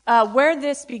see where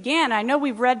this began. I know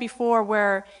we've read before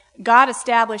where God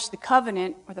established the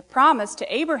covenant or the promise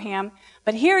to Abraham.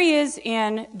 But here he is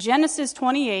in Genesis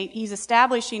 28. He's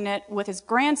establishing it with his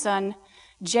grandson,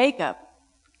 Jacob.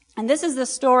 And this is the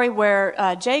story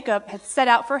where Jacob had set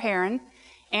out for Haran.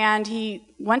 And he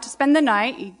went to spend the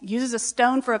night. He uses a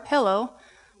stone for a pillow.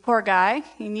 Poor guy.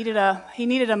 He needed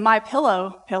a My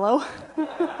Pillow pillow.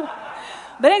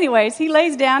 But anyways, he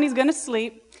lays down. He's going to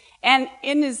sleep. And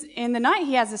in the night,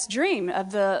 he has this dream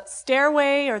of the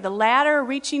stairway or the ladder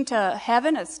reaching to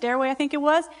heaven, a stairway, I think it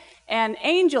was, and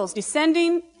angels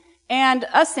descending and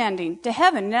ascending to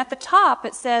heaven. And at the top,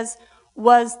 it says,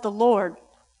 was the Lord.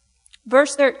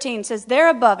 Verse 13 says,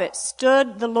 there above it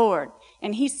stood the Lord.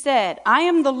 And he said, I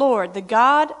am the Lord, the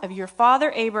God of your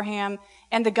father Abraham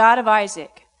and the God of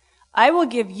Isaac. I will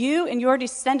give you and your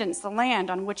descendants the land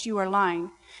on which you are lying.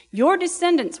 Your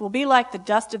descendants will be like the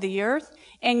dust of the earth,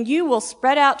 and you will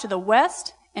spread out to the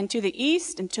west and to the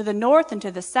east and to the north and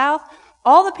to the south.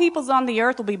 All the peoples on the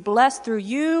earth will be blessed through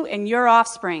you and your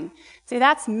offspring. See,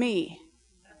 that's me.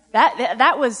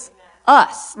 That was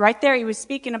us. Right there, he was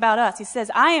speaking about us. He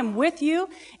says, I am with you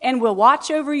and will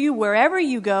watch over you wherever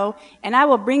you go, and I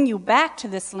will bring you back to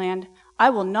this land. I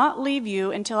will not leave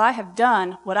you until I have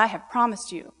done what I have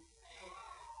promised you.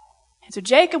 And so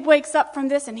Jacob wakes up from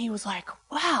this and he was like,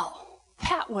 wow,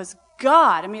 that was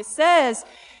God. I mean,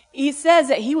 he says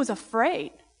that he was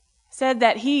afraid. Said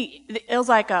that it was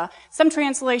like some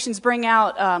translations bring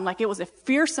out like it was a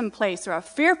fearsome place or a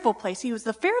fearful place.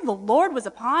 The fear of the Lord was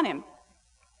upon him.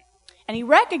 And he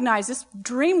recognized this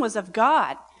dream was of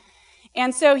God.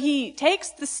 And so he takes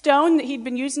the stone that he'd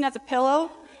been using as a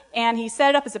pillow and he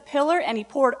set it up as a pillar and he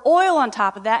poured oil on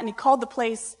top of that and he called the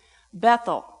place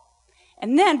Bethel.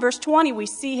 And then verse 20, we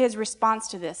see his response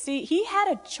to this. See, he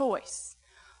had a choice.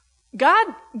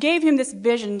 God gave him this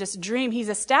vision, this dream. He's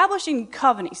establishing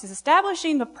covenants. He's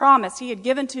establishing the promise he had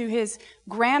given to his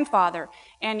grandfather.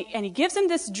 And he gives him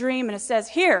this dream and it says,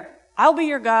 here, I'll be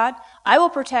your God. I will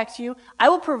protect you. I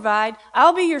will provide.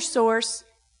 I'll be your source.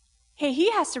 Hey, he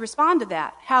has to respond to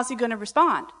that. How's he going to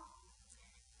respond?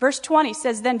 Verse 20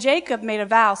 says, then Jacob made a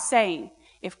vow saying,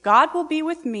 if God will be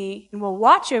with me and will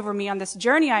watch over me on this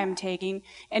journey I am taking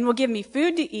and will give me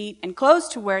food to eat and clothes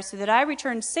to wear so that I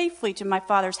return safely to my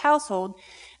father's household,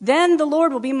 then the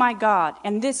Lord will be my God,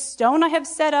 and this stone I have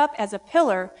set up as a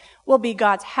pillar will be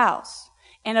God's house.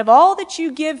 And of all that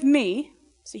you give me,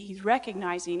 see, he's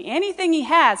recognizing anything he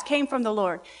has came from the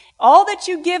Lord. All that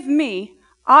you give me,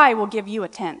 I will give you a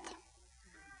tenth.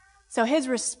 So his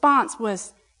response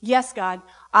was, yes, God,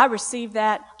 I receive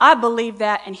that. I believe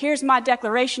that. And here's my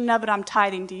declaration of it. I'm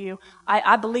tithing to you.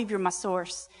 I believe you're my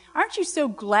source. Aren't you so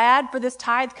glad for this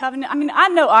tithe covenant? I mean, I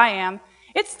know I am.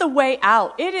 It's the way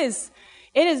out. It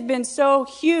has been so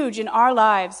huge in our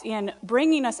lives in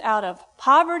bringing us out of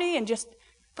poverty and just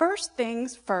first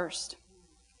things first.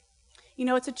 You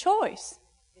know, it's a choice.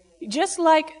 Just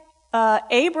like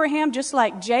Abraham, just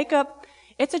like Jacob,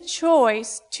 it's a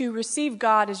choice to receive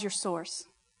God as your source.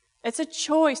 It's a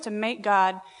choice to make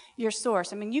God your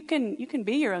source. I mean, you can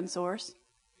be your own source.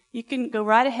 You can go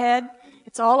right ahead.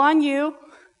 It's all on you.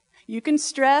 You can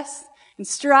stress and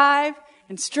strive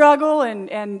and struggle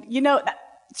and you know,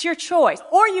 it's your choice.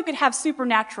 Or you could have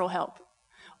supernatural help.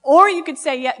 Or you could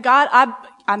say, yeah, God,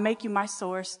 I make you my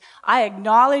source. I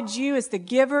acknowledge you as the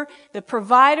giver, the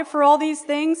provider for all these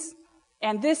things.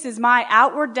 And this is my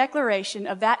outward declaration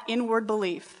of that inward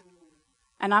belief.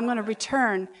 And I'm going to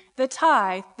return the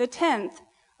tithe, the tenth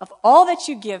of all that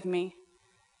you give me.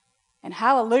 And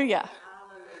hallelujah.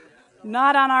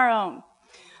 Not on our own.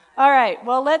 All right.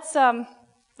 Well, let's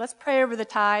Let's pray over the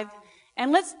tithe.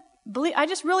 And let's believe. I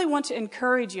just really want to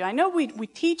encourage you. I know we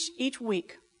teach each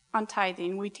week on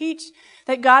tithing. We teach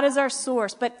that God is our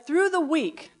source. But through the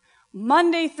week,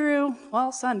 Monday through,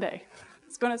 Sunday. I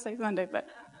was going to say Sunday, but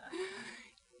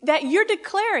that you're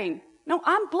declaring, no,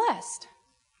 I'm blessed.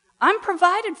 I'm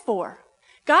provided for.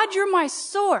 God, you're my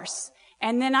source.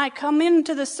 And then I come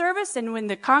into the service, and when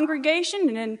the congregation,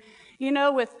 and then,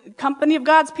 with company of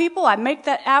God's people, I make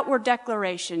that outward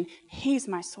declaration. He's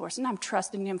my source, and I'm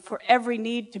trusting him for every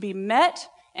need to be met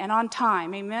and on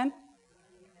time. Amen?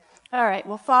 All right.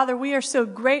 Well, Father, we are so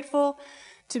grateful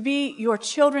to be your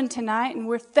children tonight, and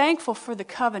we're thankful for the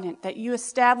covenant that you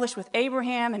established with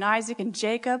Abraham and Isaac and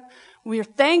Jacob. We are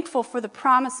thankful for the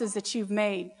promises that you've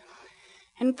made.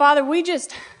 And Father, we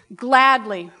just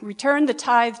gladly return the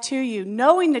tithe to you,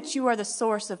 knowing that you are the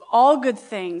source of all good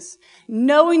things,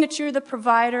 knowing that you're the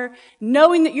provider,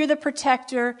 knowing that you're the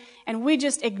protector, and we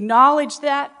just acknowledge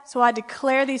that. So I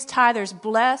declare these tithers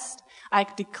blessed. I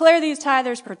declare these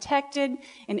tithers protected,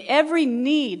 and every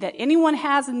need that anyone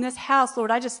has in this house,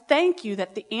 Lord, I just thank you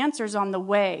that the answer's on the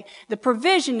way. The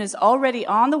provision is already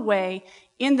on the way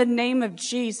in the name of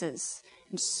Jesus,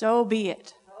 and so be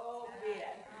it.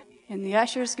 And the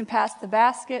ushers can pass the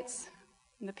baskets,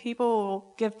 and the people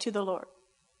will give to the Lord.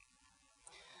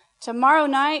 Tomorrow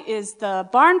night is the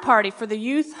barn party for the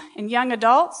youth and young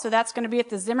adults, so that's going to be at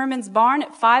the Zimmerman's barn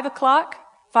at 5 o'clock,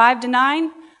 5 to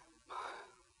 9.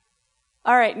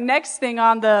 All right, next thing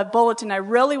on the bulletin I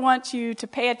really want you to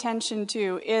pay attention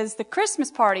to is the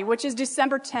Christmas party, which is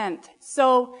December 10th.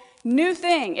 So, new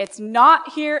thing, it's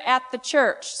not here at the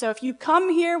church. So if you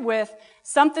come here with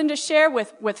something to share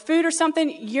with food or something,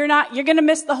 you're going to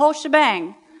miss the whole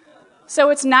shebang.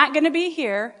 So it's not going to be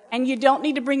here, and you don't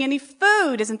need to bring any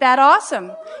food. Isn't that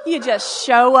awesome? You just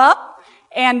show up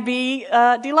and be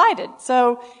delighted.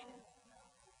 So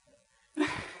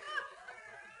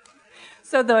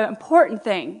the important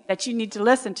thing that you need to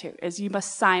listen to is you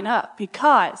must sign up,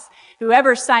 because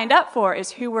whoever signed up for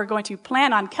is who we're going to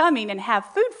plan on coming and have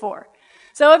food for.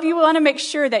 So if you want to make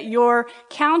sure that you're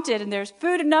counted and there's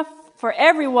food enough for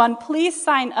everyone, please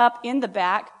sign up in the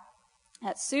back.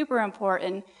 That's super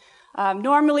important.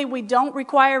 Normally we don't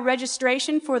require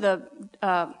registration for the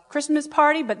Christmas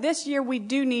party, but this year we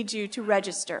do need you to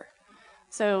register.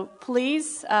 So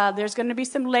please, there's going to be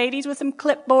some ladies with some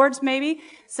clipboards maybe,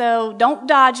 so don't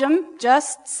dodge them.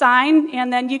 Just sign,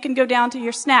 and then you can go down to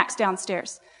your snacks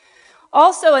downstairs.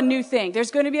 Also a new thing,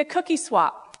 there's going to be a cookie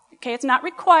swap. Okay, it's not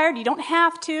required, you don't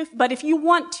have to, but if you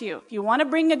want to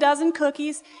bring a dozen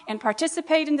cookies and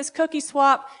participate in this cookie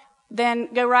swap,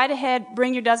 then go right ahead,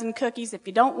 bring your dozen cookies. If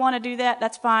you don't want to do that,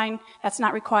 that's fine. That's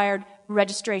not required.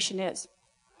 Registration is.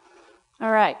 All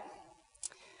right.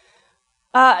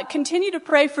 Continue to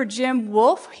pray for Jim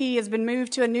Wolf. He has been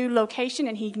moved to a new location,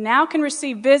 and he now can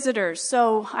receive visitors.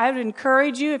 So I would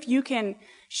encourage you, if you can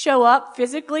show up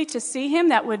physically to see him,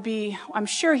 that would be, I'm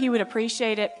sure he would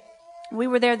appreciate it. We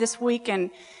were there this week,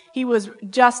 and he was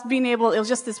just it was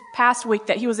just this past week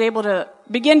that he was able to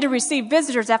begin to receive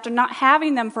visitors after not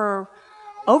having them for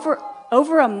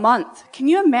over a month. Can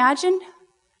you imagine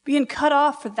being cut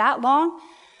off for that long?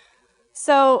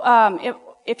 So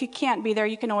if you can't be there,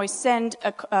 you can always send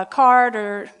a card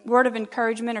or word of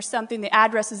encouragement or something. The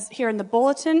address is here in the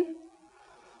bulletin.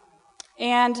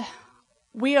 And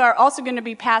we are also going to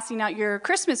be passing out your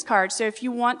Christmas cards. So if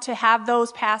you want to have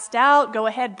those passed out, go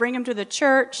ahead, bring them to the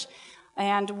church,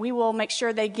 and we will make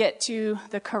sure they get to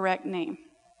the correct name.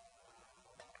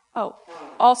 Oh,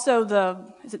 also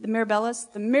is it the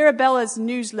Mirabellas? The Mirabellas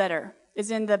newsletter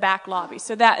is in the back lobby,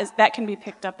 so that can be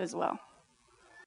picked up as well.